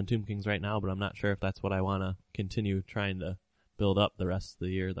 I'm working on Tomb Kings right now, but I'm not sure if that's what I want to continue trying to build up the rest of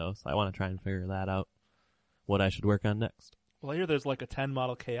the year, though. So I want to try and figure that out, what I should work on next. Well, I hear there's like a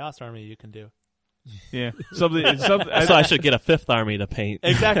 10-model Chaos army you can do. Yeah. So I should get a 5th army to paint.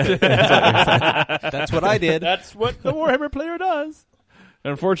 Exactly. That's what I did. That's what the Warhammer player does.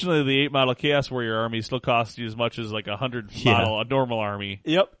 Unfortunately, the 8-model Chaos Warrior army still costs you as much as like a 100-model, a normal army.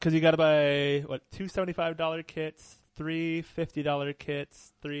 Yep, because you got to buy, two $75 kits, 3 $50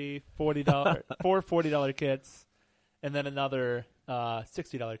 kits, 3 $40, 4 $40 kits, and then another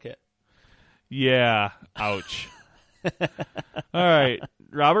 $60 kit. Yeah, ouch. All right,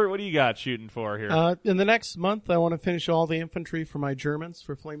 Robert, what do you got shooting for here? In the next month, I want to finish all the infantry for my Germans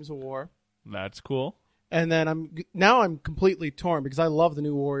for Flames of War. That's cool. And then I'm completely torn because I love the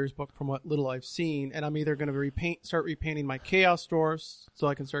new Warriors book from what little I've seen, and I'm either going to start repainting my Chaos Dwarfs so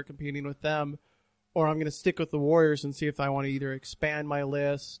I can start competing with them, or I'm going to stick with the Warriors and see if I want to either expand my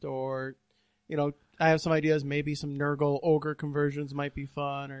list or, I have some ideas. Maybe some Nurgle Ogre conversions might be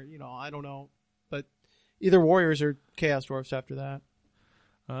fun, or I don't know, but either Warriors or Chaos Dwarfs after that.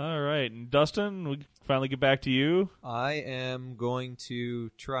 All right, and Dustin, we finally get back to you. I am going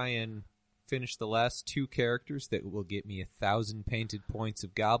to try and finish the last 2 characters that will get me 1,000 painted points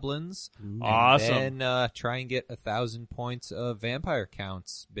of goblins. Awesome. And then try and get 1,000 points of vampire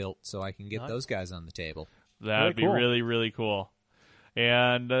counts built so I can get those guys on the table. That'd be really, really cool.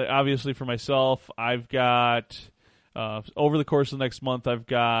 And obviously for myself, I've got, over the course of the next month, I've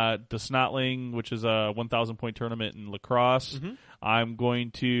got the Snotling, which is a 1,000-point tournament in lacrosse. I'm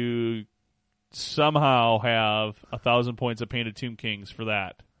going to somehow have 1,000 points of painted Tomb Kings for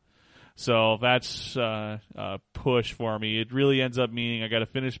that. So that's a push for me. It really ends up meaning I got to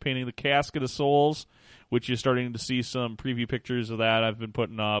finish painting the Casket of Souls, which you're starting to see some preview pictures of that I've been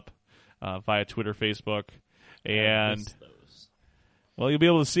putting up via Twitter, Facebook, and you'll be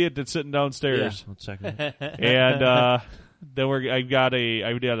able to see it. It's sitting downstairs. Yeah, I'll check it out. And then I got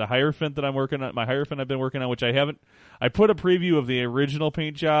a Hierophant that I'm working on. My Hierophant I've been working on, which I haven't. I put a preview of the original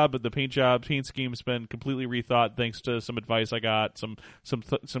paint job, but the paint scheme's been completely rethought thanks to some advice I got, some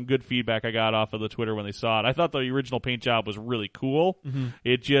good feedback I got off of the Twitter when they saw it. I thought the original paint job was really cool.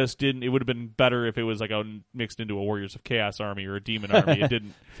 It just didn't. It would have been better if it was like mixed into a Warriors of Chaos army or a Demon army. It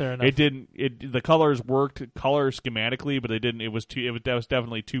didn't. Fair enough. It didn't. The colors worked color schematically, but they didn't. It was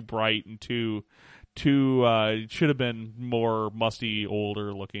definitely too bright and too. It should have been more musty,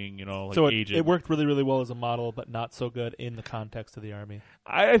 older looking, so aged. it worked really, really well as a model, but not so good in the context of the army.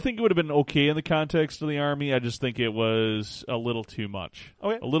 I think it would have been okay in the context of the army. I just think it was a little too much.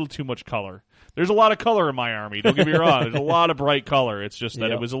 Okay. A little too much color. There's a lot of color in my army. Don't get me wrong. There's a lot of bright color. It's just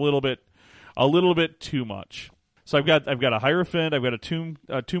that it was a little bit too much. So I've got a Hierophant. I've got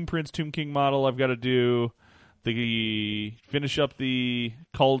a Tomb Prince, Tomb King model. I've got to do finish up the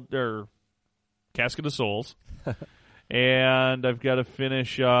Casket of Souls, and I've got to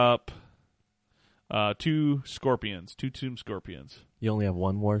finish up 2 Tomb Scorpions. You only have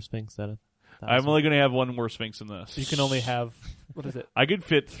 1 War Sphinx out of 1,000? I'm only going to have 1 War Sphinx in this. You can only have, what is it? I could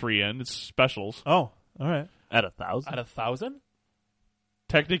fit 3 in. It's specials. Oh, all right. At 1,000? At 1,000?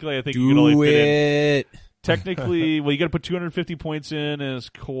 Technically, I think you can only fit it. Technically, you got to put 250 points in as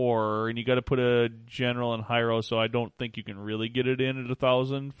core, and you got to put a general and Hyro. So I don't think you can really get it in at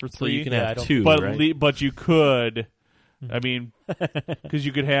 1,000 for 3. So you can have 2, but right? But you could. I mean, because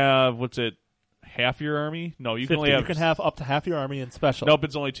you could have half your army. No, you 50. can only have. You can have up to half your army in special. Nope,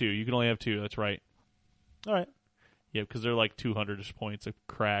 it's only 2. You can only have 2. That's right. All right. Yeah, because they're like 200 points a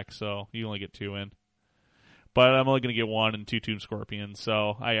crack, so you only get 2 in. But I'm only going to get 1 and 2 Tomb Scorpions,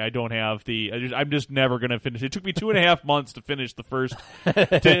 so I don't have I'm just never going to finish. It took me 2.5 months to finish the first.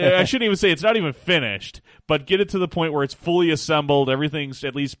 I shouldn't even say it's not even finished, but get it to the point where it's fully assembled. Everything's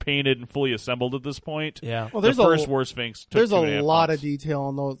at least painted and fully assembled at this point. Yeah. Well, The first War Sphinx took There's 2.5 a lot months. of detail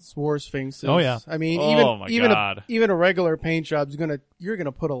on those War Sphinxes. Oh, yeah. I mean, Oh, my God. even a regular paint job you're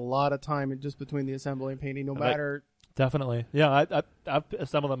gonna put a lot of time in just between the assembly and painting, no matter. Definitely. Yeah, I've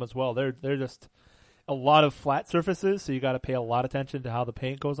assembled them as well. They're just a lot of flat surfaces, so you got to pay a lot of attention to how the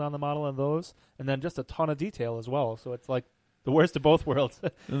paint goes on the model and those, and then just a ton of detail as well. So it's like the worst of both worlds.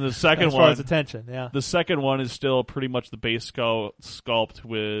 And the second as one, far as attention, yeah. the second one is still pretty much the base sculpt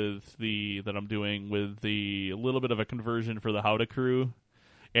with that I'm doing with the little bit of a conversion for the Howda crew,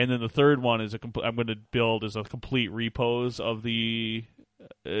 and then the third one is I'm going to build as a complete repose of the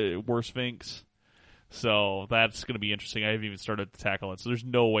War Sphinx. So that's going to be interesting. I haven't even started to tackle it, so there's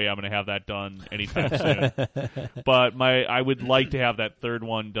no way I'm going to have that done anytime soon. But I would like to have that third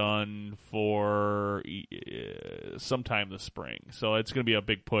one done for sometime this spring. So it's going to be a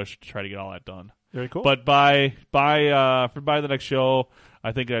big push to try to get all that done. Very cool. But by the next show,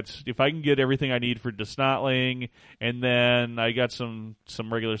 I think that's if I can get everything I need for Desnotling, and then I got some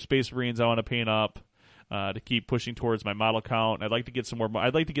regular Space Marines I want to paint up. To keep pushing towards my model count. I'd like to get some more.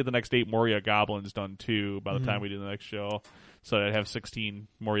 I'd like to get the next 8 Moria Goblins done too by the time we do the next show, so that I'd have 16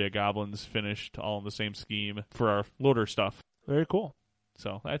 Moria Goblins finished all in the same scheme for our loader stuff. Very cool.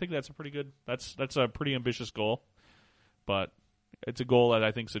 So I think that's a pretty good. That's a pretty ambitious goal, but it's a goal that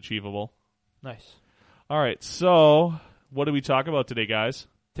I think is achievable. Nice. All right, so what did we talk about today, guys?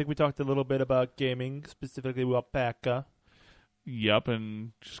 I think we talked a little bit about gaming, specifically Waaaghpaca. Yep,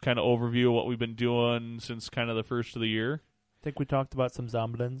 and just kind of overview of what we've been doing since kind of the first of the year. I think we talked about some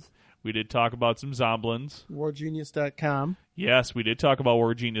Zomblins. We did talk about some Zomblins. WarGenius.com. Yes, we did talk about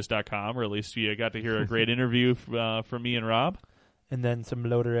WarGenius.com, or at least you got to hear a great interview from me and Rob. And then some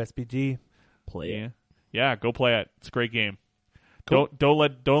Loader SPG. Play it. Yeah, go play it. It's a great game. Cool. Don't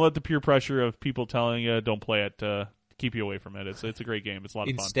let the peer pressure of people telling you don't play it keep you away from it. It's a great game. It's a lot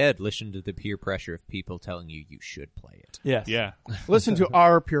of fun. Instead, listen to the peer pressure of people telling you should play it. Yes. Yeah. Listen to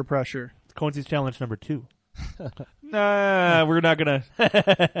our peer pressure. Conesy's Challenge number 2. Nah, we're not gonna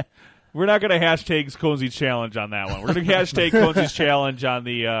hashtag Conesy's Challenge on that one. We're gonna hashtag Conesy's Challenge on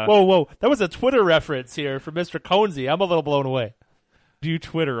the. Whoa! That was a Twitter reference here for Mr. Conesy. I'm a little blown away. Do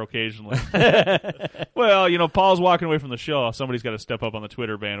Twitter occasionally. Well, Paul's walking away from the show. Somebody's got to step up on the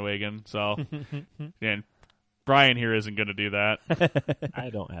Twitter bandwagon. So, and Brian here isn't going to do that.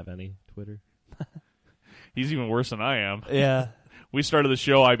 I don't have any Twitter. He's even worse than I am. Yeah. We started the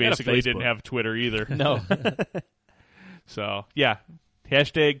show. I got a basically didn't Facebook. have Twitter either. No. So, yeah.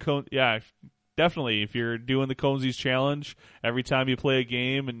 Hashtag, definitely. If you're doing the Conesy's Challenge, every time you play a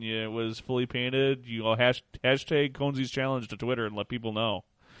game and it was fully painted, you go hashtag Conesy's Challenge to Twitter and let people know,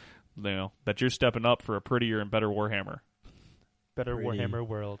 that you're stepping up for a prettier and better Warhammer. Better Pretty. Warhammer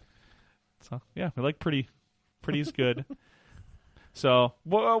world. So, yeah, we like pretty. Pretty's good. So,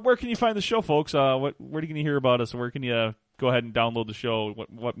 where can you find the show, folks? Where can you hear about us? Where can you go ahead and download the show?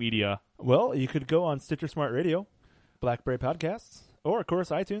 What media? Well, you could go on Stitcher Smart Radio, Blackberry Podcasts, or, of course,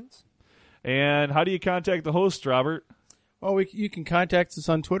 iTunes. And how do you contact the host, Robert? Well, you can contact us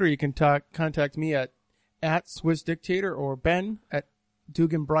on Twitter. You can contact me at Swiss Dictator or Ben at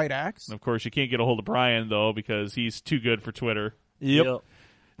Dugan Bright Axe. And of course, you can't get a hold of Brian, though, because he's too good for Twitter. Yep.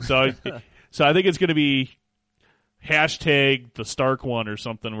 So I think it's going to be hashtag the Stark one or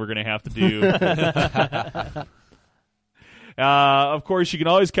something we're going to have to do. Of course, you can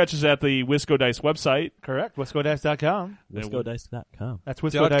always catch us at the WiscoDice website. Correct. WiscoDice.com. WiscoDice.com. That's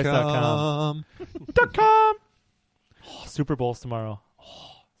WiscoDice.com. .com. Oh, Super Bowl's tomorrow.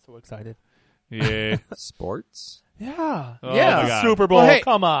 Oh, so excited. Yeah. Sports? Yeah. Oh, Yeah. my God. Super Bowl. Well, hey,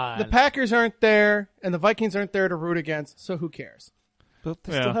 come on. The Packers aren't there, and the Vikings aren't there to root against, so who cares? But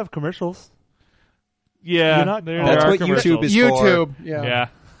they Yeah. still have commercials. Yeah. You're not- there That's are what commercials. YouTube is YouTube. for. Yeah. Yeah.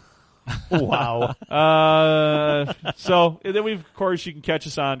 Wow. So and then of course, you can catch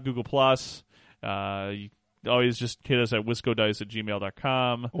us on Google Plus. You always just hit us at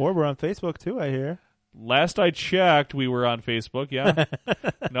WiscoDice@gmail.com. Or we're on Facebook, too, I hear. Last I checked, we were on Facebook. Yeah.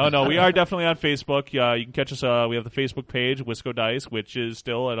 No, we are definitely on Facebook. You can catch us. We have the Facebook page, WiscoDice, which is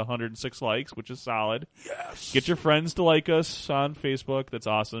still at 106 likes, which is solid. Yes. Get your friends to like us on Facebook. That's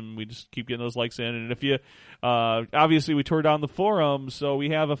awesome. We just keep getting those likes in. And if you, obviously, we tore down the forum, so we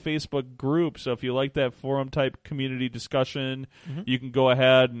have a Facebook group. So if you like that forum type community discussion, you can go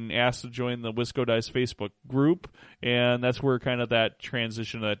ahead and ask to join the WiscoDice Facebook group, and that's where kind of that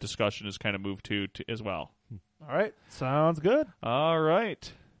transition of that discussion is kind of moved to as well. All right. Sounds good. All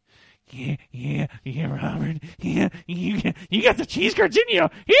right. Yeah, Robert. Yeah, you got the cheese curds in you.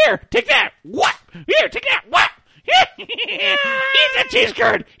 Here, take that. What? Here, take that. What? Eat that cheese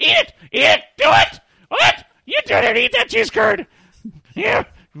curd. Eat it. Do it. What? You did it. Eat that cheese curd. Yeah,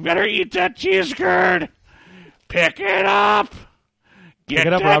 you better eat that cheese curd. Pick it up. Get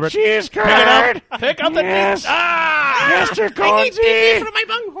it up, that Robert. cheese curd. Pick up the yes. Mr. Conzi. from my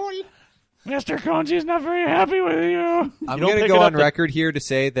bunghole. Mr. Conzi's not very happy with you. I'm don't going to pick go it on up record here to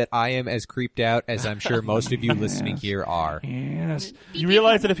say that I am as creeped out as I'm sure most of you listening here are. Yes. You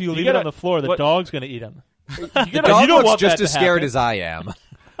realize that if you leave it on the floor, the what- dog's going to eat him. The dog looks just as scared as I am.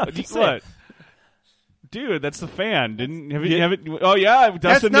 What? Dude, that's the fan. Have you? Oh yeah,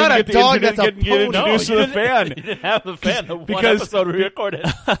 Dustin not didn't a dog, that's a get introduced to the fan You didn't have the fan. The one Because- episode we recorded.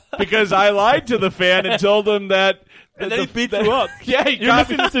 because I lied to the fan and told him that. And then he beat you up. Yeah, he You're got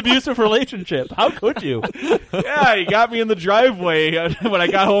missing this abusive relationship. How could you? Yeah, he got me in the driveway when I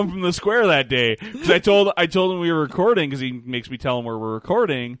got home from the square that day. Because I told him we were recording because he makes me tell him where we're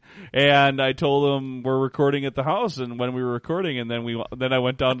recording, and I told him we're recording at the house and when we were recording, and then I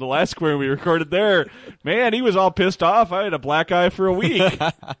went down to the last square and we recorded there. Man, he was all pissed off. I had a black eye for a week.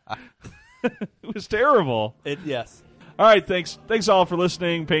 It was terrible. Yes. All right, thanks all for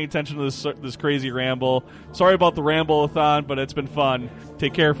listening, paying attention to this crazy ramble. Sorry about the ramble-a-thon, but it's been fun.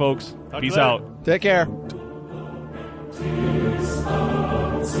 Take care, folks. Peace later. out. Take care.